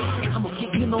my face, I'ma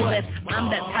kick you. Know that I'm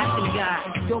that type of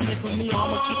guy. Don't mess with me, or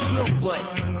I'ma kick your butt.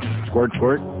 Squirt,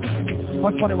 squirt.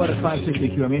 121 at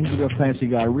 560Q. I mean, he's a real fancy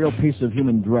guy, a real piece of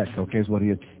human dreck, okay, is what he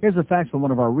is. Here's the facts from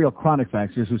one of our real chronic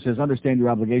faxers who says, understand your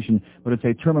obligation, but it's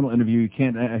a terminal interview. You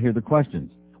can't hear the questions.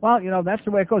 Well, that's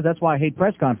the way it goes. That's why I hate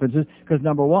press conferences, because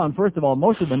number one, first of all,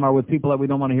 most of them are with people that we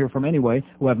don't want to hear from anyway,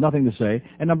 who have nothing to say.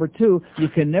 And number two, you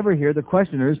can never hear the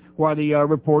questioners, who are the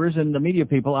reporters and the media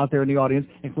people out there in the audience,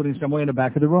 including somewhere in the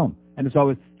back of the room. And it's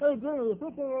always, so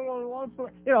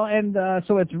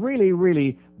it's really,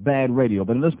 really bad radio.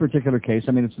 But in this particular case,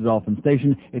 I mean, it's the Dolphin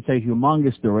Station. It's a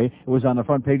humongous story. It was on the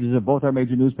front pages of both our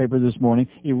major newspapers this morning.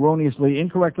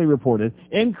 Incorrectly reported.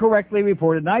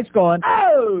 Night's gone.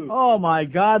 Oh, my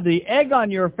God. The egg on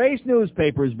your face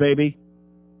newspapers, baby.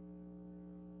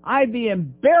 I'd be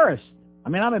embarrassed. I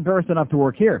mean, I'm embarrassed enough to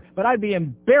work here, but I'd be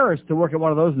embarrassed to work at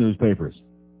one of those newspapers.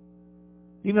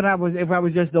 Even if I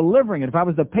was just delivering it, if I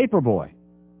was the paper boy,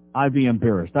 I'd be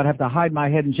embarrassed. I'd have to hide my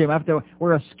head in shame. I'd have to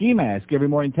wear a ski mask every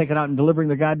morning, taking out and delivering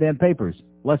the goddamn papers,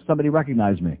 lest somebody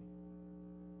recognize me.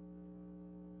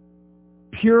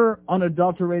 Pure,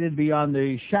 unadulterated, beyond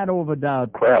the shadow of a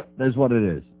doubt. Crap. That's what it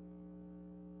is.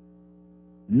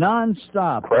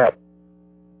 Non-stop. Crap.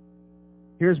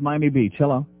 Here's Miami Beach.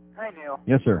 Hello. Hi, Neil.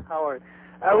 Yes, sir. Howard.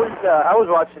 I was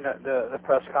watching the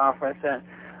press conference, and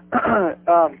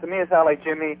to me it sounded like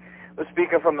Jimmy was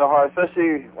speaking from the heart,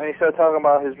 especially when he started talking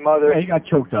about his mother. Yeah, he got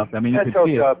choked up. I mean, you could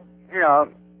see it.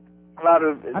 A lot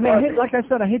of. I mean, like I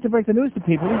said, I hate to break the news to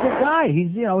people. He's a guy.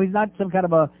 He's not some kind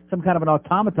of an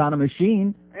automaton, a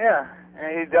machine. Yeah,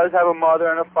 and he does have a mother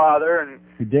and a father, and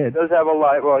he did. He does have a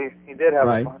life. Well, he did have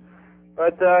a father.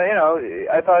 But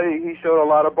I thought he showed a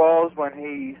lot of balls when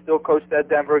he still coached that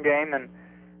Denver game, and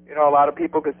You know, a lot of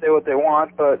people could say what they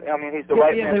want, but I mean, he's the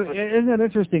right man. Isn't it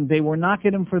interesting? They were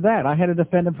knocking him for that. I had to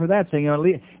defend him for that, saying,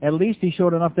 at least he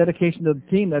showed enough dedication to the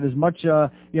team that as much,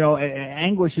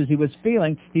 anguish as he was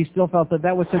feeling, he still felt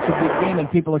that was such a big game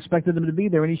and people expected him to be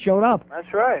there, and he showed up.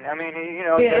 That's right. I mean,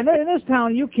 in this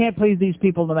town, you can't please these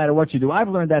people no matter what you do. I've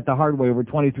learned that the hard way over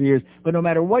 23 years, but no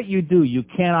matter what you do, you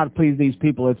cannot please these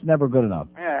people. It's never good enough.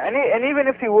 Yeah, and even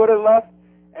if he would have left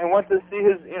and went to see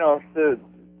his, to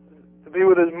be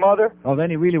with his mother. Oh, then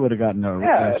he really would have gotten a...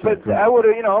 Yeah, but I would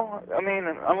have, I mean,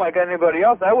 unlike anybody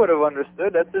else, I would have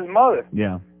understood. That's his mother.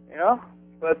 Yeah.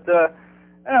 But,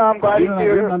 I'm glad he's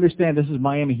here. You don't understand. This is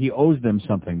Miami. He owes them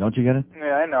something. Don't you get it?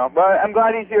 Yeah, I know. But I'm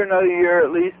glad he's here another year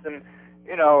at least, and,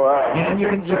 and you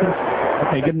can...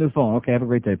 Okay, get a new phone. Okay, have a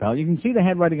great day, pal. You can see the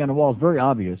handwriting on the wall. It's very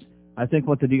obvious. I think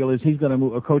what the deal is, he's going to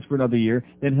move a coach for another year,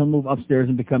 then he'll move upstairs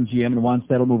and become GM, and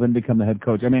Wannstedt will move in and become the head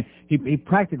coach. I mean, he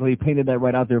practically painted that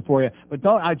right out there for you. But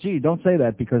don't say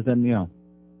that, because then,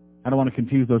 I don't want to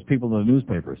confuse those people in the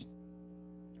newspapers.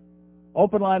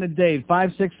 Open line at Dave,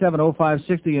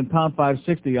 567-0560 and pound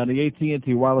 560 on the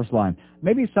AT&T wireless line.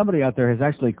 Maybe somebody out there has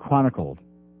actually chronicled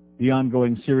the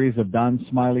ongoing series of Don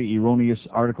Smiley erroneous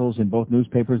articles in both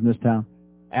newspapers in this town.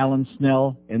 Alan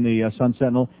Snell in the Sun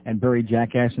Sentinel and Barry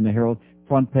Jackass in the Herald.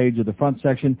 Front page of the front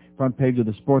section, front page of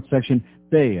the sports section,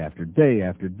 day after day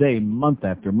after day, month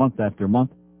after month after month.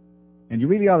 And you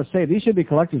really ought to save. These should be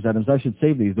collector's items. I should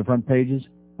save these, the front pages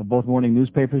of both morning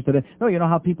newspapers today. No, you know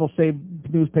how people save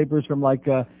newspapers from like,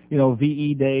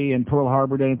 VE Day and Pearl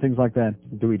Harbor Day and things like that?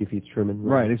 Dewey defeats Truman.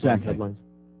 Right, exactly. Headlines.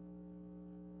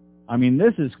 I mean,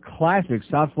 this is classic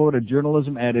South Florida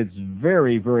journalism at its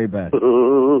very, very best.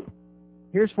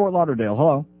 Here's Fort Lauderdale.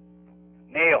 Hello.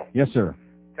 Neil. Yes, sir.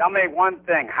 Tell me one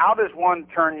thing. How does one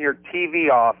turn your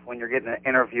TV off when you're getting an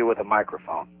interview with a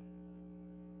microphone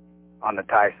on the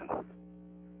Tyson?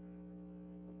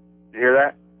 You hear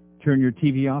that? Turn your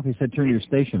TV off? He said turn your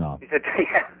station off. He said,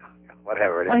 yeah,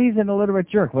 whatever it is. Well, he's an illiterate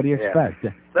jerk. What do you expect?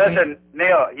 Listen,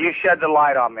 Neil, you shed the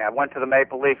light on me. I went to the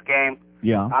Maple Leaf game.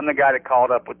 Yeah. I'm the guy that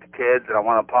called up with the kids, and I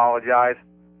want to apologize.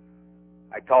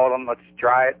 I told them, let's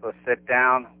try it, let's sit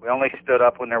down. We only stood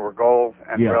up when there were goals,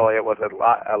 and really it was a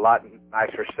lot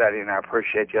nicer setting. I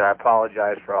appreciate you. I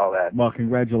apologize for all that. Well,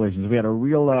 congratulations. We had a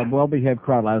real well-behaved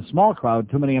crowd. A small crowd,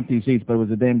 too many empty seats, but it was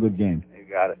a damn good game. You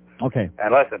got it. Okay.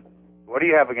 And listen, what do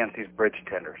you have against these bridge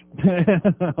tenders?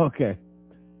 Okay.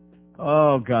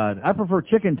 Oh, God. I prefer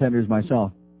chicken tenders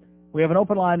myself. We have an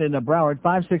open line in Broward,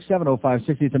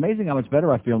 567-0560. It's amazing how much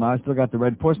better I feel now. I still got the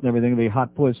red puss and everything, the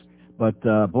hot puss. But,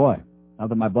 boy, now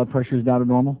that my blood pressure is down to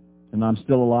normal and I'm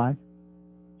still alive.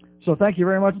 So thank you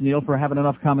very much, Neil, for having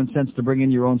enough common sense to bring in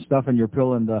your own stuff and your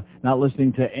pill and not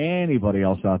listening to anybody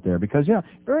else out there. Because,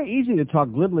 very easy to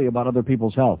talk glibly about other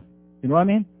people's health. You know what I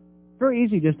mean? Very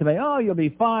easy just to say, oh, you'll be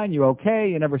fine, you're okay,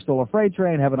 you never stole a freight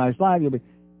train, have a nice life, you'll be...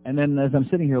 And then as I'm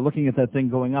sitting here looking at that thing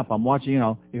going up, I'm watching,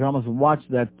 you can almost watch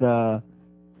that,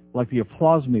 like the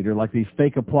applause meter, like the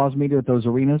fake applause meter at those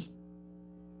arenas.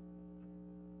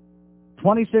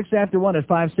 26 after 1 at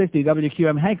 560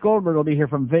 WQM. Hank Goldberg will be here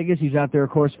from Vegas. He's out there,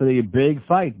 of course, for the big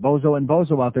fight. Bozo and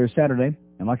Bozo out there Saturday.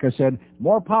 And like I said,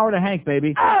 more power to Hank,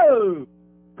 baby. Oh!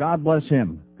 God bless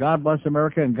him. God bless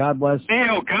America, and God bless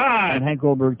Neil, God. And Hank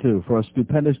Goldberg, too, for a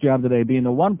stupendous job today, being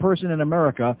the one person in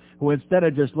America who, instead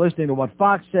of just listening to what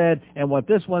Fox said and what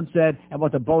this one said and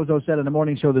what the Bozo said in the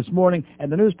morning show this morning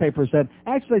and the newspaper said,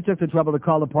 actually took the trouble to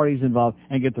call the parties involved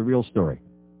and get the real story.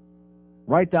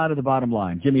 Right down to the bottom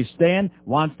line. Jimmy's staying.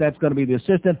 Wannstedt's going to be the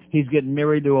assistant. He's getting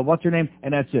married to a what's-her-name,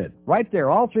 and that's it. Right there,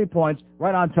 all 3 points,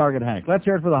 right on target, Hank. Let's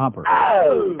hear it for the humper.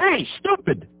 Oh! Hey,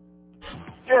 stupid!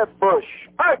 Jeb Bush.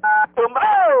 Hey,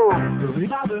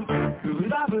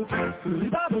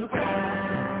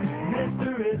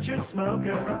 Mr. Richard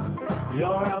Smoker,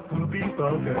 you're a poopy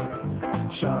poker.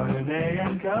 Chardonnay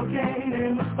and cocaine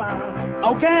in the spine.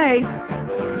 Okay.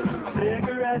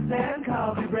 Cigarettes and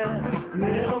coffee bread.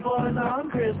 Little boys on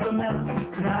crystal meth.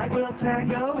 Tonight we'll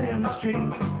tango in the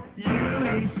street. You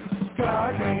eat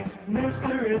scar cake,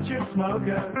 Mr. Richard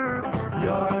Smoker.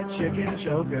 You're a chicken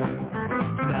choker.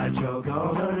 Tonight you're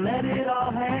gonna let it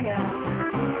all hang out.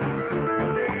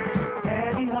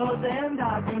 Pantyhose and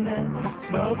documents.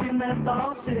 Smoking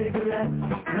menthol cigarettes.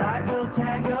 Tonight we'll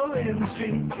tango in the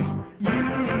street. You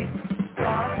eat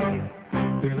scar cake.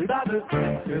 Doodly-bop-boo,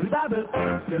 doodly-bop-boo,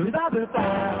 doodly-bop-boo-bop.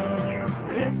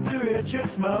 Mr. Richard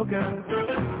Smoker,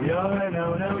 you're a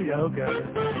no-no yoker.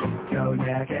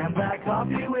 Cognac and black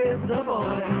coffee with the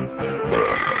boys.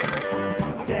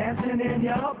 Dancing in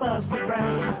your Buster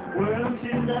Brown, whirling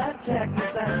to the techno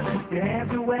sound. Your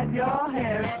hands are wet, your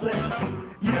hair split.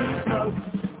 You smoke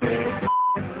big,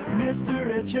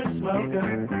 Mr. amateur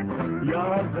smoker. You're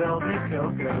a velvet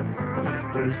coker.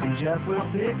 Percy Jeff will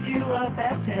pick you up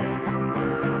at 10.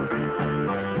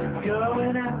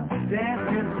 Going out,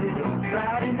 dancing city,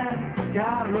 Friday night,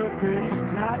 gotta look pretty,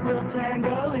 night will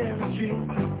tango in the street.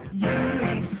 You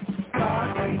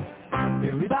party,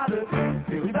 Billy Babu,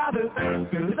 Billy Babu,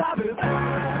 Billy Babu.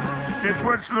 It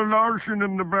puts the lotion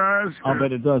in the basket. I'll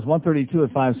bet it does. 132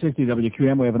 at 560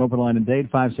 WQM. We have an open line in Dade,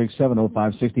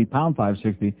 567-0560, pound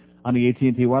 560 on the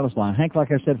AT&T wireless line. Hank,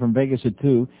 like I said, from Vegas at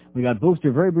 2. We got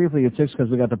Booster very briefly at 6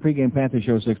 because we got the pregame Panthers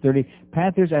show at 6:30.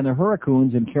 Panthers and the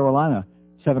Hurricanes in Carolina,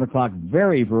 7 o'clock.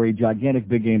 Very, very gigantic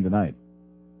big game tonight.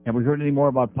 Have we heard any more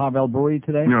about Pavel Bure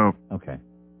today? No. Okay.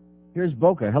 Here's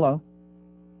Boca. Hello.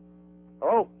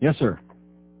 Oh, Yes, sir.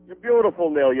 you're beautiful,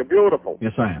 Neil. You're beautiful.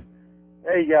 Yes, I am.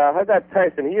 Hey, how's that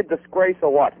Tyson? He a disgrace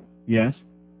or what? Yes.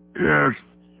 Yes.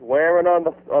 Swearing on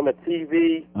the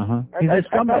TV. Uh-huh. He's a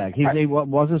scumbag. He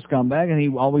was a scumbag, and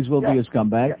he always will be a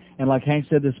scumbag. Yeah. And like Hank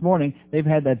said this morning, they've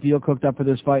had that deal cooked up for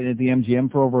this fight at the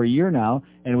MGM for over a year now,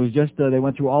 and it was just they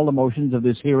went through all the motions of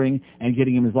this hearing and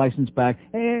getting him his license back.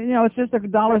 And, it's just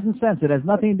dollars and cents. It has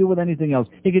nothing to do with anything else.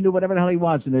 He can do whatever the hell he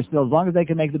wants, and they're still, as long as they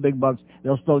can make the big bucks,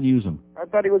 they'll still use him. I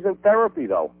thought he was in therapy,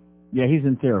 though. Yeah, he's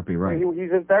in therapy, right?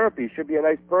 He's in therapy. He should be a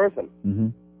nice person. Mm-hmm.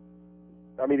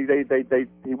 I mean,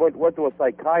 he went to a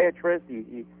psychiatrist.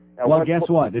 Well, guess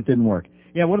what? It didn't work.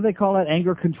 Yeah, what do they call that?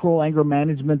 Anger control, anger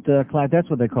management class. That's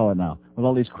what they call it now. With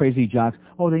all these crazy jocks.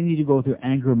 Oh, they need to go through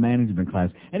anger management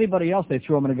class. Anybody else, they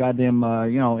throw them in a goddamn,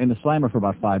 in the slammer for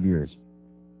about 5 years.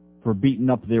 For beating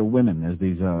up their women, as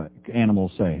these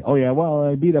animals say. Oh, yeah, well,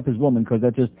 I beat up his woman because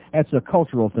that's a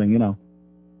cultural thing,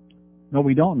 No,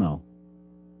 we don't know.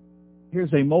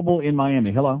 Here's a mobile in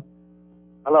Miami. Hello?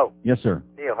 Hello. Yes, sir.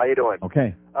 Neil, how you doing?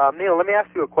 Okay. Neil, let me ask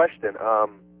you a question.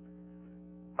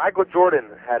 Michael Jordan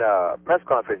had a press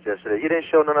conference yesterday. You didn't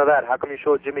show none of that. How come you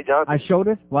showed Jimmy Johnson? I showed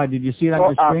it? Why, did you see it on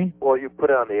your screen? Well, you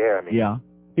put it on the air, I mean. Yeah.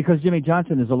 Because Jimmy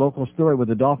Johnson is a local story with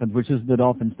the Dolphins, which is the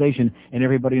Dolphin station, and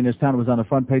everybody in this town was on the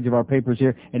front page of our papers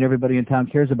here, and everybody in town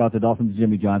cares about the Dolphins and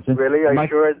Jimmy Johnson. Really? Are you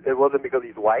sure it wasn't because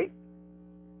he's white?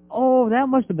 Oh, that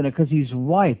must have been it, because he's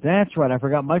white. That's right. I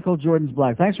forgot. Michael Jordan's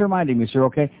black. Thanks for reminding me, sir,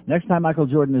 okay? Next time Michael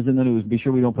Jordan is in the news, be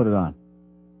sure we don't put it on.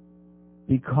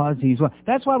 Because he's white.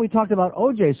 That's why we talked about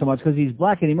O.J. so much, because he's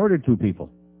black and he murdered 2 people.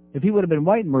 If he would have been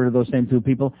white and murdered those same 2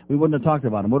 people, we wouldn't have talked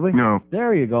about him, would we? No.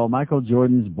 There you go. Michael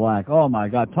Jordan's black. Oh, my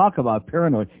God. Talk about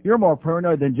paranoid. You're more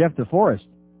paranoid than Jeff DeForest.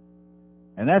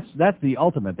 And that's the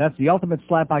ultimate. That's the ultimate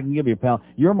slap I can give you, pal.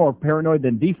 You're more paranoid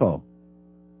than Defoe.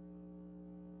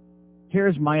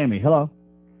 Here's Miami. Hello?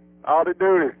 Howdy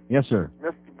doody. Yes, sir.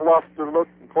 Mr. Bluster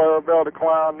looking Clarabelle the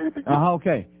Clown need to get...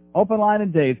 Okay. Open line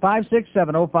in Dade,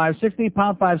 567-0560,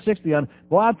 pound 560 on...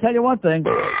 Boy, I'll tell you one thing.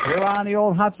 They're on the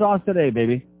old hot sauce today,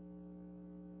 baby.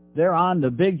 They're on the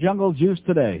big jungle juice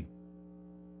today.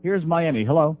 Here's Miami.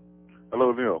 Hello?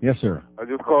 Hello, Neil. Yes, sir. I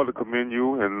just called to commend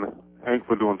you and Hank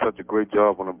for doing such a great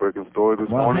job on the breaking story this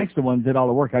well, morning. Hank's the one who did all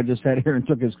the work. I just sat here and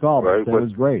took his call, right, but it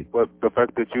was great. But the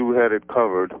fact that you had it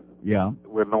covered... Yeah.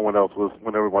 When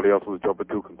everybody else was jumping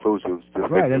to conclusions.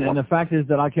 Just right, and the fact is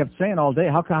that I kept saying all day,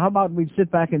 how about we sit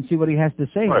back and see what he has to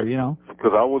say right. here,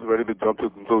 Because I was ready to jump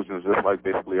to conclusions just like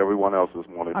basically everyone else this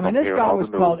morning. I mean, this guy was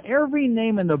called every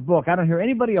name in the book. I don't hear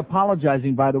anybody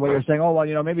apologizing, by the way, or saying, oh,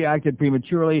 well, maybe I acted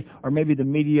prematurely, or maybe the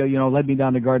media, led me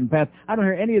down the garden path. I don't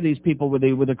hear any of these people with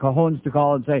the cojones to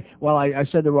call and say, well, I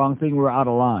said the wrong thing, we're out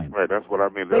of line. Right, that's what I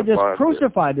mean. They just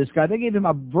crucified this guy. They gave him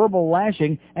a verbal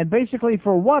lashing, and basically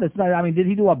for what? It's not. I mean, did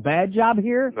he do a bad job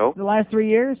here the last 3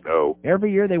 years? No.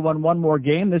 Every year they won one more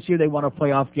game. This year they won a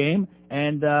playoff game.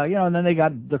 And, and then they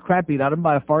got the crap beat out of them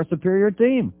by a far superior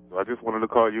team. I just wanted to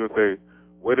call you and say,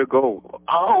 way to go.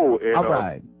 Oh! And, all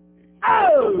right.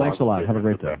 Oh! Thanks a lot. Have a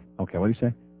great day. Okay, what do you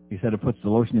say? He said it puts the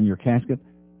lotion in your casket.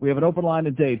 We have an open line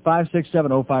to Dade,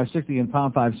 567-0560 and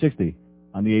pound 560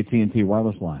 on the AT&T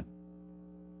wireless line.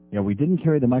 Yeah, we didn't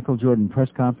carry the Michael Jordan press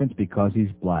conference because he's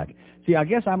black. See, I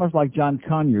guess I must like John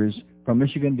Conyers from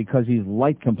Michigan because he's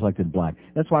light-complected black.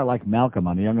 That's why I like Malcolm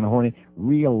on The Young and the Horny.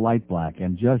 Real light black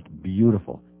and just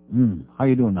beautiful. How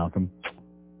you doing, Malcolm?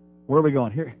 Where are we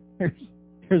going?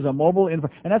 Here's a mobile in...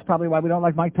 And that's probably why we don't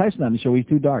like Mike Tyson on the show. He's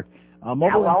too dark.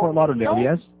 Mobile in Fort Lauderdale,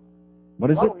 yes?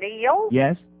 What is it? Neil?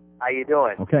 Yes? How you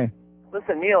doing? Okay.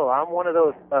 Listen, Neil, I'm one of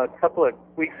those, a couple of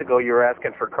weeks ago you were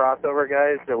asking for crossover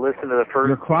guys to listen to the first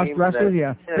Your cross-dressers,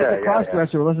 yeah. The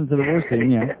cross-dresser will listen to the worst team,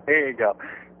 yeah. There you go.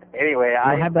 Anyway,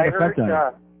 I heard,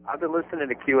 I've been listening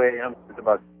to QAM since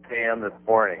about 10 a.m. this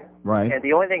morning. Right. And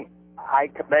the only thing, I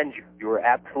commend you. You were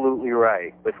absolutely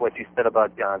right with what you said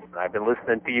about Johnson. I've been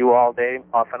listening to you all day,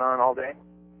 off and on all day.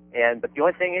 But the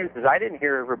only thing is I didn't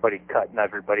hear everybody cutting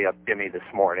everybody up Jimmy this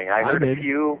morning. I heard did. a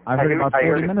few. I heard about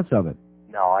 40 minutes of it.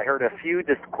 No, I heard a few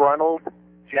disgruntled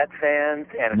Jet fans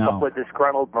and a couple of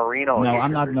disgruntled Marino. No,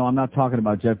 I'm not talking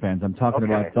about Jet fans. I'm talking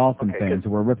about Dolphin fans who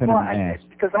were ripping him ass.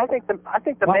 Because I think the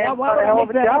man's why done a hell of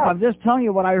a job. I'm just telling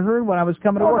you what I heard when I was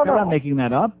coming to work. I'm not making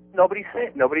that up. Nobody's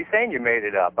saying you made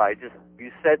it up.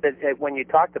 You said that when you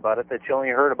talked about it that you only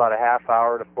heard about a half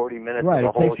hour to 40 minutes of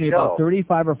the whole show. Right, it takes me about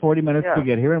 35 or 40 minutes to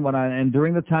get here, and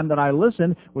during the time that I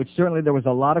listened, which certainly there was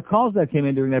a lot of calls that came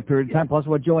in during that period of time, plus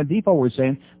what Joe and Defo were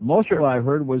saying, most of what I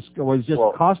heard was just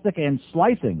caustic and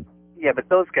slicing. Yeah, but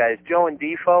those guys, Joe and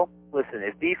Defo, listen,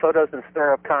 if Defo doesn't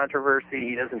stir up controversy,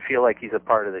 he doesn't feel like he's a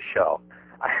part of the show.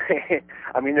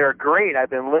 I mean, they're great. I've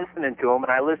been listening to them,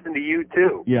 and I listen to you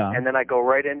too. Yeah. And then I go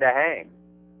right into Hank.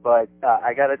 But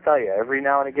I got to tell you, every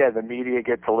now and again, the media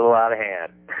gets a little out of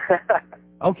hand.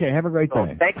 Okay, have a great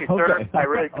day. Thank you, sir. I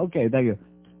really. Okay, thank you.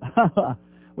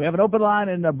 We have an open line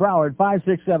in Broward,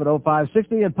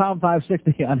 567-0560 and pound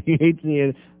 560 on the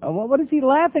AT. What is he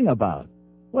laughing about?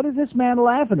 What is this man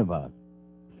laughing about?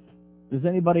 Does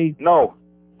anybody... No.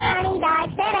 Honey,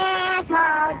 that's an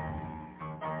asshole.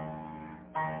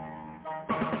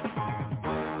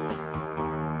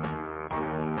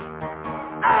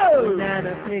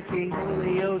 Banana picking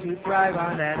Julios who thrive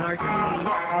on anarchy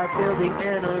are building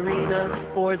an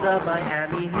arena for the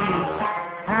Miami Heat.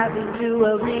 Having two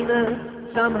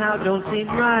arenas somehow don't seem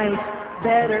right.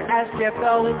 Better ask Jeff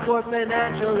Owen for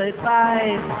financial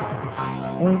advice.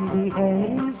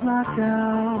 NBA's locked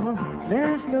down.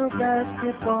 There's no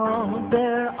basketball.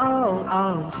 They're all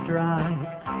on strike.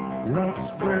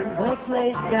 Let's burn the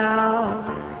place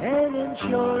down. An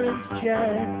insurance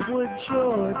check would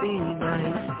sure be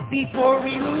nice. Before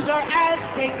we lose our ass,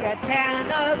 take a can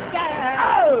of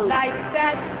gas. Like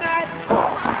that match.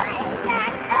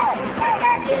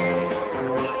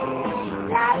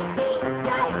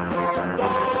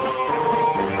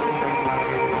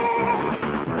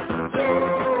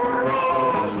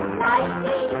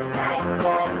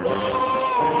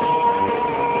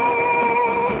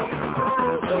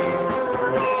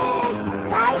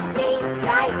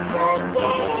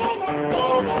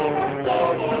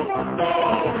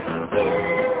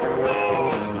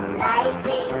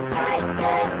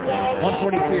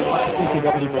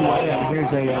 WQAM.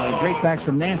 Here's a great fax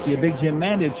from Nancy, a big Jim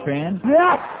Mandich fan.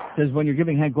 Says, when you're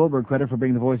giving Hank Goldberg credit for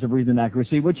being the voice of reason and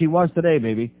accuracy, which he was today,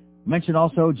 baby, mention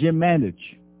also Jim Mandich.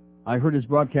 I heard his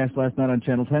broadcast last night on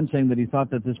Channel 10 saying that he thought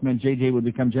that this meant JJ would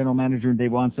become general manager and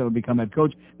Dave Wannstedt would become head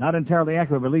coach. Not entirely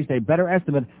accurate, but at least a better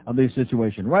estimate of the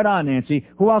situation. Right on, Nancy.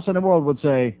 Who else in the world would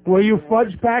say, were you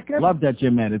fudge packer? Love that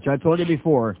Jim Mandich. I told you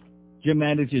before. Jim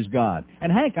Mandich is God.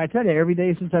 And Hank, I tell you, every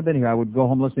day since I've been here, I would go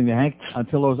home listening to Hank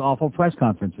until those awful press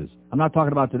conferences. I'm not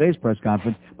talking about today's press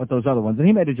conference, but those other ones. And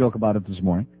he made a joke about it this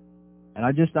morning. And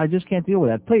I just can't deal with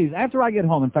that. Please, after I get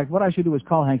home, in fact, what I should do is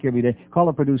call Hank every day, call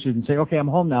the producers and say, okay, I'm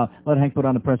home now, let Hank put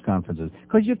on the press conferences.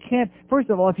 Because you can't,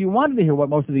 first of all, if you wanted to hear what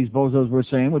most of these bozos were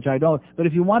saying, which I don't, but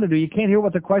if you wanted to, you can't hear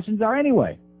what the questions are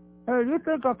anyway. You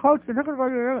think a coach,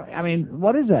 I mean,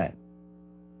 what is that?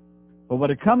 But when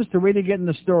it comes to really getting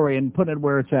the story and putting it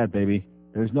where it's at, baby,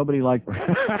 there's nobody like the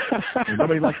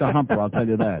Humper, I'll tell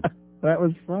you that. That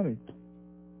was funny.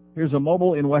 Here's a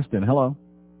mobile in Weston. Hello.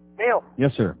 Neil.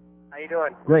 Yes, sir. How you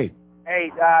doing? Great.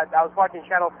 Hey, I was watching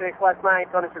Channel 6 last night,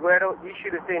 Tony Segredo. You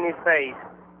should have seen his face.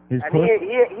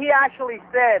 He actually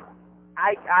said,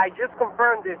 I just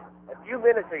confirmed this a few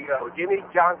minutes ago. Jimmy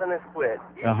Johnson is quit.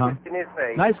 You should have seen his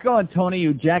face. Nice going, Tony,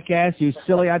 you jackass, you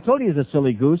silly. I told you he's a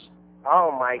silly goose.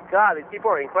 Oh, my God. These people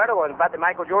are incredible. And about the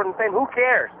Michael Jordan thing, who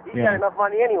cares? He's got enough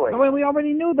money anyway. Well, we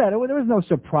already knew that. There was no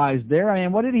surprise there. I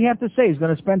mean, what did he have to say? He's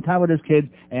going to spend time with his kids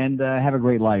and have a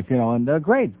great life, you know, and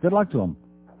great. Good luck to him.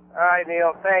 All right,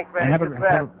 Neil. Thanks, man.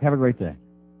 And have a great day.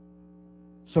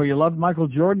 So you loved Michael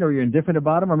Jordan, or you're indifferent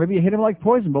about him, or maybe you hit him like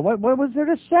poison, but what was there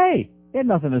to say? He had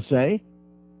nothing to say.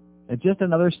 It's just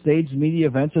another staged media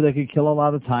event so they could kill a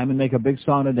lot of time and make a big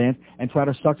song and dance and try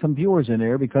to suck some viewers in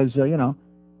there because, you know,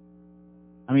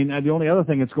 I mean, the only other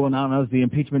thing that's going on now is the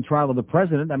impeachment trial of the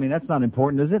president. I mean, that's not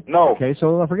important, is it? No. Okay,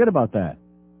 so forget about that.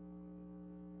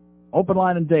 Open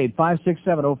line and date,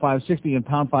 567-0560 and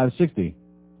pound 560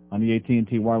 on the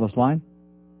AT&T wireless line.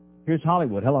 Here's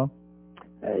Hollywood. Hello.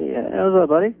 Hey, what's up,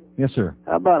 buddy? Yes, sir.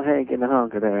 How about Hank in the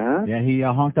honker there, huh? Yeah, he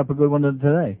honked up a good one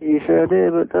today. You sure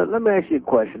did, but let me ask you a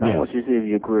question. Yes. I want you to see if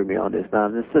you agree with me on this. Now,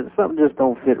 something just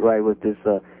don't fit right with this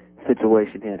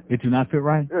situation here. It do not fit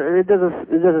right? It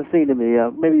doesn't seem to me.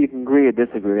 Maybe you can agree or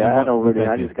disagree. I don't really.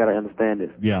 I just got to understand this.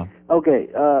 Yeah. Okay.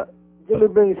 Jimmy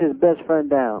brings his best friend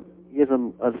down, gives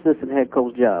him an assistant head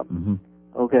coach job. Mm-hmm.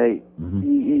 okay, Mm-hmm.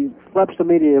 he flaps the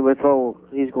media with, oh,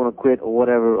 he's going to quit or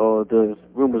whatever, or there's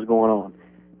rumors going on.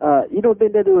 You don't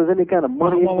think that there was any kind of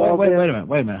money involved wait there? a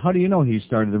minute. How do you know he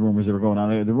started the rumors that were going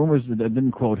on? The rumors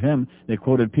didn't quote him. They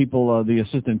quoted people, the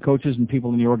assistant coaches and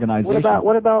people in the organization.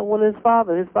 What about when his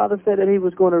father? His father said that he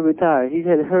was going to retire. He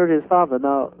had heard his father.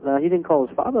 Now he didn't call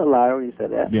his father a liar when he said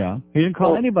that. Yeah, he didn't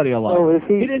call anybody a liar. So if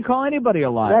he didn't call anybody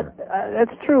a liar.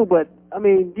 That's true, but I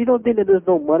mean, you don't think that there's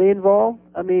no money involved?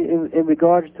 I mean, in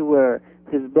regards to where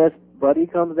his best buddy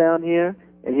comes down here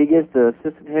and he gets the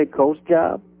assistant head coach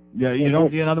job. Yeah, you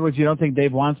don't. In other words, you don't think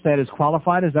Dave Wannstedt is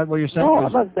qualified? Is that what you're saying? No,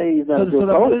 I'm not saying he's not a good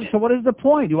coach. So what is the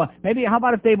point? Maybe how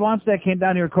about if Dave Wannstedt came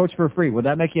down here and coached for free? Would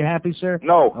that make you happy, sir?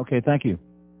 No. Okay, thank you.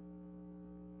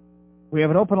 We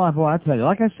have an open line. Well, I tell you,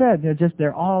 like I said,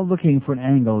 they're all looking for an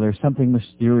angle. There's something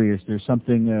mysterious. There's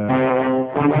something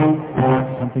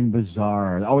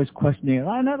bizarre. They're always questioning it.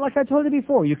 Like I told you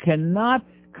before, you cannot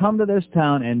come to this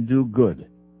town and do good.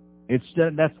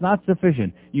 That's not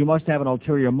sufficient. You must have an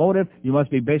ulterior motive. You must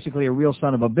be basically a real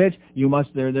son of a bitch.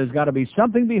 There's got to be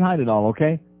something behind it all,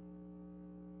 okay?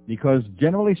 Because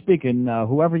generally speaking,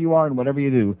 whoever you are and whatever you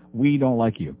do, we don't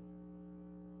like you.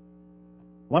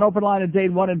 One open line at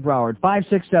Dade, one in Broward,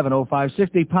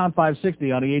 567-0560, pound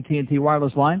 560 on the AT&T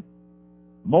wireless line.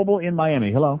 Mobile in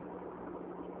Miami. Hello.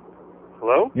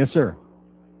 Hello? Yes, sir.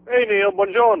 Hey, Neil.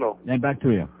 Buongiorno. And back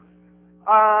to you.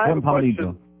 I have a Buon question.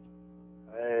 pomeriggio.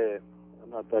 Hey, I'm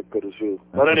not that good as you.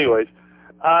 But anyways,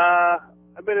 I've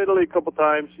been to Italy a couple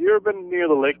times. You ever been near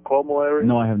the Lake Como area?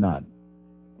 No, I have not.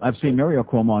 I've seen Mario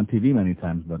Cuomo on TV many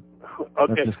times, but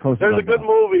Okay. that's as close There's as a good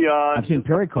movie on. I've seen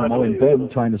Perry Como in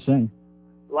bed trying to sing.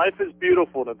 Life is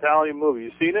Beautiful, an Italian movie.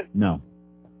 You seen it? No.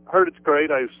 Heard it's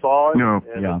great. I saw it. No.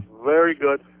 And Yeah. it's very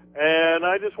good. And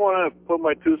I just want to put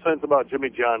my 2 cents about Jimmy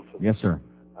Johnson. Yes, sir.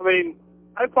 I mean,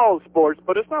 I follow sports,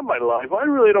 but it's not my life. I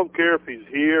really don't care if he's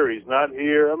here, he's not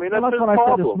here. I mean, that's Well, that's his what I said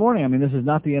problem. this morning. I mean, this is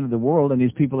not the end of the world, and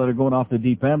these people that are going off the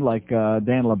deep end, like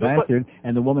Dan LeBastard,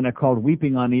 and the woman that called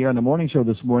weeping on the air on the morning show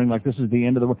this morning, like this is the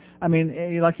end of the world. I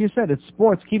mean, like you said, it's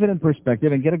sports. Keep it in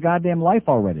perspective and get a goddamn life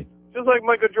already. Just like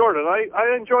Michael Jordan.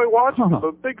 I enjoy watching him.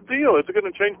 A big deal. Is it going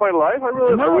to change my life? I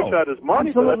wish I had his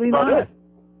money, Absolutely but that's not. about it.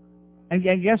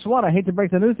 And guess what? I hate to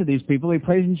break the news to these people. He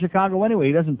plays in Chicago anyway.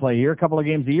 He doesn't play here. A couple of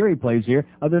games a year he plays here.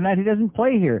 Other than that, he doesn't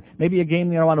play here. Maybe a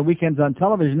game, on the weekends on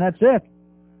television. That's it.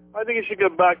 I think you should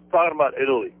get back talking about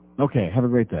Italy. Okay. Have a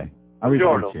great day.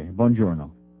 Buongiorno. Arrivederci.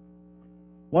 Buongiorno.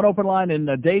 One open line in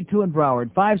Day 2 in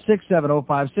Broward,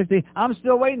 567-0560. I'm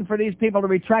still waiting for these people to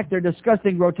retract their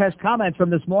disgusting, grotesque comments from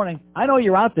this morning. I know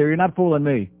you're out there. You're not fooling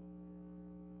me.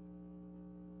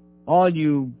 All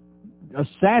you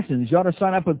assassins, you ought to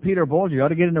sign up with Peter Bolger. You ought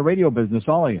to get in the radio business,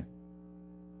 all of you.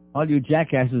 All you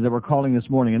jackasses that were calling this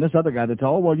morning. And this other guy that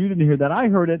told, oh, well, you didn't hear that. I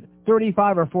heard it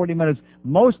 35 or 40 minutes.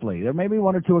 Mostly, there may be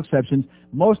one or two exceptions,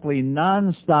 mostly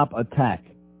non-stop attack.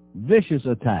 Vicious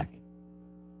attack.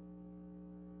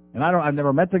 And I've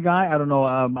never met the guy. I don't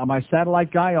know, my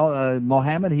satellite guy,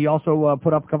 Mohammed, he also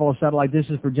put up a couple of satellite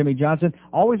dishes for Jimmy Johnson.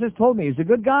 Always has told me he's a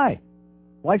good guy.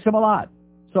 Likes him a lot.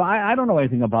 So I don't know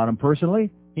anything about him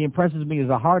personally. He impresses me as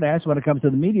a hard ass when it comes to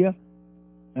the media.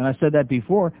 And I said that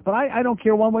before. But I don't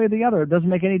care one way or the other. It doesn't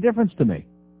make any difference to me.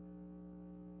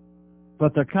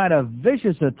 But the kind of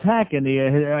vicious attack in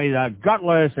the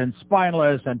gutless and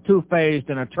spineless and two-faced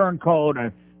and a turncoat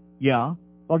and, yeah.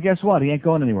 Well, guess what? He ain't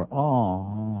going anywhere.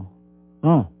 Oh.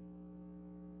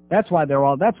 That's why they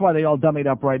all dummied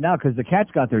up right now, because the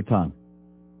cat's got their tongue.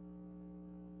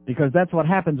 Because that's what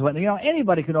happens when,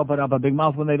 anybody can open up a big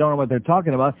mouth when they don't know what they're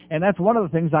talking about. And that's one of the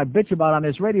things I bitch about on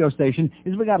this radio station,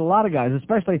 is we got a lot of guys,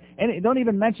 especially, and don't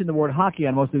even mention the word hockey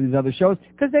on most of these other shows,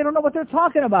 because they don't know what they're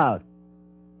talking about.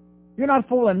 You're not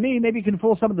fooling me. Maybe you can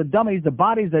fool some of the dummies, the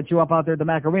bodies that you up out there at the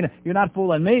Mac Arena. You're not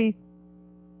fooling me.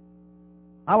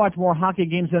 I watch more hockey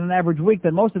games in an average week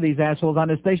than most of these assholes on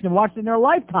this station have watched in their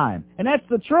lifetime. And that's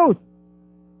the truth.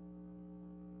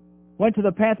 Went to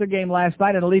the Panther game last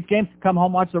night, and a Leaf game. Come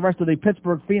home, watch the rest of the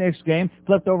Pittsburgh-Phoenix game.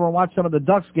 Flipped over and watched some of the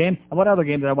Ducks game. And what other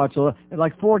game did I watch?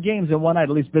 Like 4 games in one night,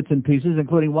 at least bits and pieces,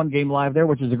 including one game live there,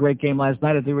 which was a great game last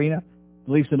night at the arena.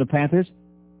 The Leafs and the Panthers.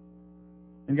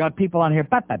 And got people on here,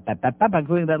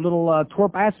 including that little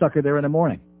twerp ass sucker there in the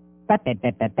morning.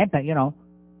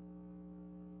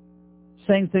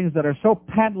 Saying things that are so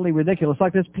patently ridiculous,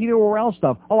 like this Peter Worrell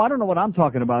stuff. Oh, I don't know what I'm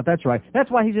talking about. That's right.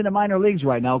 That's why he's in the minor leagues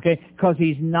right now, okay? Because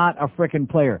he's not a frickin'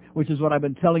 player, which is what I've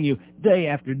been telling you day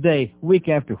after day, week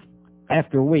after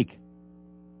week.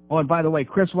 Oh, and by the way,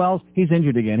 Chris Wells, he's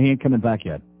injured again. He ain't coming back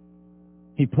yet.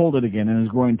 He pulled it again in his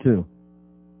groin, too.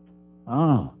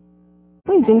 Oh.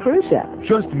 Beijing Cruise Ship.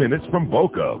 Just minutes from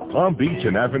Boca, Palm Beach,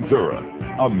 and Aventura.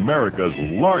 America's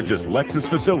largest Lexus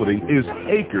facility is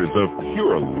acres of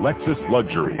pure Lexus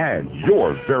luxury and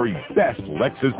your very best Lexus